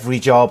beings in every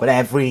job and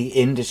every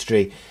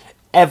industry.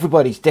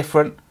 Everybody's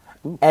different.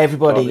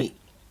 Everybody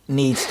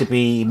needs to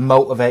be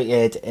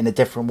motivated in a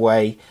different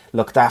way,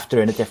 looked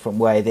after in a different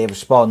way. They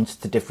respond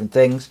to different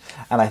things.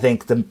 And I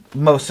think the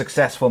most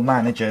successful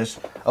managers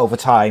over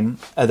time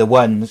are the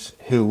ones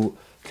who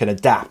can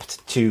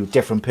adapt to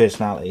different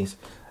personalities.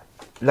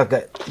 Look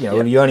at,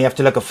 you only have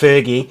to look at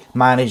Fergie,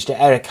 managed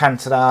Eric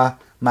Cantona,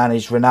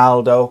 managed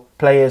Ronaldo,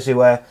 players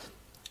who are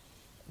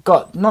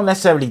got not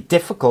necessarily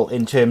difficult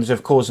in terms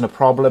of causing a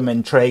problem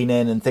in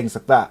training and things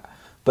like that,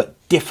 but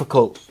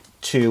difficult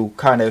to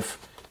kind of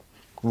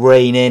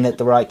rein in at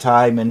the right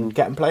time and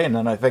get them playing.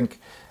 And I think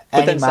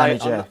any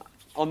manager...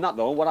 On that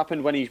though, what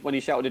happened when he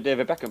shouted at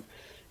David Beckham?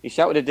 He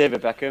shouted at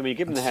David Beckham, he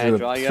gave him the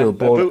hairdryer,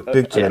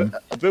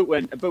 a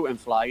boot went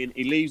flying,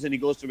 he leaves and he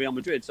goes to Real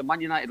Madrid. So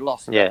Man United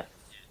lost.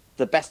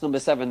 The best number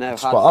 7 they've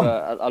had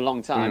for a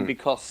long time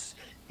because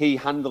he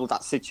handled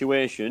that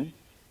situation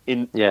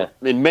in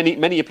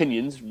many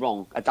opinions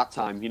wrong at that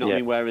time. You know what I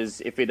mean?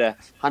 Whereas if he'd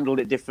handled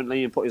it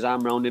differently and put his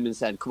arm around him and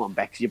said, "Come on,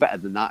 Bex, you're better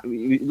than that.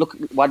 Look,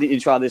 why didn't you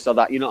try this or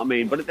that?" You know what I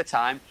mean? But at the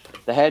time,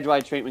 the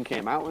hairdryer treatment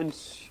came out and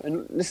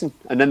listen,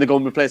 and then they go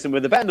and replace him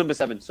with a better number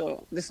 7.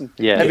 So listen,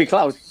 heavy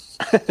cloud.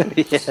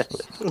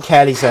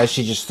 Kelly says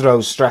she just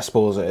throws stress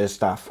balls at her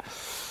staff.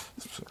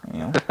 You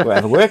know,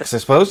 whatever works, I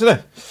suppose, isn't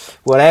it?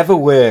 Whatever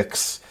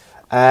works.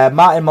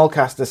 Martin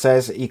Mulcaster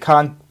says, you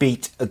can't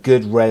beat a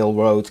good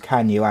railroad,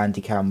 can you,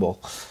 Andy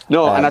Campbell?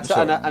 No, and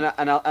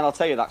I'll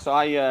tell you that. So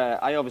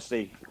I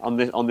obviously on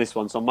this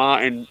one. So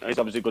Martin is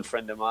obviously a good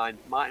friend of mine.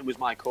 Martin was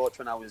my coach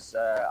when I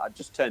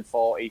just turned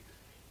 40.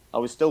 I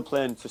was still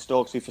playing for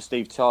Stokesy for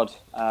Steve Todd,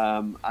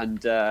 I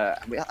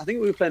think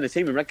we were playing a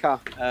team in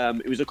Redcar.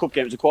 It was a cup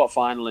game, it was a quarter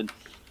final, and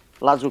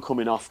lads were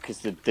coming off because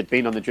they'd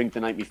been on the drink the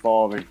night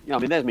before, and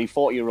there's me,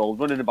 40-year-old,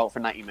 running about for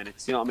 90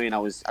 minutes. You know what I mean?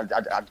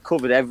 I'd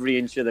covered every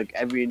inch of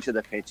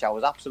the pitch. I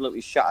was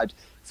absolutely shattered.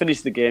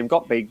 Finished the game,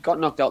 got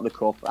knocked out of the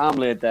cup. Arm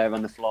laid there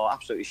on the floor,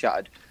 absolutely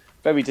shattered.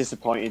 Very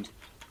disappointed.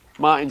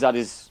 Martin's had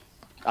his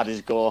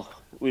go,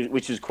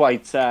 which was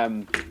quite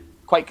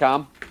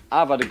calm.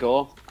 I've had a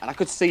go, and I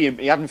could see him.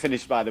 He hadn't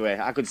finished, by the way.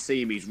 I could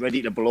see him. He's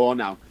ready to blow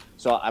now.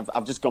 So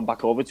I've just gone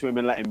back over to him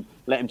and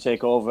let him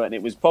take over, and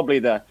it was probably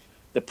the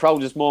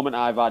proudest moment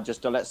I've had,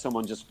 just to let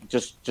someone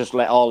just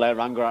let all their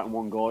anger out in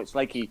one go. It's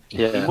like he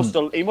must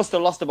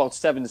have lost about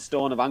 7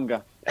 stone of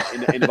anger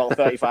in about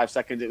 35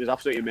 seconds. It was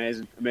absolutely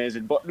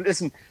amazing. But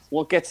listen,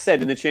 what gets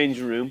said in the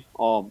changing room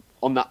or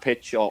on that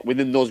pitch or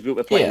within those group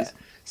of players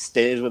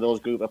stays with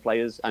those group of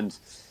players. And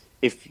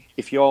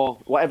if you're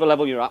whatever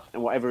level you're at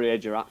and whatever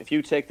age you're at, if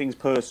you take things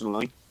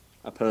personal,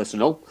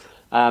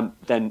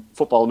 then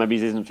football maybe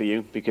isn't for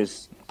you,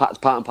 because it's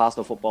part and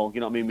parcel of football.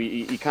 You know what I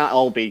mean? You can't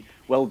all be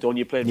well done.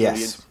 You played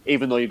brilliant,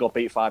 even though you got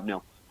beat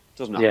 5-0.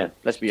 Doesn't happen. Yeah.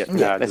 Let's be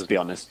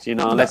honest.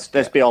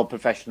 Let's be all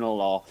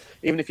professional, or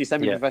even if you're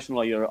semi-professional,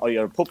 or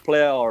you're a pub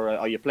player,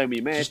 or you're playing with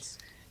your mates,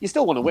 you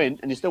still want to win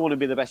and you still want to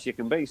be the best you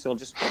can be. So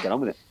just get on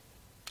with it.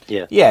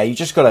 Yeah. You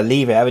just got to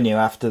leave it, haven't you?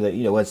 After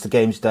once the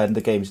game's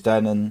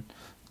done, and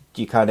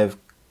you kind of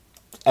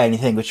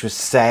anything which was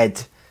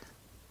said,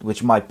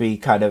 which might be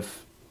kind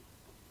of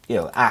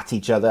at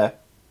each other,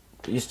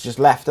 it's just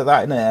left at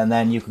that, isn't it? And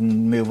then you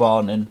can move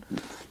on and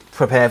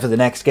prepare for the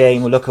next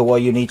game, or look at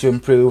what you need to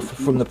improve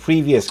from the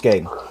previous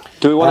game.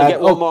 Do we want to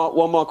get one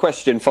more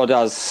question for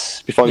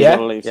Daz before you want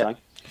to leave? Yeah.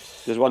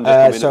 There's one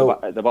just coming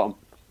in at the bottom.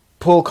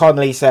 Paul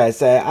Connolly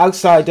says,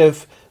 outside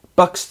of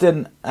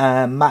Buxton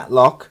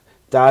Matlock,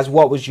 Daz,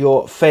 what was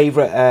your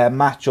favourite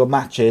match or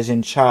matches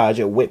in charge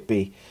at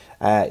Whitby?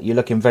 You're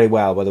looking very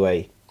well, by the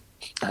way.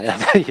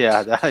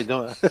 Yeah, I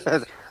know.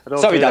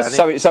 Sorry, Daz.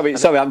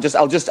 Sorry. I'll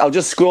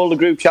just scroll the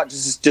group chat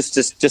just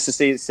to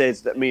see it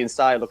says that me and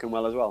Si are looking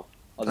well as well.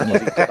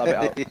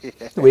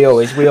 We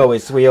always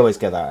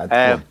get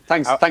that.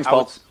 Thanks,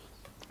 Paul.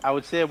 I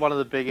would say one of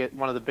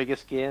the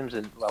biggest games,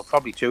 and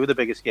probably two of the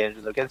biggest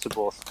games against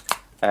both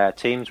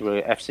teams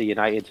were FC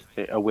United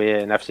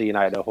away and FC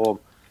United at home.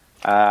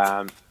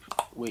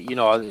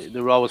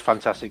 There were always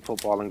fantastic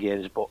footballing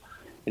games, but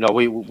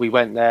we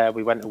went there,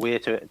 we went away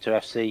to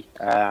FC.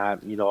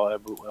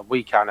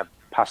 We kind of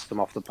passed them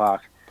off the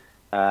park.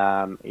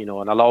 And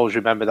I'll always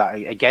remember that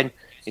again.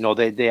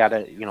 They had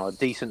a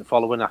decent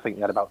following. I think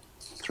they had about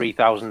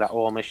 3,000 at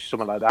home-ish,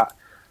 something like that.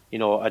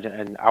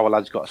 And our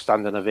lads got a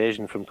standing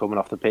ovation from coming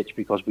off the pitch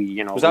because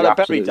we was that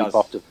at Bury, Daz?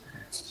 Was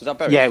that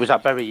Bury? Yeah, it was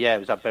at Bury. Yeah, it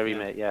was at Bury,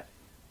 mate.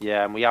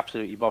 Yeah, and we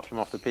absolutely bopped them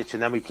off the pitch.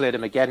 And then we played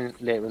them again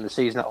later in the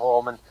season at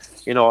home,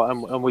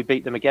 and we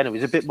beat them again. It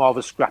was a bit more of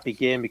a scrappy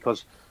game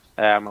because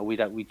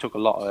we took a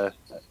lot of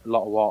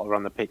water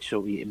on the pitch,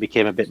 so it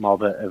became a bit more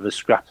of a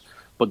scrap.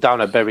 But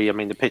down at Bury,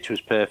 the pitch was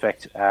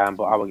perfect. But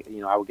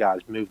our guys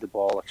moved the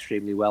ball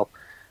extremely well.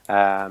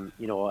 And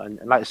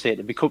like I say,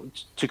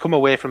 to come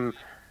away from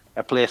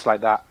a place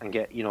like that and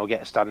get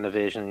a standing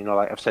ovation,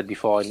 like I've said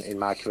before in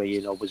my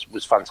career,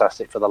 was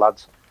fantastic for the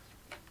lads.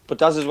 But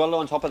Daz as well, though,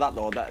 on top of that,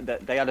 though,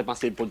 that they had a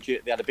massive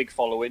budget, they had a big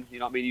following. You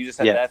know what I mean? You just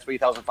said there,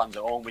 3,000 fans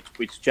at home,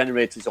 which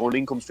generates its own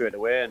income straight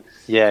away. And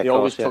they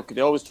always took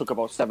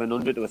about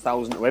 700 to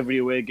 1,000 to every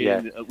away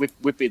game. Yeah.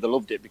 Whitby, they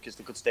loved it because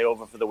they could stay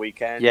over for the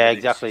weekend. Yeah,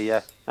 exactly.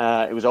 Yeah.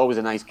 It was always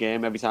a nice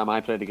game every time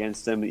I played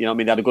against them. You know what I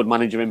mean? They had a good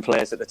manager in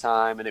place at the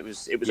time, and it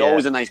was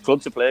always a nice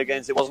club to play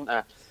against. It wasn't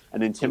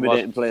an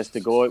intimidating place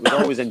to go. It was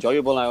always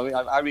enjoyable.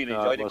 I really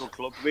enjoyed it. Good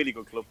club, really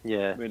good club.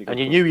 Yeah, really good and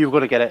you knew you were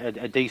going to get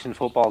a decent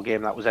football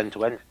game that was end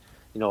to end.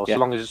 So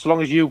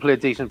long as you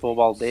played decent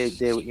football, they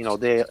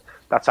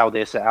that's how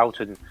they set out.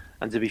 And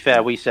to be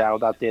fair, we set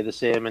out that day the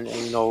same. And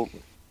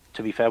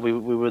to be fair, we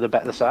were the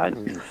better side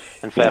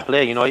and fair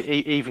play.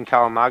 Even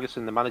Carl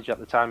Margerson, the manager at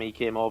the time, he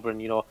came over and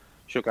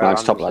shook our hand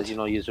and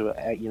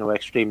said, you were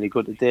extremely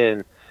good today.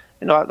 And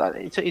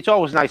it's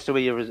always nice to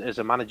hear as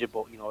a manager,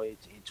 but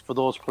it's for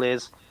those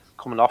players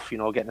coming off,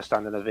 getting a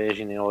standing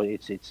ovation.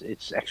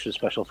 It's extra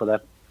special for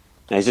them.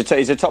 He's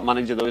a top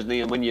manager, though, isn't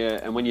he? And when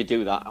you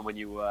do that, and when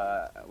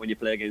you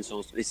play against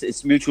those,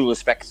 it's mutual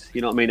respect.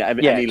 You know what I mean? At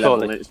any level,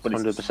 totally. But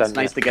it's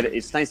nice to get it.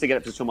 It's nice to get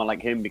up to someone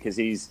like him because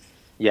he's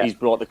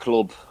brought the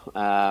club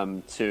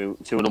to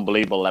an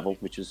unbelievable level,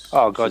 which is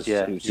great.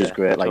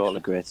 Totally.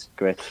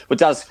 Great. But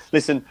Daz,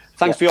 listen,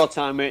 thanks for your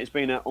time, mate. It's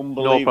been an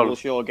unbelievable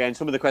show again.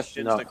 Some of the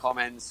questions, the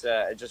comments,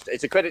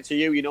 it's a credit to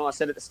you. I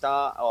said at the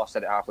start, I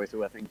said it halfway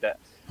through. I think that.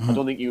 I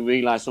don't think you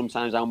realise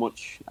sometimes how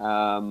much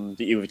that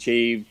you've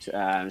achieved,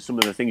 some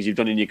of the things you've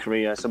done in your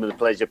career, some of the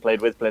players you've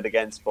played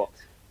against. But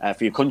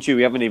for your country.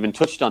 We haven't even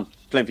touched on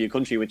playing for your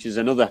country, which is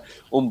another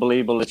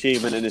unbelievable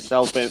achievement in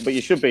itself. But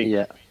you should be.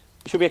 Yeah.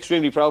 You should be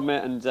extremely proud,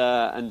 mate, and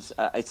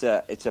it's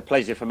a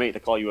pleasure for me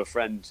to call you a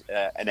friend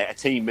and a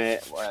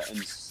teammate, and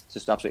it's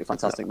just absolutely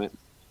fantastic, mate.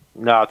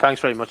 No, thanks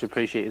very much.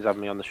 Appreciate you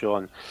having me on the show,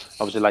 and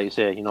obviously, like you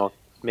say,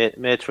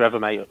 mate forever,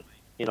 mate.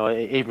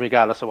 Even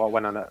regardless of what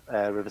went on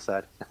at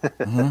Riverside.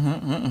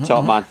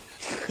 Top man.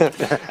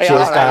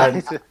 Cheers,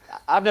 Darren.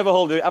 I've never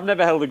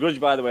held a grudge,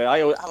 by the way.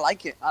 I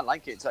like it.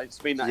 It's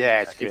been that.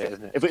 Yeah, it's great,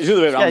 isn't it? If it was the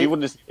other way around, he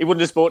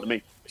wouldn't have spoken to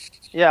me.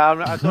 Yeah,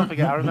 I don't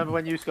forget. I remember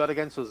when you scored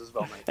against us as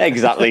well, mate.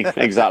 Exactly.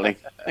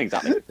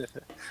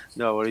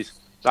 No worries.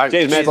 Right,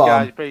 cheers, mate.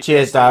 Guys.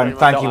 Cheers, Darren.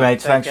 Thank you,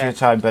 mate. Thanks for your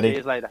time, buddy. See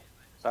you later.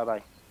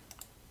 Bye-bye.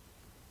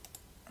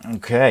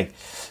 Okay,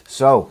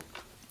 so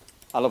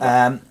I love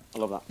that.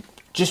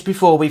 Just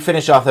before we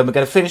finish off, then we're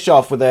going to finish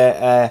off with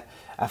a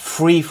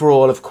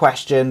free-for-all of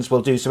questions.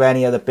 We'll do some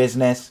any other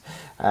business.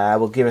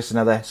 We'll give us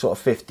another sort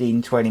of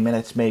 15, 20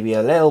 minutes, maybe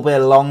a little bit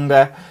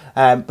longer.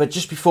 But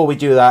just before we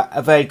do that,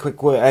 a very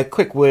quick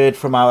word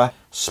from our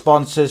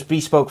sponsors,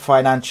 Bespoke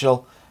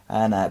Financial,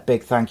 and a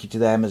big thank you to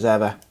them as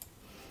ever.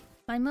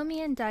 My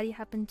mummy and daddy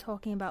have been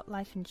talking about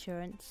life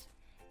insurance.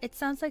 It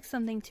sounds like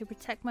something to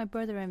protect my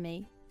brother and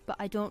me, but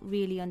I don't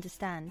really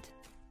understand.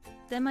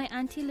 Then my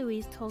Auntie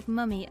Louise told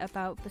Mummy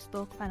about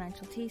Bespoke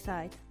Financial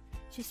Teesside.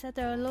 She said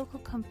they're a local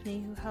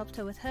company who helped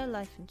her with her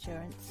life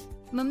insurance.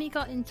 Mummy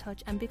got in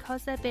touch, and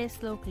because they're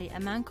based locally,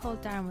 a man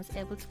called Darren was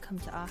able to come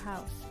to our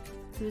house.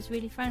 He was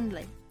really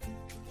friendly.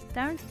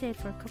 Darren stayed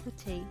for a cup of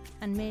tea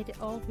and made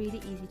it all really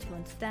easy to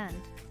understand.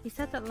 He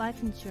said that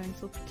life insurance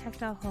will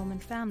protect our home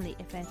and family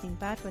if anything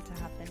bad were to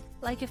happen.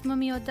 Like if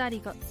Mummy or Daddy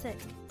got sick,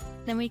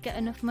 then we'd get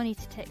enough money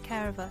to take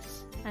care of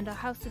us, and our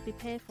house would be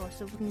paid for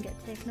so it wouldn't get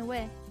taken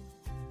away.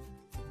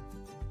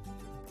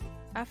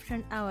 After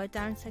an hour,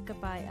 Darren said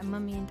goodbye and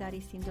Mummy and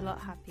Daddy seemed a lot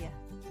happier.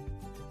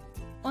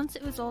 Once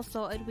it was all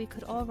sorted, we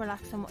could all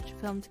relax and watch a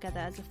film together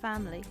as a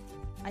family.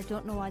 I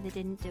don't know why they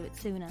didn't do it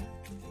sooner.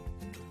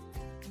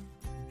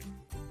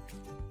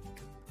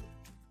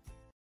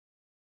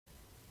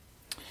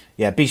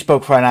 Yeah,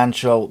 Bespoke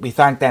Financial, we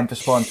thank them for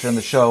sponsoring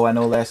the show and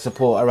all their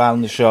support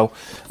around the show.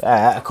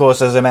 Of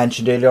course, as I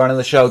mentioned earlier on in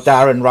the show,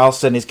 Darren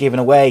Ralston is giving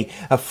away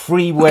a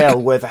free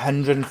will worth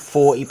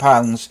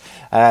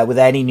 £140 with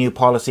any new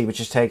policy which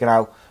is taken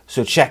out.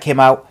 So check him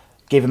out,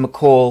 give him a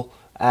call,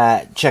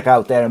 check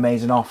out their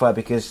amazing offer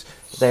because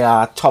they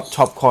are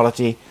top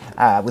quality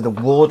with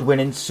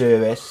award-winning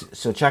service.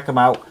 So check them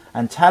out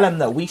and tell them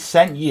that we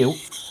sent you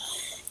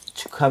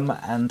to come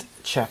and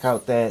check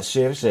out their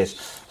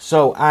services.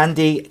 So,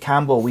 Andy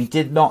Campbell, we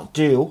did not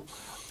do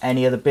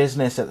any other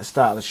business at the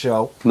start of the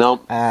show.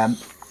 No.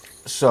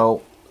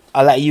 So,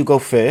 I'll let you go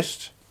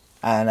first,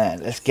 and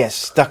let's get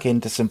stuck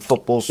into some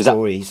football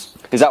stories.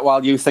 Is that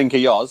while you think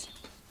of yours?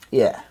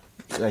 Yeah,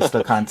 I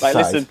still can't decide.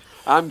 Right, listen,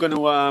 I'm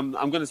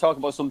going to talk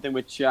about something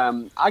which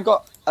I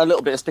got a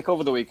little bit of stick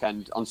over the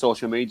weekend on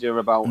social media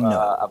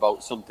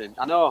about something.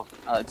 I know.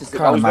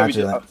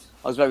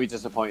 I was very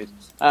disappointed.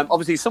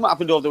 Obviously, something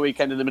happened over the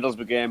weekend in the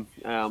Middlesbrough game.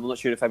 I'm not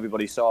sure if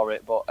everybody saw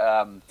it, but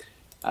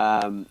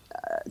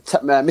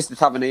Mr.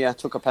 Tavernier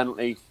took a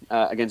penalty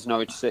against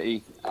Norwich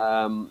City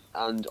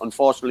and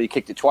unfortunately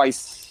kicked it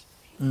twice.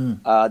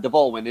 The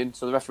ball went in,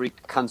 so the referee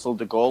cancelled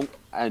the goal,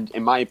 and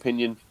in my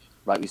opinion,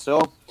 rightly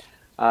so.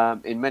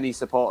 In many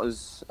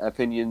supporters'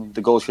 opinion,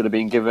 the goal should have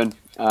been given.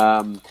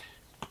 And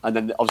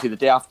then obviously the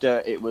day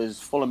after, it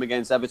was Fulham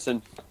against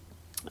Everton.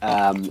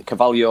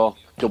 Carvalho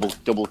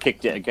double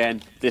kicked it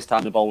again. This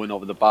time the ball went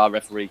over the bar.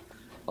 Referee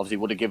obviously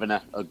would have given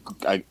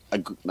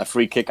a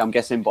free kick, I'm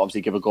guessing, but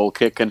obviously give a goal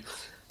kick. And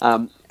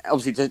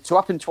obviously to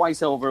happen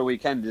twice over a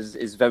weekend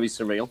is very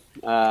surreal,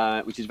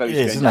 which is very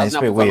strange. It's nice,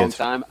 a bit weird.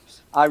 For a long time.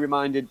 I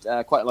reminded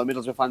quite a lot of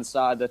Middlesbrough fans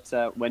side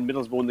that when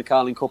Middlesbrough won the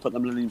Carling Cup at the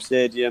Millennium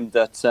Stadium,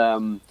 that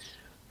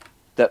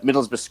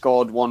Middlesbrough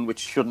scored one which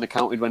shouldn't have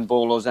counted when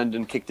Bolo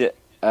Zenden kicked it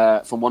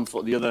from one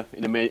foot to the other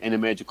in a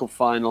major cup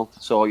final.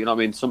 So, you know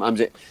what I mean?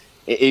 Sometimes it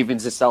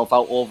evens itself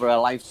out over a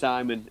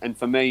lifetime. And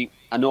for me,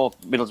 I know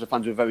Middlesbrough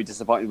fans were very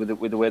disappointed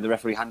with the way the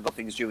referee handled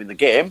things during the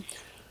game.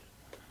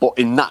 But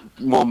in that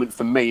moment,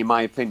 for me, in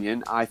my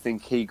opinion, I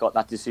think he got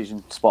that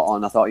decision spot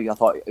on. I thought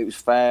it was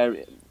fair.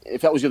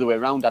 If that was the other way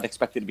around, I'd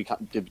expect it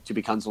to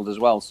be cancelled as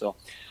well. So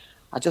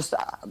I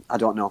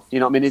don't know. You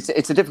know what I mean?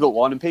 It's a difficult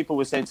one. And people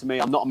were saying to me,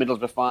 I'm not a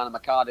Middlesbrough fan, I'm a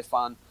Cardiff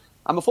fan.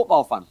 I'm a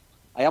football fan.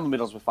 I am a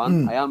Middlesbrough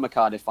fan. I am a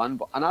Cardiff fan.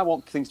 And I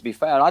want things to be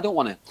fair. I don't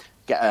want to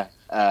get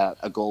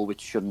a goal which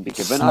shouldn't be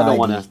given. I don't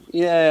want to.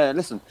 Yeah,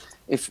 listen.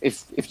 If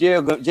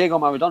Diego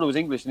Maradona was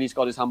English and he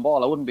scored his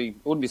handball, I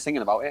wouldn't be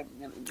singing about it.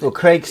 Well,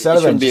 Craig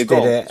Sullivan just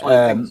did it.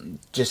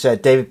 Just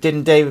said,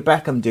 didn't David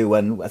Beckham do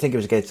one? I think it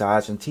was against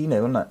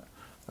Argentina, wasn't it?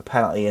 A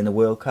penalty in the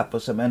World Cup or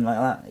something like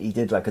that. He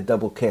did like a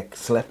double kick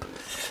slip.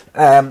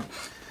 But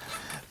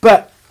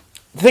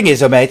the thing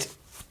is, mate,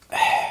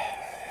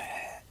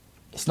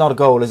 it's not a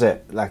goal, is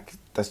it? Like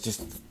that's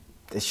just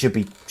it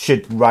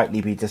should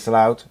rightly be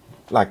disallowed.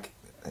 Like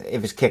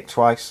if it's kicked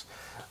twice,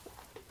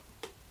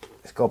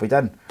 it's got to be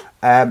done.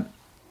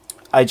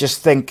 I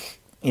just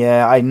think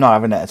Yeah, I'm not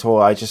having it at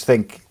all. I just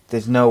think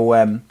there's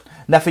no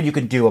nothing you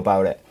can do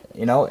about it.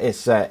 You know,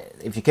 it's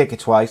if you kick it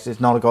twice, it's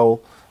not a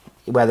goal,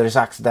 whether it's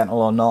accidental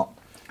or not.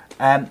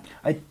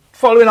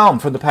 Following on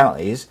from the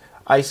penalties,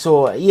 I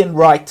saw Ian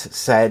Wright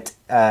said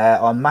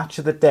on Match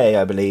of the Day,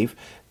 I believe,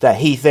 that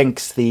he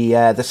thinks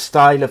the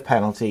style of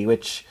penalty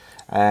which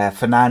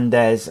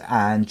Fernandes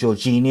and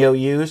Jorginho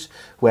use,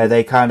 where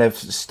they kind of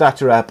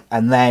stutter up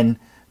and then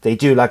they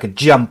do like a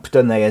jump,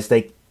 don't they, as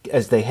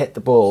they hit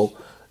the ball.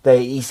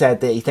 He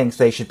said that he thinks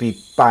they should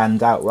be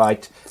banned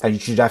outright, and you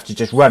should have to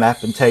just run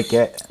up and take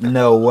it.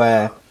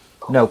 No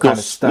kind of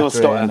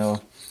stuttering. Yeah.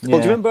 Well,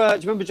 do you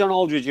remember John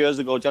Aldridge years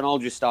ago? John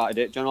Aldridge started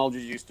it. John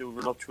Aldridge used to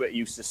run up to it. He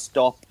used to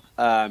stop,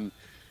 and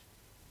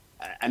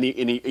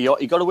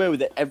he got away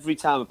with it every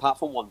time, apart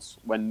from once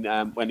when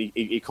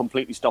he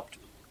completely stopped.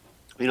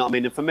 You know what I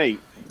mean? And for me,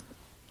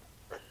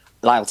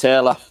 Lyle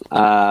Taylor,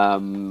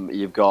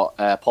 you've got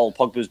Paul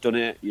Pogba's done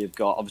it. You've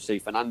got obviously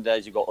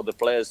Fernandes. You've got other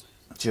players.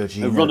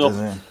 They run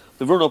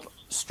up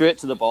straight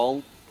to the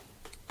ball,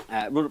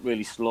 run up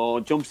really slow,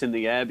 jumps in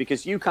the air,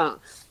 because you can't.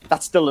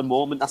 That's still a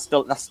moment.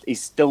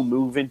 He's still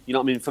moving. You know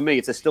what I mean? For me,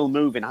 it's still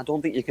moving. I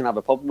don't think you can have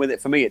a problem with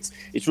it. For me, it's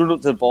run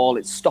up to the ball,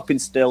 it's stopping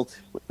still,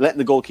 letting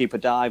the goalkeeper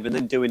dive, and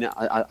then doing it.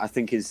 I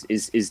think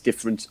is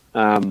different,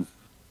 and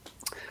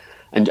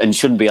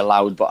shouldn't be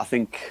allowed. But I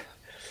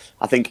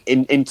think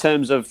in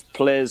terms of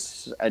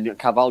players and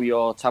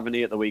Carvalho,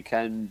 Tavernier at the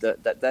weekend,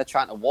 that they're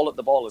trying to wallop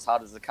the ball as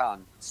hard as they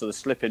can, so they're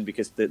slipping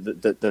because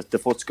the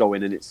foot's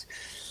going, and it's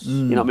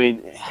you know what I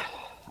mean.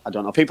 I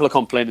don't know. People are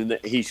complaining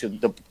that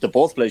the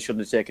both players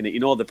shouldn't have taken it. You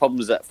know, the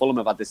problems that Fulham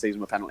have had this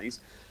season with penalties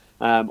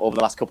over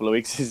the last couple of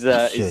weeks is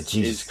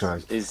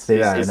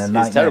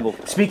terrible.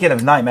 Speaking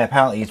of nightmare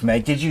penalties,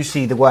 mate, did you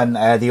see the one,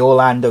 the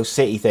Orlando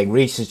City thing?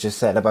 Reece has just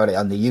said about it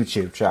on the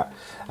YouTube chat.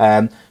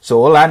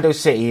 So Orlando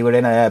City were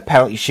in a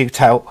penalty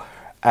shootout.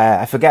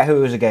 I forget who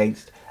it was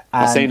against.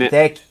 And I've seen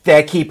it.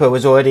 Their keeper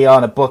was already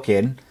on a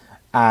booking,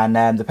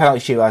 and the penalty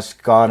shootout's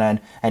gone,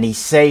 and he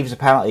saves a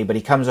penalty, but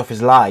he comes off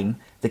his line.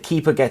 The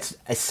keeper gets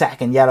a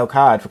second yellow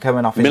card for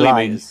coming off his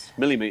line in the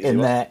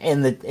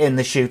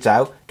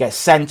shootout. Gets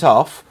sent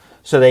off,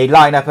 so they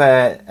line up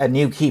a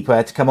new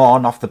keeper to come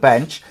on off the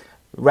bench.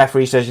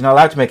 Referee says you're not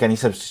allowed to make any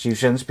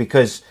substitutions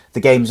because the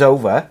game's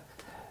over.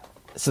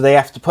 So they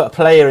have to put a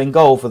player in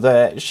goal for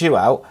the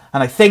shootout,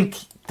 and I think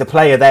the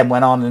player then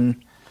went on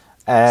and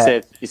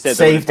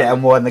saved it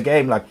and won the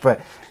game.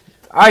 But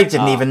I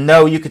didn't even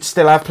know you could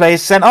still have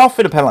players sent off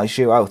in a penalty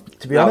shootout,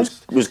 to be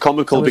honest. It was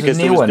comical because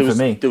there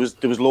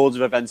was loads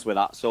of events with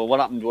that. So what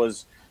happened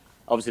was,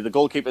 obviously the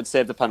goalkeeper had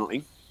saved the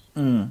penalty.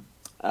 The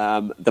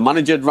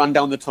manager had ran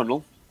down the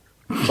tunnel,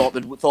 thought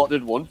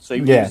they'd won, so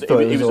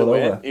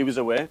he was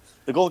away.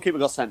 The goalkeeper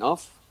got sent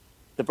off.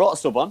 They brought a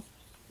sub on.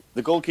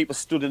 The goalkeeper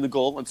stood in the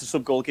goal, and the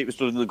sub goalkeeper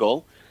stood in the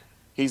goal.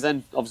 He's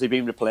then obviously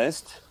being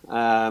replaced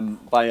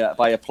by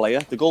a player.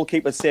 The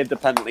goalkeeper saved the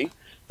penalty.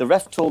 The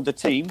ref told the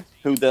team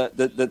who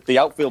the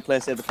outfield player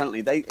saved the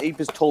penalty. He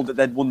was told that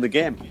they'd won the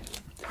game.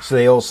 So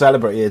they all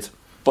celebrated.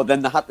 But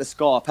then they had to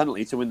score a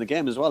penalty to win the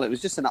game as well. It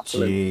was just an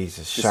absolute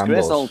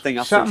disgraceful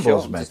thing.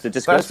 Shambles, mate. Just a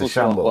disgraceful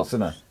shambles,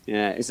 isn't it?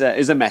 Yeah, it's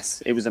a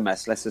mess. It was a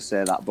mess. Let's just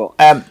say that. But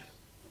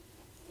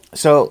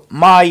so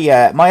my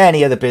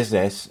any other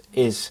business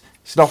is,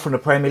 it's not from the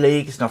Premier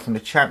League. It's not from the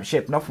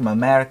Championship. Not from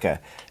America.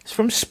 It's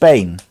from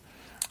Spain.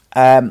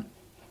 I've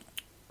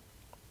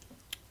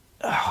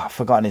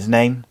forgotten his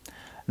name.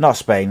 Not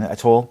Spain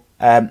at all.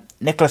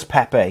 Nicolas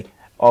Pepe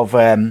of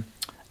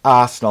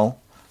Arsenal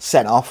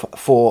sent off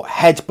for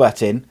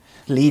headbutting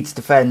Leeds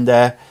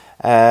defender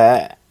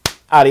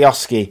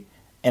Alioski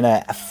in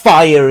a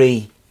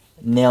fiery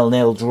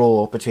 0-0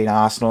 draw between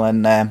Arsenal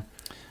and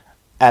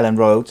Ellen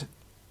Road.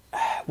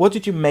 What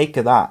did you make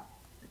of that?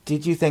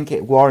 Did you think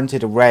it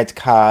warranted a red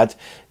card?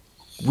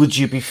 Would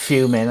you be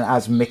fuming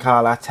as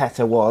Mikel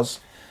Arteta was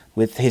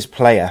with his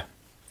player?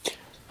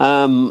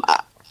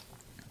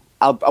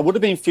 I would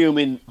have been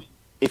fuming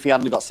if he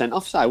hadn't got sent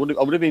off. So I would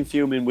have been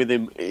fuming with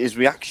him. His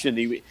reaction,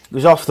 he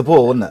was off the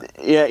ball, wasn't it?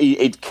 Yeah,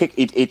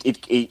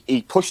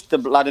 he pushed the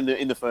lad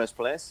in the first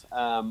place,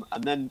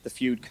 and then the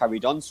feud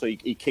carried on. So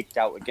he kicked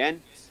out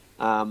again,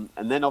 and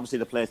then obviously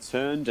the player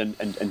turned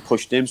and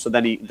pushed him. So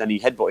then he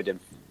headbutted him,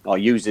 or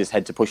used his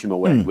head to push him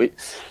away. You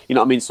know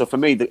what I mean? So for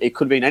me, it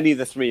could have been any of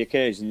the three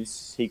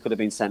occasions he could have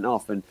been sent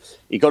off, and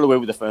he got away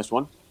with the first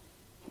one.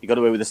 He got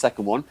away with the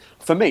second one.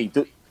 For me,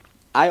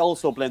 I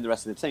also blame the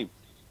rest of the team.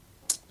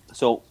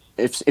 So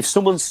if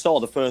someone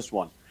saw the first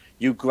one,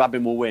 you grab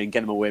him away and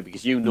get him away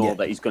because you know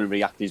that he's going to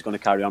react, he's going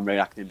to carry on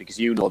reacting because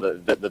you know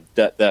that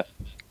the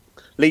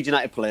Leeds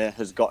United player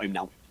has got him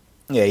now.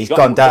 Yeah, he's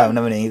gone down,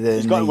 hasn't he?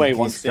 He's got away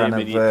once,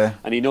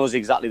 and he knows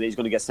exactly that he's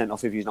going to get sent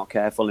off if he's not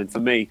careful. And for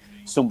me,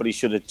 somebody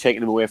should have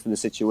taken him away from the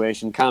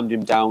situation, calmed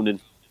him down, and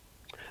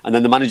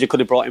then the manager could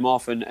have brought him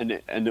off, and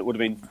it would have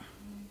been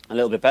a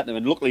little bit better.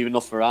 And luckily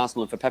enough for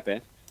Arsenal and for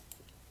Pepe,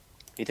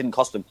 it didn't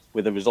cost him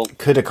with the result.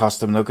 Could have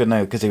cost him though, couldn't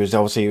it? Because he was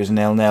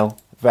 0-0,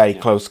 very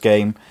close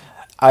game.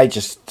 I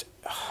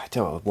don't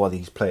know what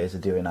these players are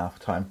doing half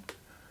time.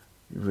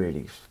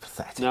 Really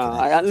pathetic. No,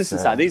 I listen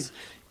to that.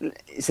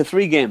 It's a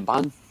 3-game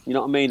ban. You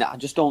know what I mean? I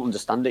just don't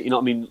understand it. You know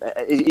what I mean?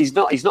 He's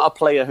not a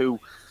player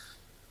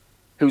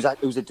who's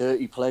a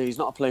dirty player. He's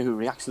not a player who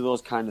reacts to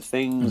those kind of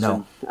things.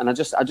 No. And I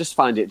just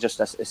find it just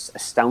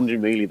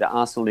astounding, really, that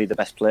Arsenal need the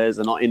best players.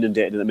 They're not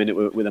inundated at the minute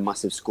with a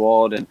massive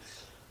squad, and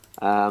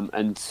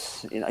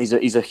you know,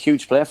 he's a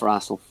huge player for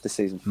Arsenal this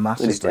season.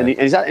 Massive, and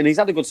he's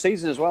had a good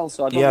season as well.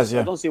 So I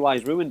don't see why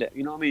he's ruined it.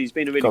 You know what I mean? He's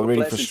been a really got good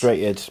really player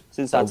frustrated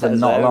since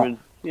Arteta's there. And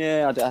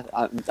yeah,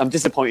 I'm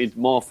disappointed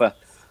more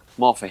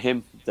for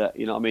him that,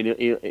 you know what I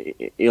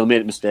mean, he'll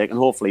make a mistake, and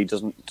hopefully he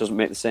doesn't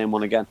make the same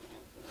one again.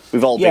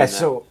 We've all been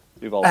there.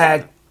 We've all been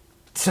there.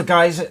 So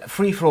guys,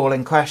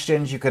 free-for-all-in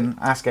questions. You can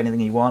ask anything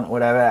you want,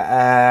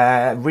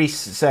 whatever. Reese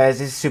says,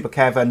 is Super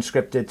Kev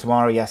unscripted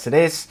tomorrow? Yes, it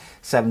is.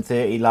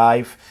 7:30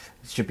 live.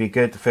 It should be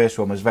good. The first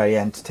one was very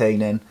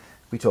entertaining.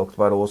 We talked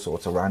about all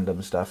sorts of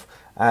random stuff.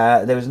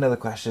 There was another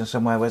question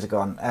somewhere. Where's it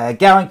gone?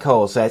 Garen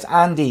Cole says,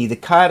 Andy,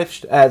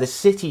 the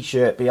City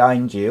shirt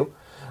behind you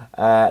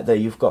that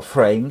you've got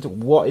framed,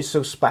 what is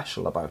so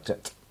special about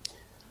it?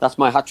 That's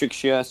my hat-trick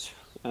shirt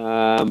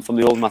from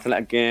the Oldham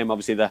Athletic game.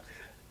 Obviously, the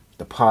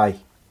pie.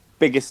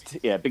 Biggest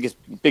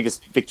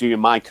victory in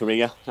my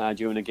career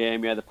during a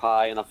game. Yeah, the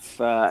pie. And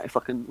if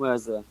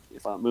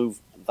I move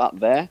that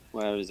there,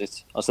 where is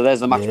it? Oh, so there's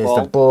the match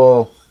ball. The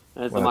ball.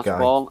 There's the match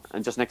ball,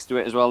 and just next to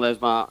it as well, there's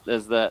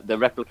the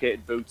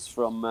replicated boots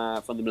from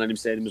the Millennium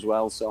Stadium as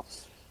well. So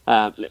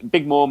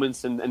big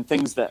moments and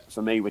things that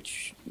for me,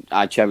 which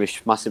I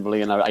cherish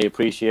massively and I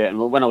appreciate.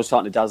 And when I was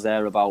talking to Daz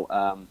there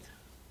about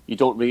you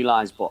don't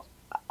realise, but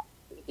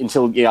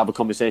until you have a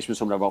conversation with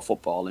someone about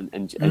football,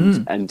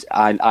 and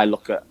I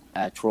look at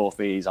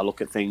trophies, I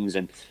look at things,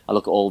 and I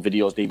look at all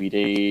videos,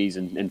 DVDs,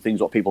 and things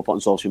what people put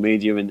on social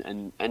media,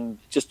 and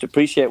just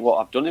appreciate what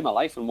I've done in my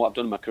life and what I've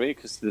done in my career,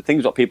 because the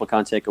things what people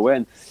can't take away.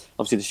 And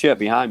obviously, the shirt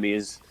behind me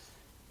is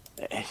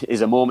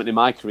a moment in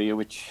my career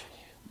which,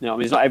 you know, I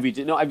mean, it's not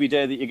every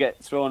day that you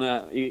get thrown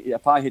a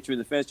pie hit you in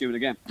the face during a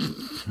game.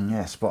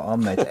 Yeah, spot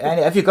on, mate.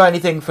 Have you got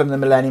anything from the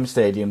Millennium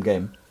Stadium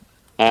game?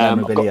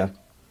 Memorabilia.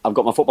 I've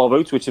got my football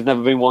boots, which have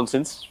never been worn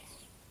since.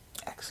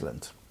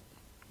 Excellent.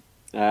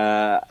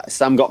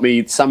 Sam got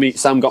me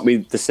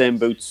the same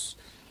boots,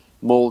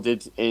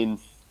 moulded in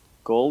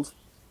gold,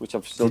 which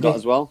I've still got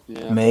as well.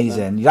 Yeah,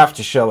 amazing. You have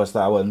to show us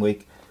that one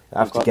week. You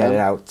have to get it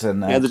out,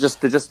 and yeah, they're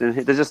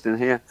just in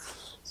here.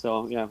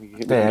 So yeah, you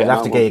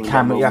have to get your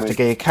camera. You have to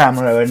get your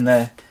camera,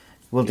 and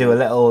we'll do a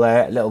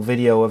little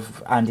video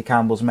of Andy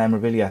Campbell's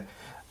memorabilia.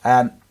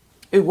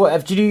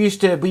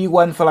 Were you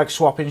one for like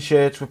swapping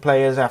shirts with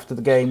players after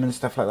the game and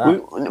stuff like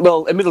that?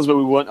 Well, in Middlesbrough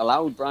we weren't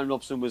allowed. Brian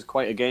Robson was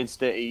quite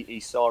against it.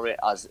 He saw it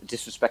as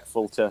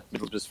disrespectful to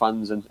Middlesbrough's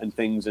fans and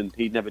things, and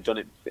he'd never done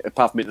it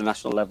apart from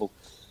international level.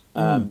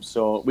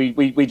 So we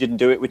didn't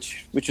do it,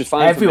 which was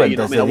fine. Everyone for me.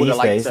 does it these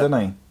days, don't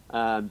they?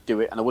 Do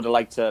it, and I would have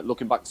liked to.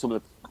 Looking back to some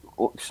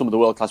of the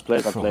world class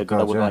players I've played,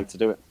 I would have liked to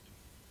do it.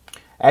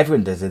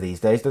 Everyone does it these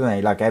days, don't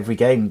they? Like every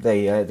game,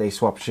 they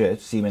swap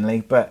shirts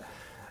seemingly, but.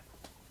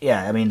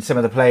 Yeah, I mean, some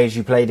of the players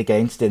you played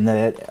against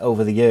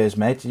over the years,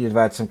 mate, you've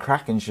had some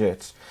cracking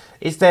shirts.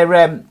 Is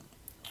there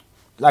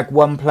like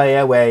one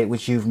player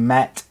which you've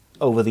met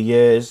over the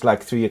years,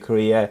 like through your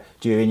career,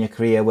 during your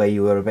career, where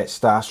you were a bit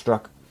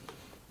starstruck?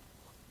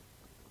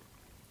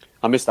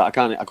 I missed that.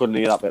 I couldn't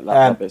hear that bit.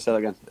 That bit. Say that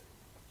again.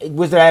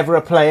 Was there ever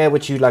a player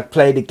which you like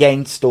played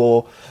against,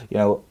 or you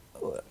know,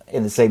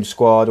 in the same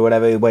squad or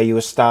whatever, where you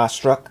were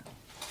starstruck?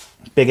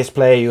 Biggest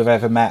player you've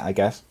ever met, I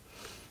guess.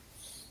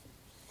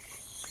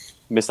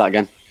 Missed that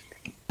again.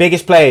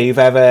 Biggest player you've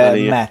ever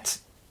met?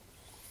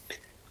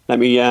 Let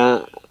me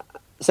say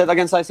that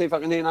again, see if I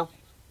can hear now.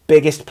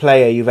 Biggest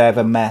player you've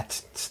ever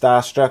met?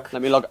 Starstruck?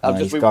 Let me log. I'll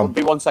just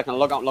be 1 second. I'll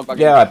log out and log back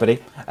in. Yeah, all right, buddy.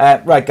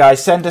 Right,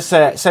 guys, send us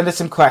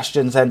some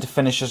questions then to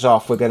finish us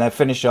off. We're going to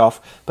finish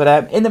off.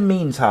 But in the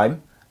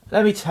meantime,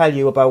 let me tell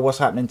you about what's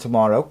happening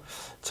tomorrow.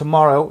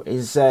 Tomorrow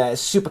is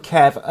Super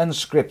Kev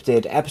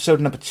Unscripted,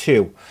 episode number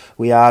 2.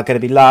 We are going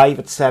to be live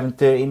at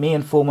 7:30. Me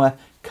and former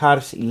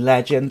Cardiff City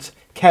legend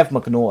Kev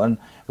McNaughton.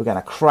 We're going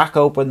to crack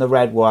open the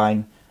red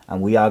wine and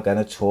we are going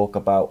to talk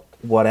about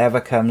whatever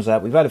comes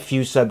up. We've had a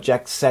few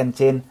subjects sent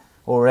in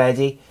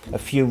already, a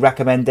few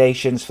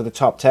recommendations for the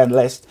top 10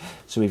 list,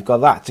 so we've got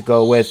that to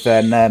go with.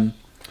 And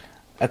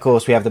of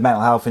course we have the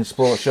Mental Health in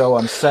Sport show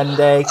on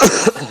Sunday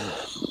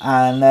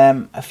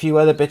and a few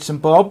other bits and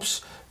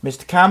bobs.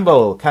 Mr.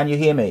 Campbell, can you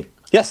hear me?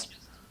 Yes.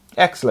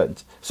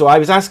 Excellent. So I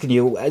was asking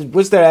you,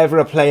 was there ever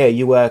a player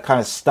you were kind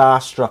of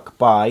starstruck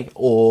by,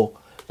 or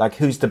like,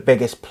 who's the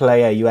biggest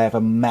player you ever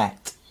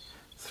met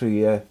through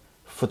your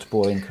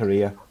footballing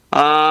career?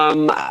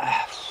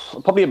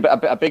 Probably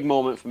a big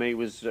moment for me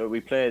was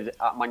we played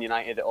at Man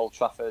United at Old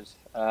Trafford.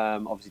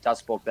 Obviously, Dad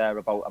spoke there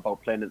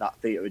about playing at that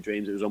theatre of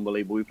dreams. It was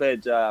unbelievable. We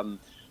played Man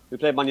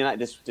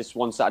United this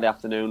one Saturday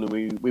afternoon, and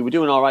we were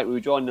doing all right. We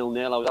were drawing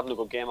 0-0. I was having a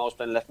good game. I was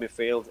playing left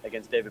midfield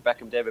against David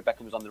Beckham. David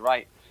Beckham was on the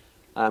right.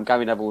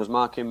 Gary Neville was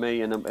marking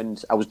me,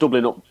 and I was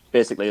doubling up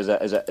basically as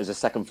a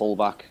second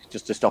fullback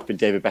just to stop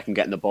David Beckham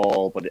getting the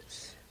ball. But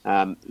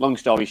long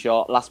story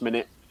short, last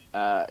minute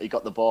he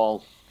got the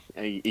ball.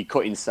 He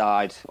cut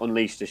inside,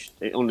 unleashed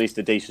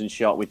a decent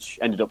shot, which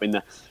ended up in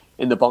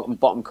the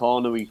bottom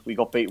corner. We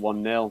got beat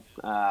 1-0.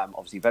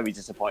 Obviously, very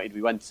disappointed.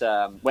 We went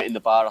in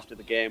the bar after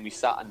the game. We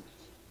sat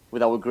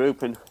with our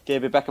group, and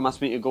David Beckham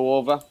asked me to go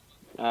over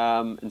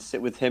and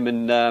sit with him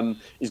and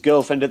his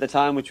girlfriend at the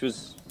time, which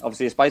was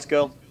obviously a Spice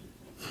Girl.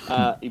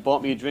 He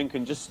bought me a drink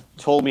and just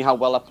told me how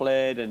well I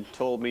played and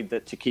told me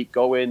that to keep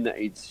going, that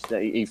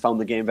he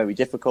found the game very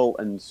difficult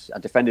and I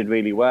defended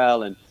really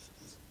well, and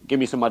give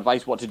me some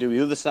advice what to do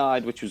the other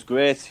side, which was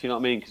great. You know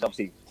what I mean? Because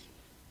obviously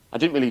I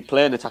didn't really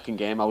play an attacking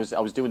game. I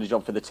was doing the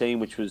job for the team,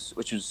 which was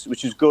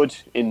good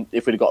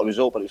if we'd got a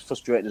result, but it was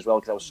frustrating as well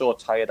because I was so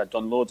tired. I'd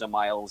done loads of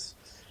miles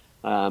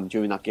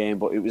during that game,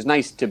 but it was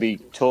nice to be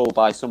told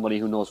by somebody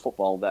who knows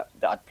football that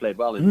I'd played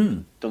well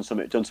and done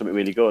something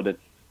really good. And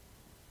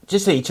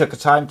just that he took the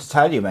time to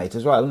tell you, mate,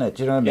 as well, isn't it?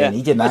 Do you know what I mean? Yeah.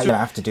 He didn't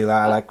have to do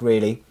that,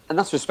 really. And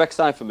that's respect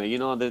side for me. You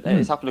know,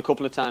 it's happened a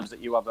couple of times that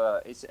you have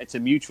it's a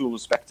mutual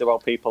respect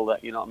about people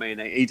that, you know what I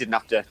mean? He didn't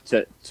have to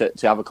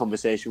have a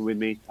conversation with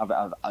me.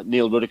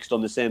 Neil Ruddock's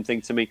done the same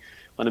thing to me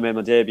when I made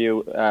my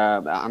debut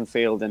at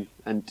Anfield, and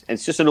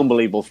it's just an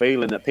unbelievable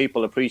feeling that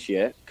people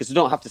appreciate because they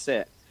don't have to say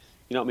it.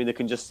 You know what I mean? They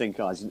can just think,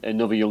 he's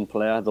another young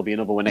player. There'll be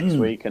another one next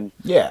week, and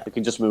they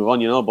can just move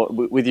on. You know, but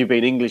with you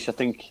being English, I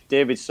think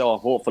David saw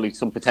hopefully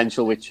some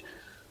potential which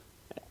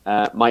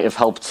might have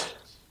helped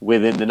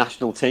within the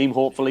national team.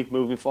 Hopefully,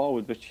 moving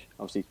forward, which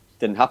obviously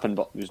didn't happen,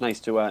 but it was nice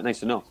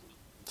to know.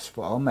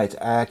 Spot on, mate.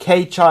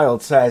 Kay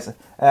Child says,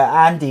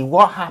 Andy,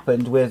 what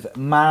happened with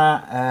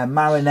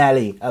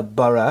Marinelli at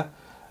Borough,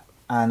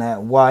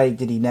 and why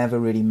did he never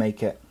really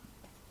make it?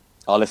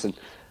 Oh, listen.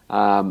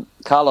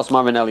 Carlos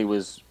Marinelli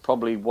was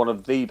probably one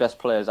of the best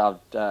players I'd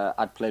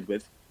played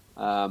with.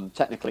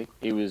 Technically,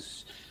 he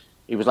was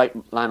like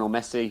Lionel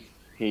Messi.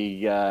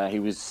 He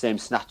was the same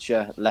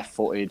snatcher,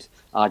 left-footed,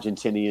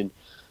 Argentinian.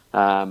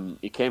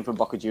 He came from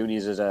Boca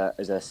Juniors as a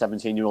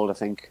 17-year-old, I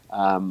think.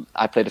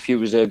 I played a few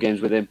reserve games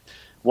with him.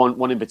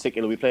 One in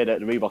particular, we played at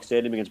the Reebok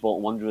Stadium against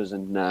Bolton Wanderers,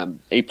 and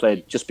he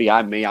played just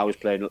behind me. I was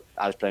playing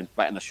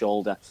right on the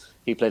shoulder.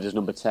 He played as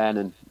number 10,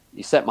 and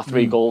he set my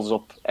 3 goals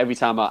up. Every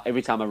time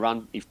I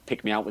ran, he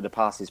picked me out with the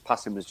pass. His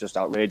passing was just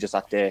outrageous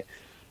that day,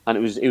 and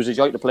it was a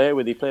joy to play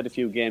with. He played a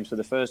few games for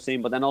the first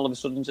team, but then all of a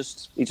sudden, I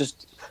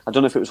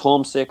don't know if it was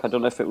homesick. I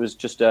don't know if it was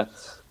just an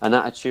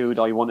attitude,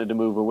 or he wanted to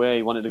move away.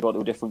 He wanted to go to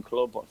a different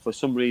club, but for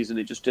some reason,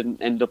 it just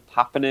didn't end up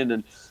happening,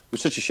 and it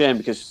was such a shame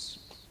because.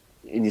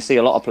 And you see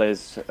a lot of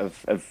players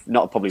of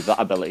not probably that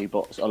ability,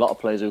 but a lot of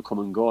players who come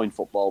and go in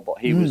football. But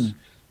he was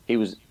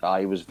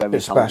very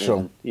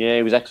special. Yeah,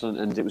 he was excellent,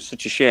 and it was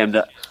such a shame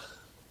that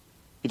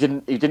he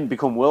didn't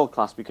become world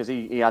class because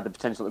he had the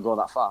potential to go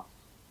that far.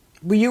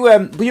 Were you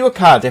at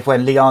Cardiff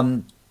when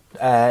Leon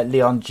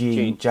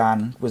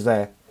Jan was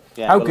there?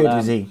 Yeah, How good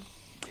was he?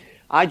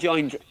 I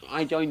joined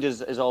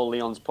as all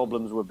Leon's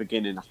problems were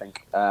beginning, I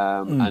think.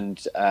 And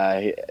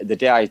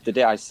the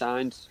day I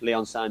signed,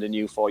 Leon signed a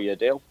new 4-year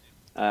deal.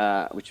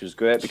 Which was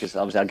great because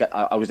obviously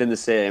I was in the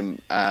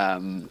same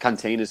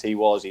canteen as he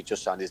was. He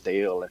just signed his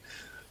deal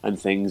and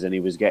things, and he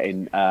was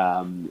getting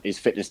his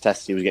fitness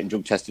tests. He was getting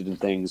drug tested and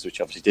things,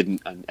 which obviously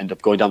didn't end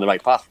up going down the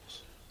right path.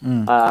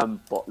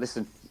 But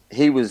listen,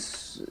 he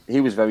was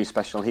very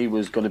special. He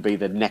was going to be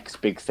the next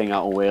big thing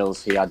out of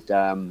Wales. He had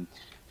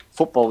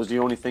football was the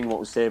only thing what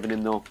was saving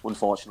him though,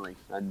 unfortunately,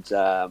 and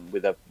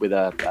with a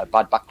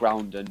bad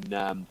background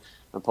and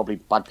probably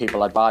bad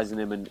people advising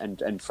him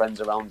and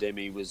friends around him,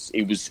 he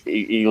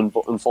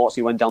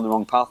unfortunately went down the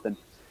wrong path. And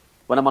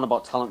when I'm on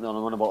about talent, I'm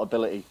on about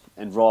ability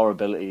and raw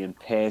ability and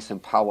pace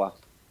and power.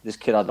 This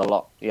kid had a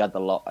lot. He had a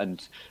lot,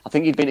 and I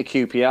think he'd been at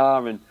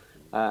QPR and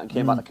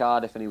came back to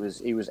Cardiff, and he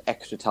was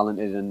extra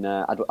talented. And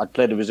I'd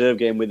played a reserve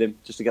game with him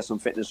just to get some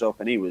fitness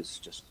up, and he was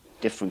just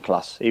different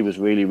class. He was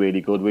really,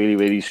 really good, really,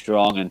 really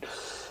strong, and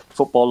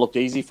football looked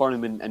easy for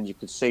him, and you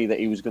could see that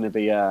he was going to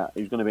be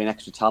an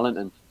extra talent.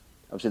 And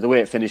obviously, the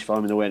way it finished for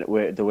him and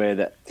the way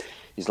that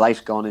his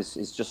life's gone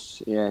is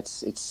just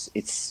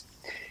it's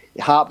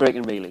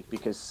heartbreaking, really,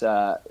 because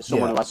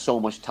someone who has so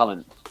much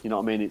talent, you know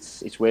what I mean?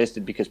 It's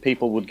wasted because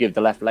people would give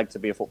the left leg to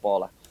be a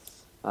footballer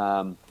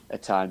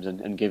at times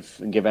and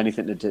give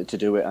anything to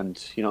do it,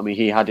 and you know what I mean?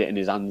 He had it in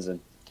his hands and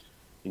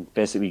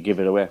basically give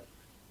it away.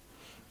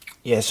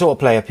 Yeah, sort of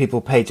player people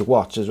pay to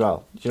watch as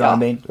well. Do you know what I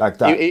mean? Like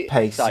that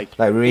pace, like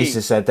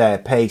Risa said there,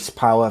 pace,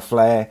 power,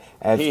 flair,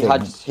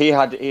 everything. He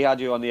had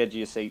you on the edge of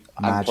your seat.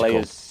 Magical. And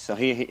players. So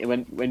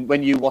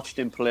when you watched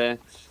him play,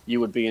 you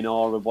would be in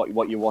awe of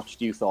what you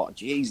watched. You thought,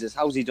 Jesus,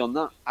 how's he done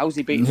that? How's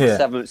he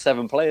beaten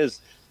seven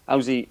players?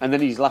 How's he? And then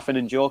he's laughing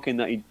and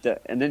joking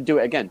and then do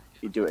it again.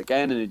 He'd do it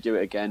again and he'd do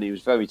it again. He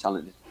was very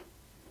talented.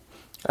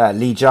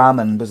 Lee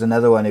Jarman was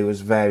another one who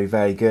was very,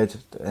 very good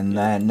and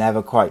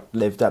never quite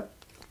lived up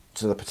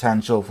to the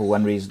potential for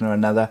one reason or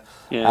another.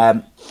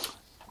 Yeah.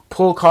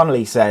 Paul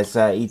Connolly says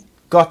he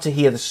got to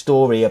hear the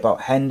story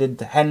about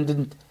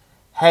Hendonsford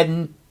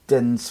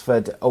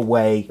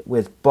away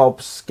with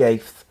Bob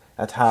Scaife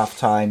at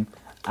half-time.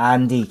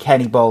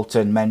 Kenny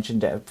Bolton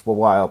mentioned it a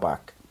while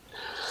back.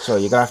 So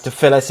you're gonna have to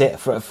fill us in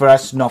for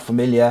us not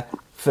familiar.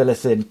 Fill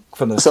us in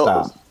from the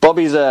start.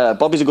 Bobby's a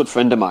good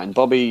friend of mine.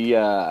 Bobby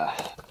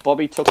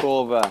took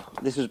over.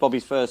 This was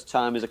Bobby's first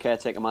time as a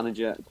caretaker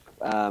manager.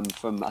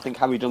 From I think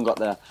Harry Dunn got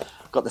the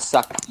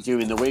sack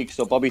during the week.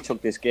 So Bobby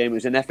took this game. It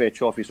was an FA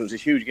Trophy, so it was a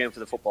huge game for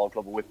the football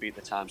club of Whitby at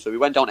the time. So we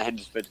went down to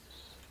Hendersford.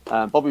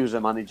 Bobby was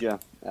a manager.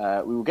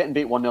 We were getting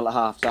beat 1-0 at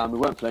half time. We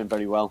weren't playing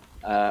very well.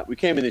 We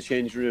came in the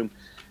change room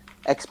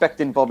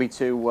expecting Bobby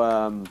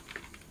to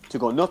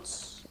go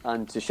nuts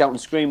and to shout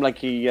and scream like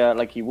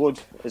he would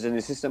as an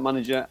assistant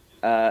manager,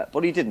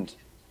 but he didn't.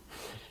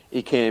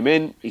 He came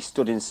in, he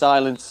stood in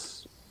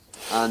silence,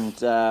 and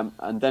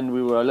then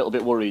we were a little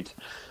bit worried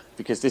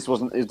because this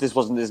wasn't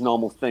his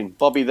normal thing.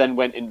 Bobby then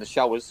went in the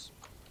showers,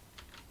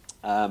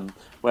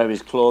 where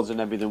his clothes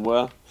and everything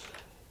were.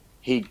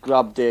 He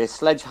grabbed a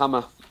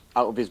sledgehammer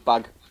out of his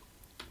bag,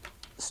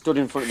 stood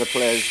in front of the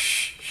players,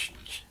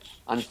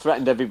 and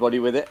threatened everybody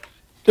with it.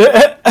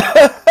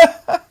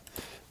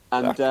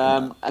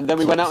 And then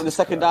we went out in the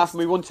second half and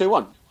we won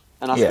 2-1.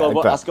 And I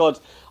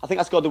think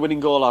I scored the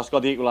winning goal. I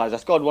scored the equaliser. I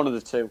scored one of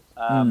the two.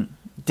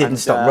 Didn't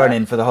stop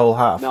running for the whole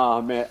half.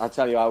 No, mate. I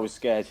tell you, I was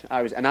scared.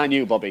 And I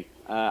knew Bobby,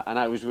 and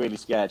I was really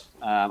scared.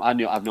 I've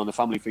known the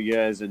family for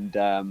years, and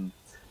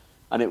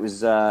it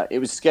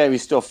was scary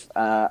stuff.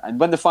 And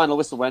when the final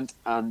whistle went,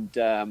 and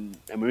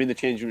we were in the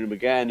changing room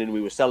again, and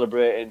we were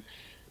celebrating,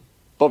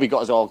 Bobby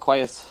got us all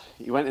quiet.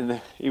 He went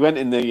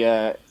in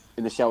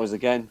the showers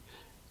again,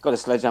 got a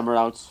sledgehammer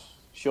out,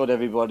 showed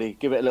everybody,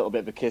 give it a little bit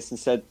of a kiss, and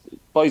said,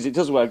 "Boys, it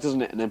does work,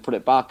 doesn't it?" And then put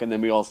it back, and then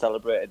we all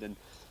celebrated, and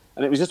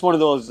it was just one of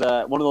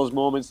those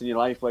moments in your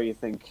life where you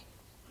think,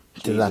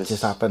 did that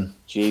just happen?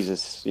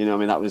 Jesus, you know, I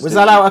mean, that was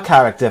that out of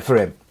character for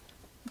him?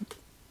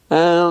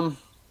 In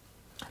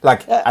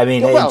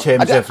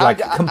terms of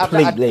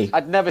completely.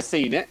 I'd never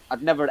seen it.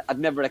 I'd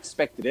never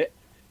expected it.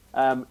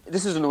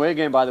 This is an away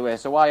game, by the way,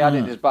 so why I had it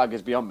in his bag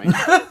is beyond me.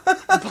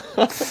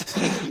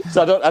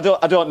 So I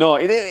don't know.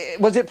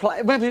 Was it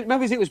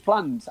maybe it was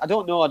planned? I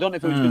don't know. I don't know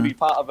if it was going to be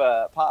part of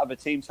a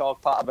team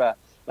talk, part of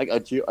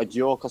a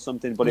joke or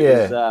something. But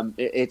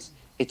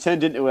it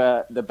turned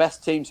into the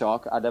best team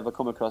talk I'd ever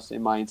come across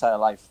in my entire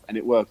life, and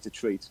it worked a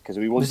treat because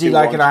we won. Was he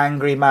like an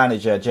angry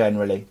manager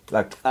generally,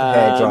 like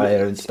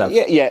hairdryer and stuff?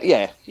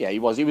 Yeah. He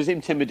was. He was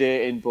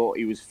intimidating, but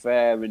he was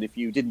fair. And if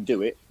you didn't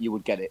do it, you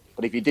would get it.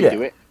 But if you did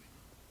do it,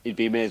 he'd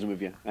be amazing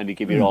with you, and he'd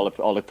give you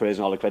all the praise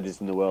and all the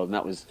credits in the world, and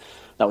that was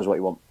what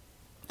you want.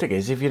 The thing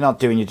is, if you're not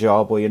doing your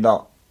job or you're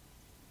not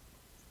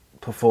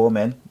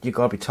performing, you've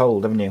got to be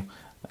told, haven't you?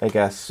 I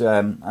guess,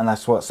 and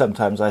that's what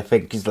sometimes I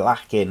think is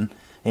lacking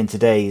in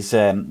today's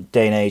day and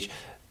age.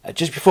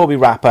 Just before we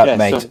wrap up,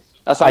 mate,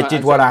 I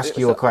did want to ask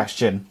you a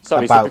question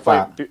about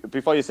that.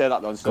 Before you say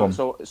that, though,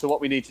 so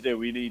what we need to do,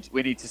 we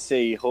need to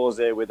see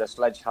Jose with a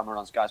sledgehammer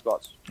on Sky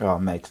Sports. Oh,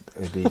 mate,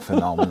 it would be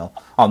phenomenal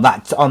on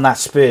that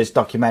Spurs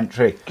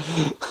documentary.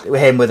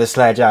 Him with a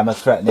sledgehammer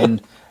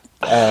threatening,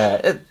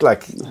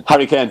 like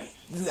Harry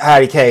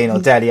Kane or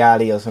Dele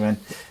Alli or something.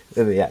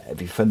 It'd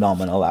be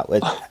phenomenal, that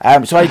would.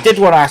 So I did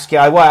want to ask you.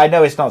 I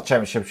know it's not a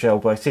championship show,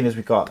 but as soon as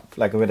we got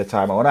like a bit of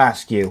time, I want to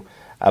ask you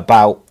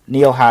about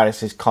Neil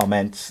Harris's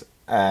comments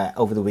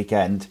over the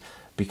weekend,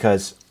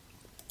 because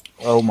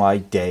oh my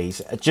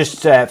days!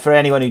 Just for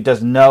anyone who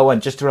doesn't know,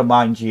 and just to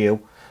remind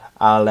you,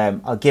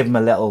 I'll give him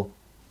a little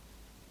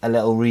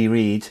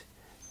reread.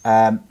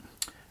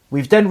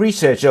 We've done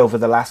research over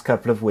the last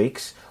couple of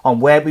weeks on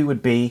where we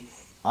would be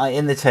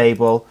in the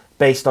table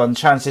based on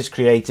chances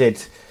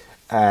created.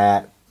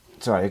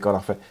 Sorry, I got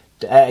off it.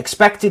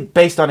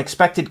 Based on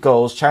expected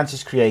goals,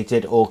 chances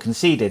created or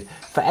conceded.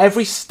 For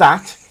every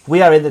stat,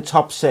 we are in the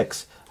top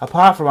 6,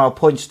 apart from our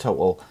points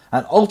total.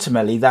 And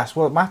ultimately, that's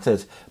what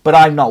matters. But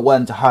I'm not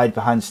one to hide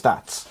behind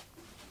stats.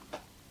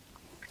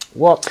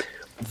 What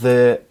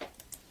the...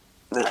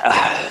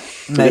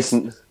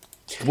 Listen.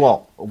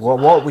 What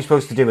are we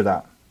supposed to do with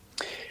that?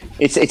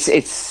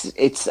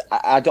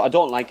 I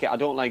don't like it. I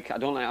don't like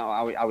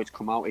how it's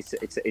come out.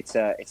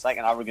 It's like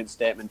an arrogant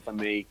statement for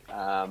me.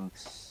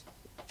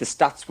 The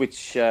stats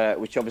which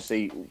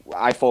obviously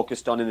I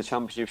focused on in the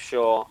championship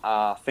show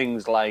are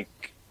things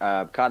like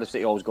Cardiff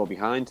City always go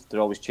behind. They're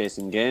always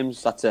chasing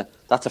games. That's a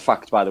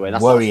fact, by the way.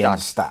 That's worrying not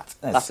a stat.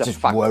 That's just a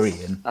fact.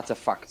 Worrying. That's a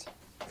fact.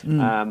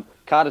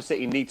 Cardiff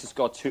City need to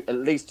score at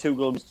least two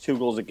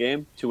goals a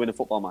game to win a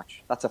football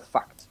match. That's a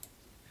fact.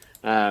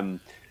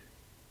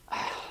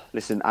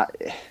 Listen,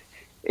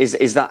 is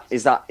that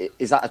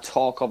a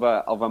talk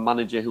of a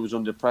manager who's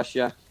under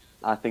pressure?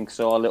 I think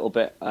so, a little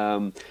bit.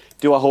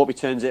 Do I hope he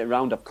turns it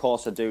around? Of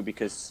course I do,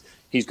 because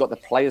he's got the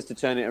players to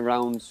turn it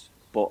around.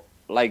 But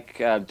like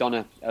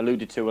Donna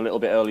alluded to a little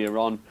bit earlier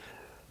on,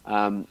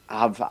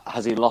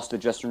 has he lost the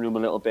dressing room a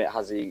little bit?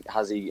 Has he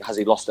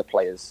lost the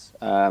players?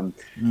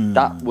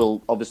 That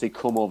will obviously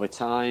come over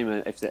time.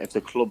 And if the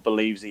club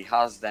believes he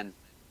has, then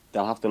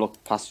they'll have to look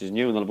past his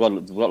new and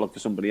they'll look for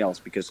somebody else,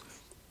 because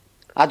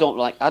I don't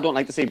like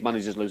to see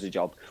managers lose a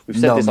job. We've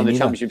said this on the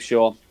championship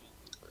show.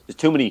 There's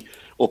too many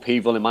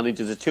upheaval in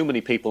managers. There's too many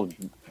people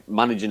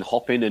managing,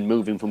 hopping and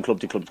moving from club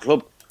to club to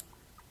club.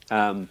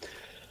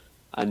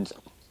 And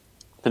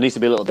there needs to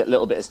be a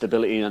little bit of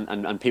stability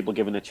and people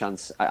given a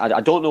chance.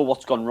 I don't know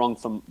what's gone wrong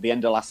from the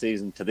end of last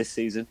season to this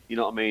season. You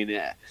know what I mean?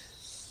 Yeah.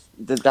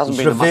 There hasn't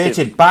He's been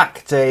reverted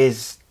back to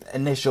his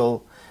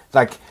initial,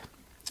 like,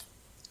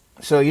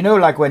 so, you know,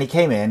 like when he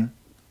came in,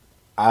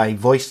 I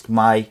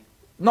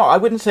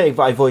wouldn't say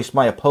I voiced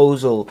my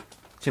opposal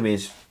to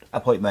his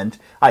appointment.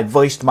 I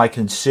voiced my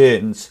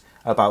concerns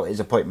about his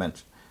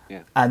appointment.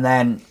 Yeah. And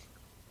then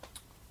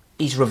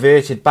he's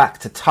reverted back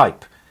to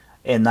type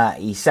in that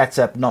he sets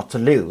up not to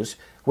lose,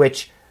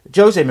 which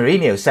Jose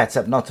Mourinho sets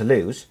up not to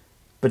lose,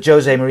 but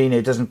Jose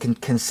Mourinho doesn't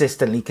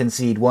consistently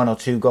concede 1 or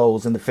 2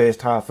 goals in the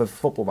first half of a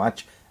football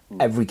match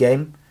every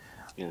game.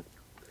 Yeah.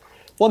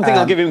 One thing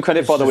I'll give him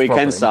credit for the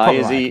weekend, Si,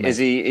 is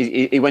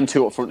he went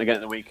 2 up front again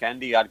at the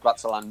weekend. He had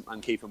Gratzel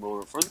and Kiefer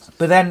Moore up front.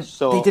 But then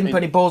they didn't put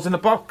any balls in the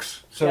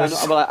box. So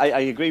yeah, I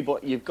agree,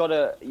 but you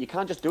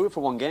can't just do it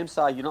for one game,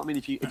 Si. You know what I mean?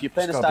 If you're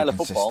playing a style of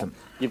football,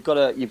 you've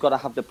got to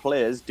have the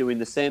players doing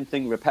the same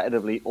thing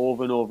repetitively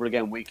over and over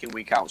again, week in,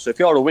 week out. So if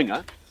you're a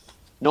winger,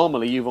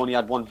 normally you've only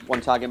had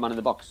one target man in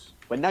the box.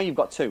 But now you've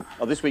got 2.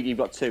 Or this week you've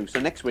got 2.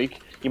 So next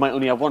week you might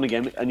only have 1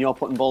 again, and you're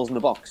putting balls in the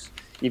box.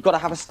 You've got to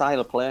have a style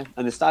of play,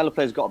 and the style of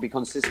play has got to be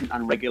consistent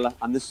and regular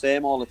and the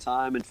same all the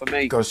time. And for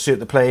me, got to suit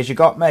the players you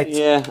got, mate.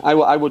 Yeah,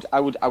 I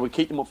would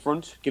keep them up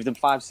front, give them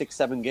 5, 6,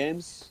 7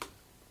 games,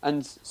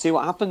 and see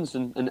what happens.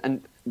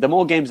 And the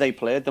more games they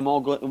play, the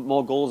more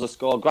goals are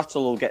scored. Gratzel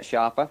will get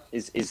sharper.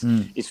 His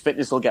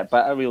fitness will get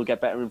better. He'll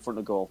get better in front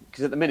of goal.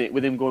 Because at the minute,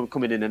 with him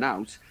coming in and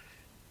out,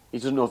 he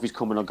doesn't know if he's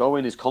coming or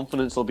going. His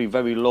confidence will be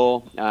very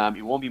low.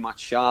 He won't be match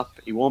sharp.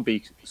 He won't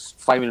be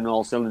firing on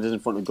all cylinders in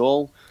front of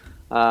goal.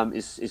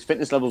 His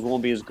fitness levels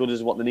won't be as good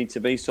as what they need to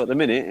be. So at the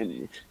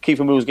minute,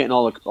 Kiefer Moore's getting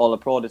all the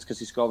plaudits because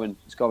he's scoring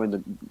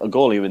a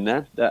goal here and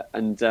there,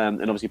 and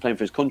obviously playing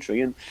for his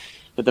country. And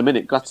at the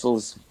minute,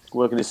 Gratzel's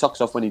working his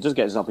socks off when he does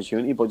get his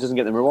opportunity, but doesn't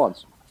get the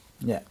rewards.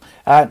 Yeah,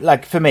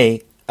 like for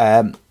me,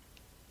 and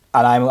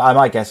I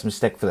might get some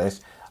stick for this.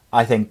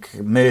 I think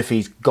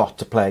Murphy's got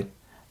to play.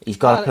 He's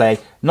got to play,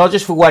 not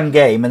just for one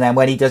game, and then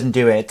when he doesn't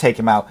do it, take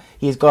him out.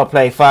 He's got to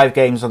play 5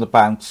 games on the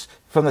bounce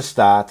from the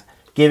start,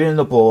 give him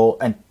the ball,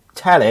 and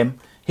tell him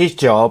his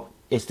job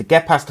is to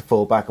get past the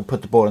fullback and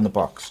put the ball in the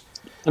box.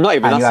 And not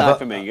even that side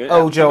for me.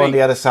 Ojo on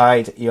the other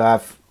side, you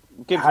have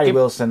Harry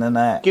Wilson in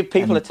there. Give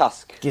people a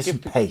task. Give some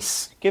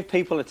pace. Give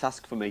people a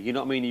task for me. You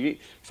know what I mean?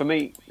 For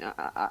me,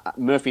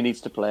 Murphy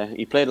needs to play.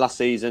 He played last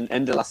season,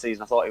 end of last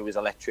season. I thought he was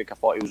electric. I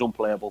thought he was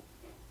unplayable.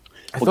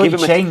 I thought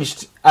he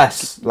changed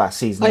us last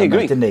season. I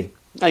agree. Didn't he?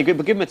 I agree,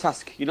 but give him a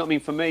task. You know what I mean?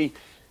 For me,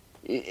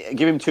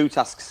 give him 2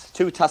 tasks.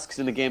 2 tasks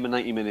in a game of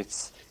 90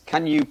 minutes.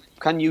 Can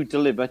you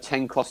deliver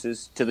 10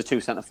 crosses to the 2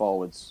 centre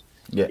forwards?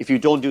 Yeah. If you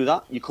don't do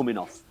that, you're coming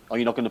off, or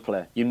you're not going to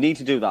play. You need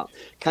to do that.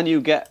 Can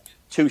you get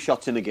 2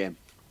 shots in a game?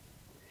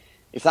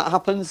 If that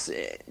happens,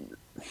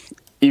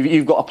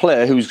 you've got a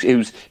player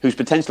who's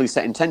potentially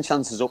setting 10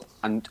 chances up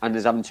and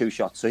is having 2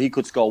 shots. So he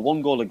could score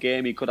 1 goal a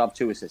game. He could have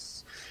 2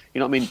 assists. You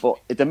know what I mean? But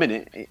at the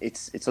minute,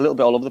 it's a little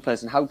bit all over the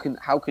place. And how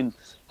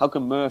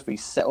can Murphy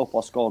set up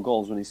or score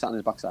goals when he's sat on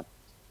his backside?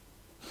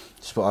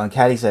 Spot on.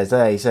 Kelly says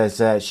there. He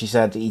says she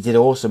said he did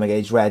awesome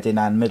against Reading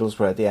and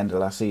Middlesbrough at the end of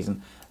last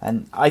season,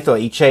 and I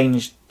thought he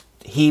changed.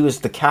 He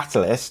was the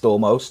catalyst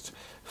almost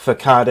for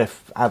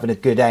Cardiff having a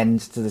good end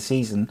to the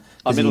season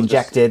because he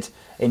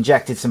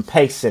injected some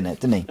pace in it,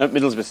 didn't he? At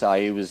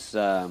Middlesbrough, he was.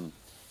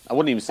 I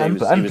wouldn't even say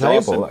he was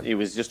awesome. He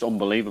was just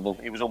unbelievable.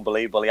 He was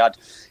unbelievable. He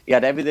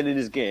had everything in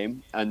his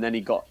game, and then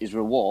he got his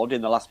reward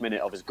in the last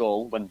minute of his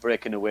goal when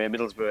breaking away.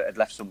 Middlesbrough had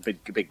left some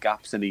big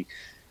gaps, and he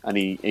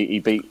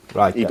beat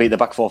the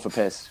back 4 for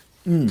pace.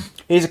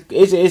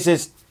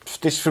 Is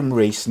this from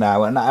Reese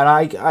now, and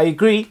I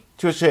agree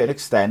to a certain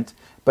extent,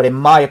 but in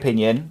my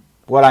opinion,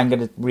 what I'm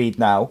going to read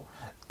now,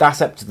 that's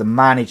up to the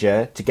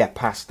manager to get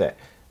past it.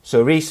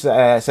 So Reese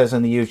says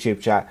on the YouTube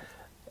chat,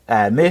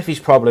 Murphy's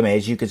problem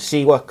is you can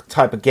see what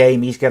type of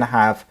game he's going to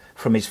have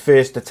from his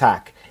first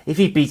attack. If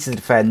he beats the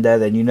defender,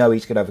 then you know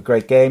he's going to have a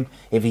great game.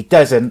 If he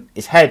doesn't,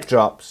 his head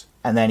drops,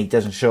 and then he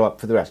doesn't show up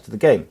for the rest of the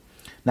game.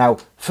 Now,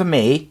 for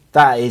me,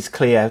 that is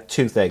clear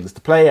 2 things.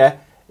 The player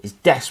is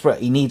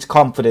desperate. He needs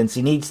confidence.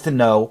 He needs to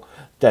know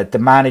that the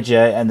manager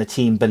and the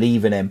team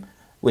believe in him,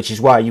 which is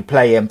why you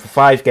play him for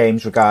 5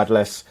 games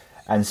regardless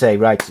and say,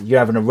 right, you're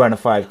having a run of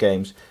 5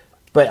 games.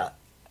 But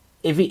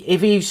if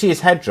you see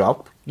his head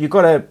drop, you've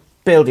got to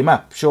build him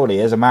up. Surely,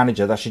 as a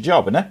manager, that's your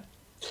job, isn't it?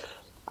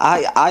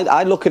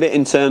 I look at it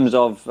in terms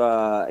of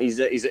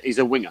he's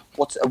a winger.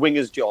 What's a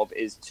winger's job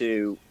is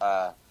to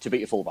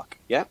beat a fullback,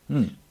 yeah.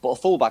 But a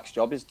fullback's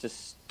job is to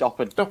stop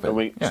a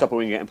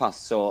winger getting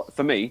past. So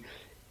for me,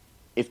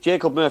 if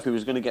Jacob Murphy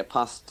was going to get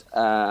past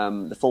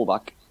the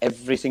fullback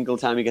every single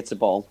time he gets the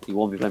ball, he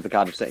won't be playing for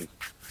Cardiff City.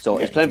 So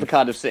he's playing for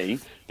Cardiff City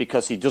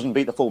because he doesn't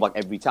beat the fullback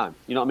every time.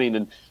 You know what I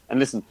mean? And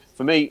listen,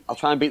 for me, I'll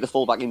try and beat the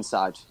fullback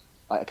inside.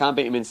 I can't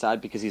beat him inside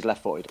because he's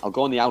left-footed. I'll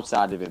go on the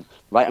outside of him.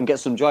 Right, I'm getting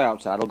some joy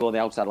outside. I'll go on the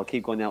outside. I'll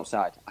keep going the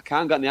outside. I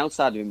can't get on the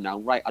outside of him now.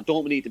 Right, I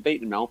don't need to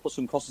beat him now. I'll put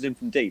some crosses in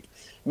from deep.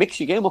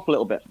 Mix your game up a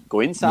little bit. Go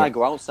inside,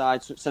 go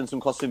outside, send some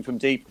crosses in from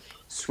deep.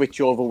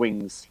 Switch over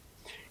wings.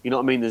 You know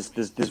what I mean?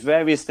 There's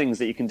various things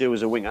that you can do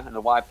as a winger and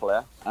a wide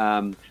player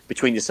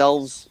between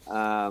yourselves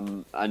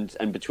and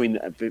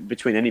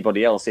between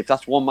anybody else. If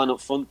that's one man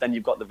up front, then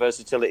you've got the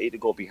versatility to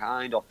go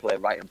behind or play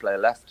right and play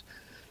left.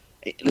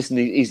 Listen,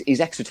 he's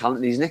extra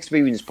talented. He's an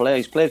experienced player.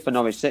 He's played for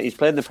Norwich City. He's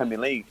played in the Premier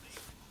League.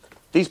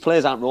 These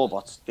players aren't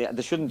robots.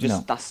 They shouldn't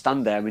just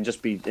stand there and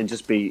just be.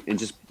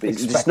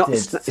 It's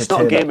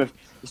not a game of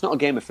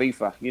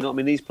FIFA. You know what I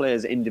mean? These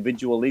players are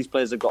individual. These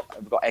players have got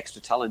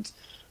extra talent.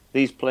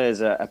 These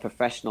players are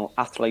professional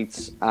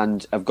athletes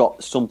and have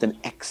got something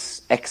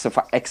X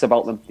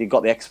about them. They've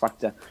got the X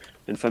factor.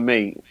 And for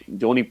me,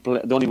 the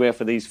only way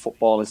for these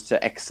footballers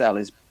to excel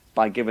is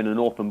by giving an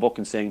open book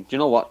and saying, do you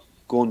know what?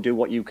 Go and do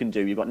what you can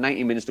do. You've got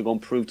 90 minutes to go and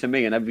prove to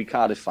me and every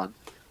Cardiff fan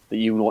that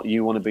you want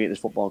to be at this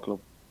football club.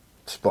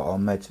 Spot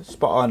on, mate.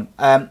 Spot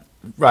on.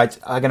 Right,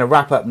 I'm going to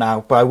wrap up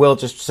now, but I will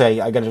just say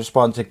I'm going to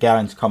respond to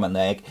Darren's comment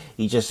there.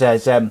 He just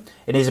says, in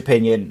his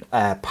opinion,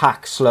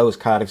 Pack slows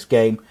Cardiff's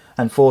game.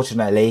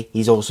 Unfortunately,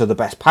 he's also the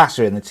best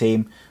passer in the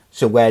team.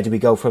 So where do we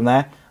go from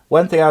there?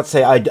 One thing I'd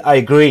say, I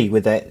agree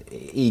with it.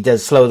 He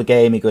does slow the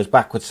game. He goes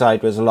backwards,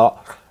 sideways a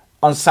lot.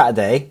 On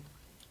Saturday,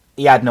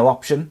 he had no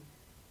option.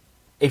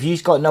 If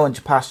he's got no one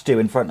to pass to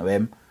in front of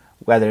him,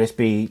 whether it's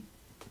be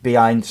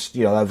behind,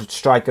 a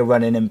striker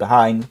running in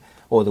behind,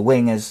 or the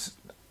wingers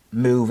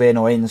move in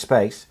or in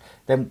space,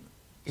 then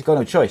he's got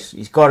no choice.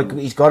 He's got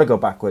to go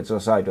backwards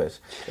or sideways.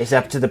 It's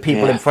up to the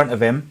people in front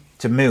of him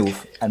to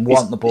move and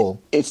want the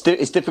ball. It's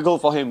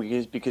difficult for him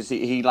because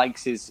he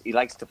likes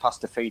to pass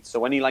the feet.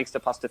 So when he likes to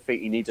pass the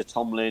feet, he needs a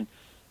Tomlin,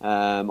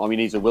 or he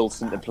needs a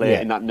Wilson to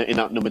play in that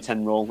number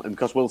 10 role. And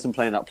because Wilson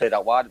played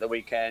out wide at the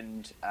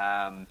weekend,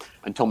 and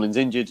Tomlin's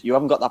injured, you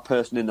haven't got that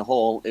person in the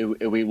hole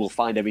who he will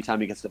find every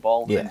time he gets the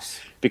ball. Yes.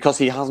 And because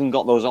he hasn't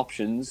got those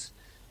options,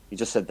 he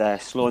just said they're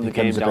slowing the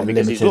game down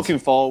because he's looking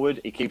forward,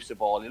 he keeps the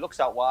ball. He looks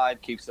out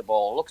wide, keeps the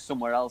ball. Looks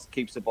somewhere else,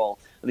 keeps the ball.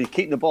 And he's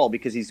keeping the ball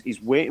because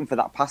he's waiting for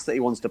that pass that he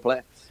wants to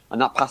play.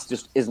 And that pass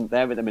just isn't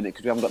there at the minute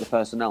because we haven't got the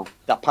personnel.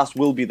 That pass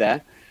will be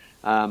there,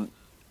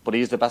 but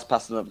he's the best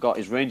passer that I've got.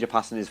 His range of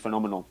passing is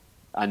phenomenal.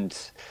 And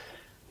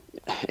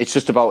it's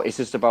just about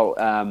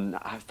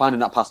finding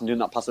that pass and doing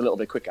that pass a little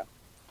bit quicker.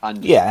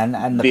 And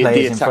and the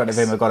players in front of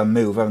him have got to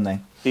move, haven't they?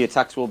 The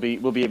attacks will be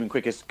even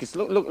quicker. Because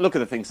look at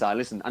the thing, Si.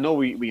 Listen, I know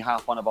we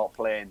harp on about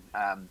playing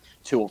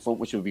two up front,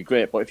 which would be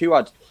great. But if you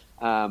had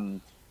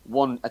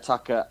one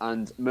attacker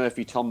and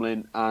Murphy,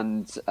 Tomlin,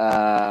 and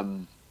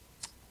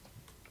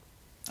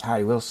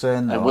Harry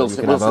Wilson, and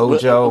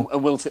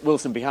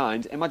Wilson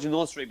behind, imagine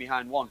those three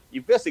behind one.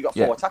 You've basically got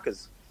four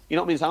attackers. You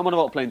know what I mean? So I'm on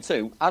about playing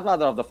two. I'd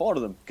rather have the four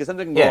of them because then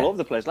they can go all over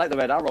the place like the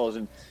Red Arrows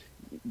and.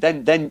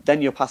 Then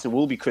your passing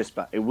will be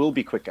crisper. It will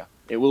be quicker.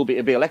 It'll be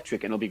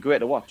electric, and it'll be great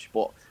to watch.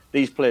 But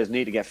these players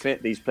need to get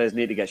fit. These players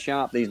need to get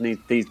sharp.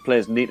 These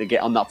players need to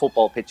get on that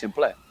football pitch and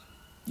play.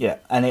 Yeah,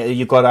 and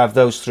you've got to have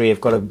those three.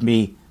 Have got to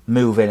be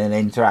moving and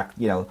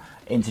interact.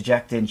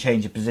 Interjecting,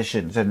 changing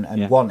positions,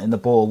 and wanting the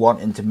ball,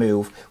 wanting to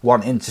move,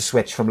 wanting to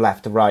switch from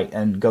left to right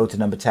and go to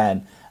number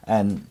 10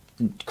 and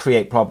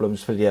create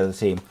problems for the other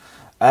team.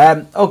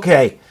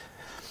 Okay.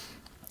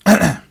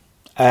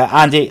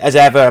 Andy, as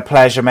ever, a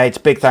pleasure,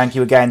 mate. Big thank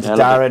you again to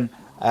Darren.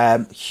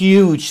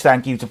 Huge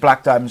thank you to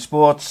Black Diamond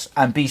Sports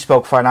and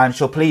Bespoke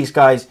Financial. Please,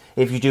 guys,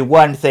 if you do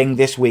one thing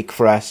this week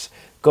for us,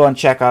 go and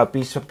check out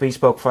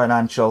Bespoke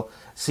Financial.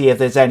 See if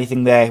there's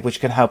anything there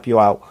which can help you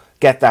out.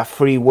 Get that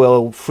free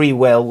will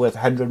with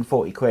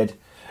 140 quid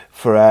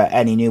for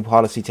any new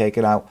policy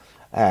taken out,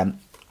 and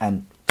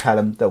tell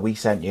them that we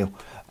sent you.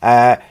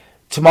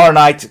 Tomorrow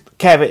night,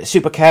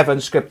 Super Kev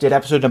Unscripted,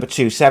 episode number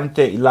 2,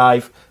 7:30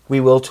 live. We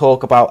will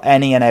talk about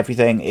any and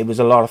everything. It was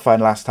a lot of fun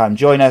last time.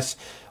 Join us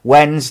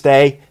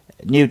Wednesday,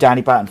 new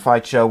Danny Batten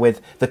fight show with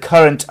the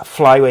current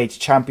flyweight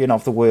champion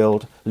of the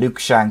world, Luke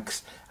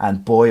Shanks.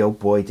 And boy, oh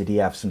boy, did he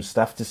have some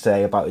stuff to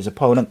say about his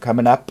opponent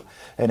coming up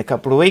in a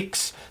couple of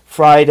weeks.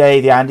 Friday,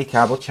 the Andy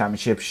Campbell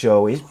Championship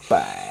show is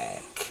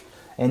back.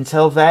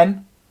 Until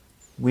then,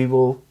 we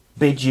will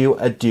bid you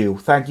adieu.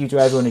 Thank you to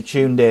everyone who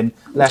tuned in,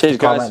 left a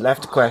comment,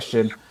 left a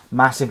question.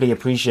 Massively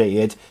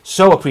appreciated.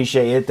 So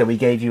appreciated that we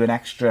gave you an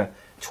extra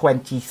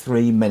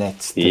 23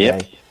 minutes today.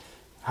 Yep.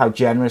 How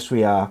generous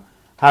we are.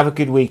 Have a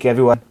good week,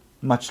 everyone.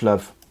 Much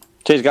love.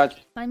 Cheers, guys.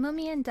 My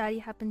mummy and daddy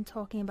have been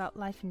talking about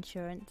life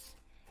insurance.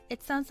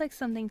 It sounds like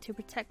something to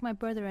protect my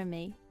brother and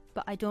me,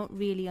 but I don't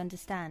really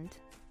understand.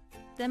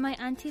 Then my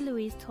Auntie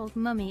Louise told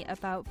Mummy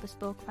about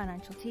Bespoke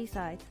Financial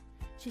Teesside.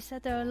 She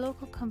said they're a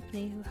local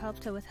company who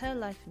helped her with her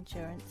life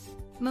insurance.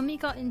 Mummy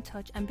got in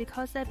touch, and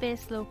because they're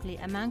based locally,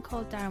 a man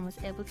called Darren was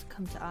able to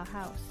come to our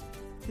house.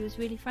 He was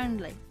really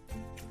friendly.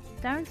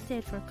 Darren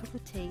stayed for a cup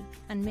of tea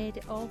and made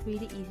it all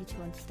really easy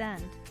to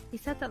understand. He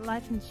said that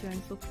life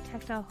insurance will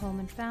protect our home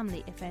and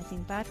family if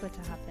anything bad were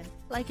to happen.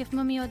 Like if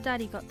Mummy or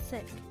Daddy got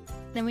sick,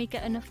 then we'd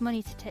get enough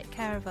money to take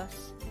care of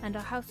us, and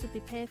our house would be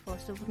paid for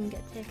so it wouldn't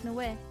get taken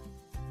away.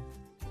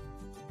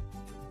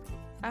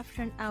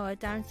 After an hour,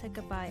 Darren said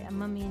goodbye and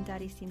Mummy and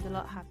Daddy seemed a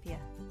lot happier.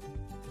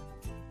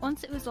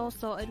 Once it was all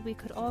sorted, we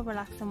could all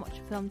relax and watch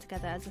a film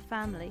together as a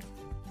family.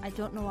 I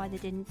don't know why they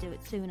didn't do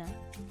it sooner.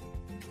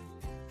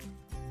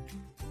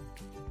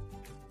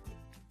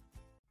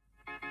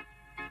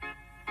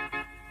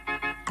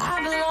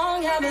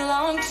 I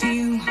belong to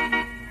you.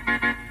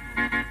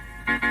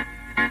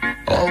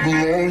 I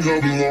belong to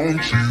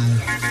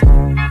you.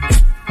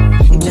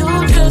 Do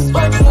just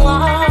what you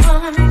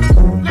want.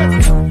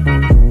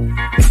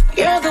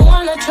 You're the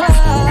one I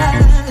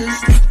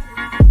trust.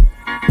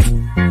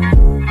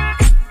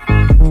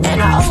 And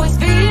I'll always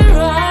be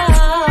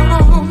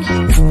around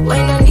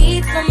when I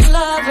need some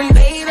loving,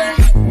 baby.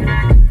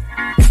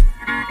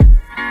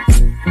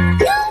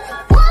 No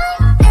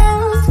one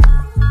else.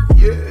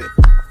 Yeah.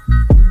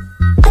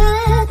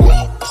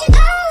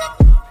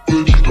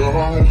 Let you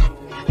down.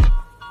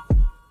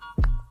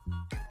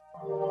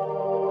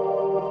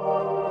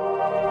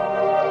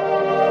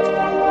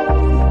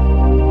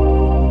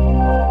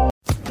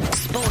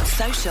 Sports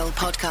Social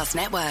Podcast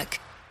Network.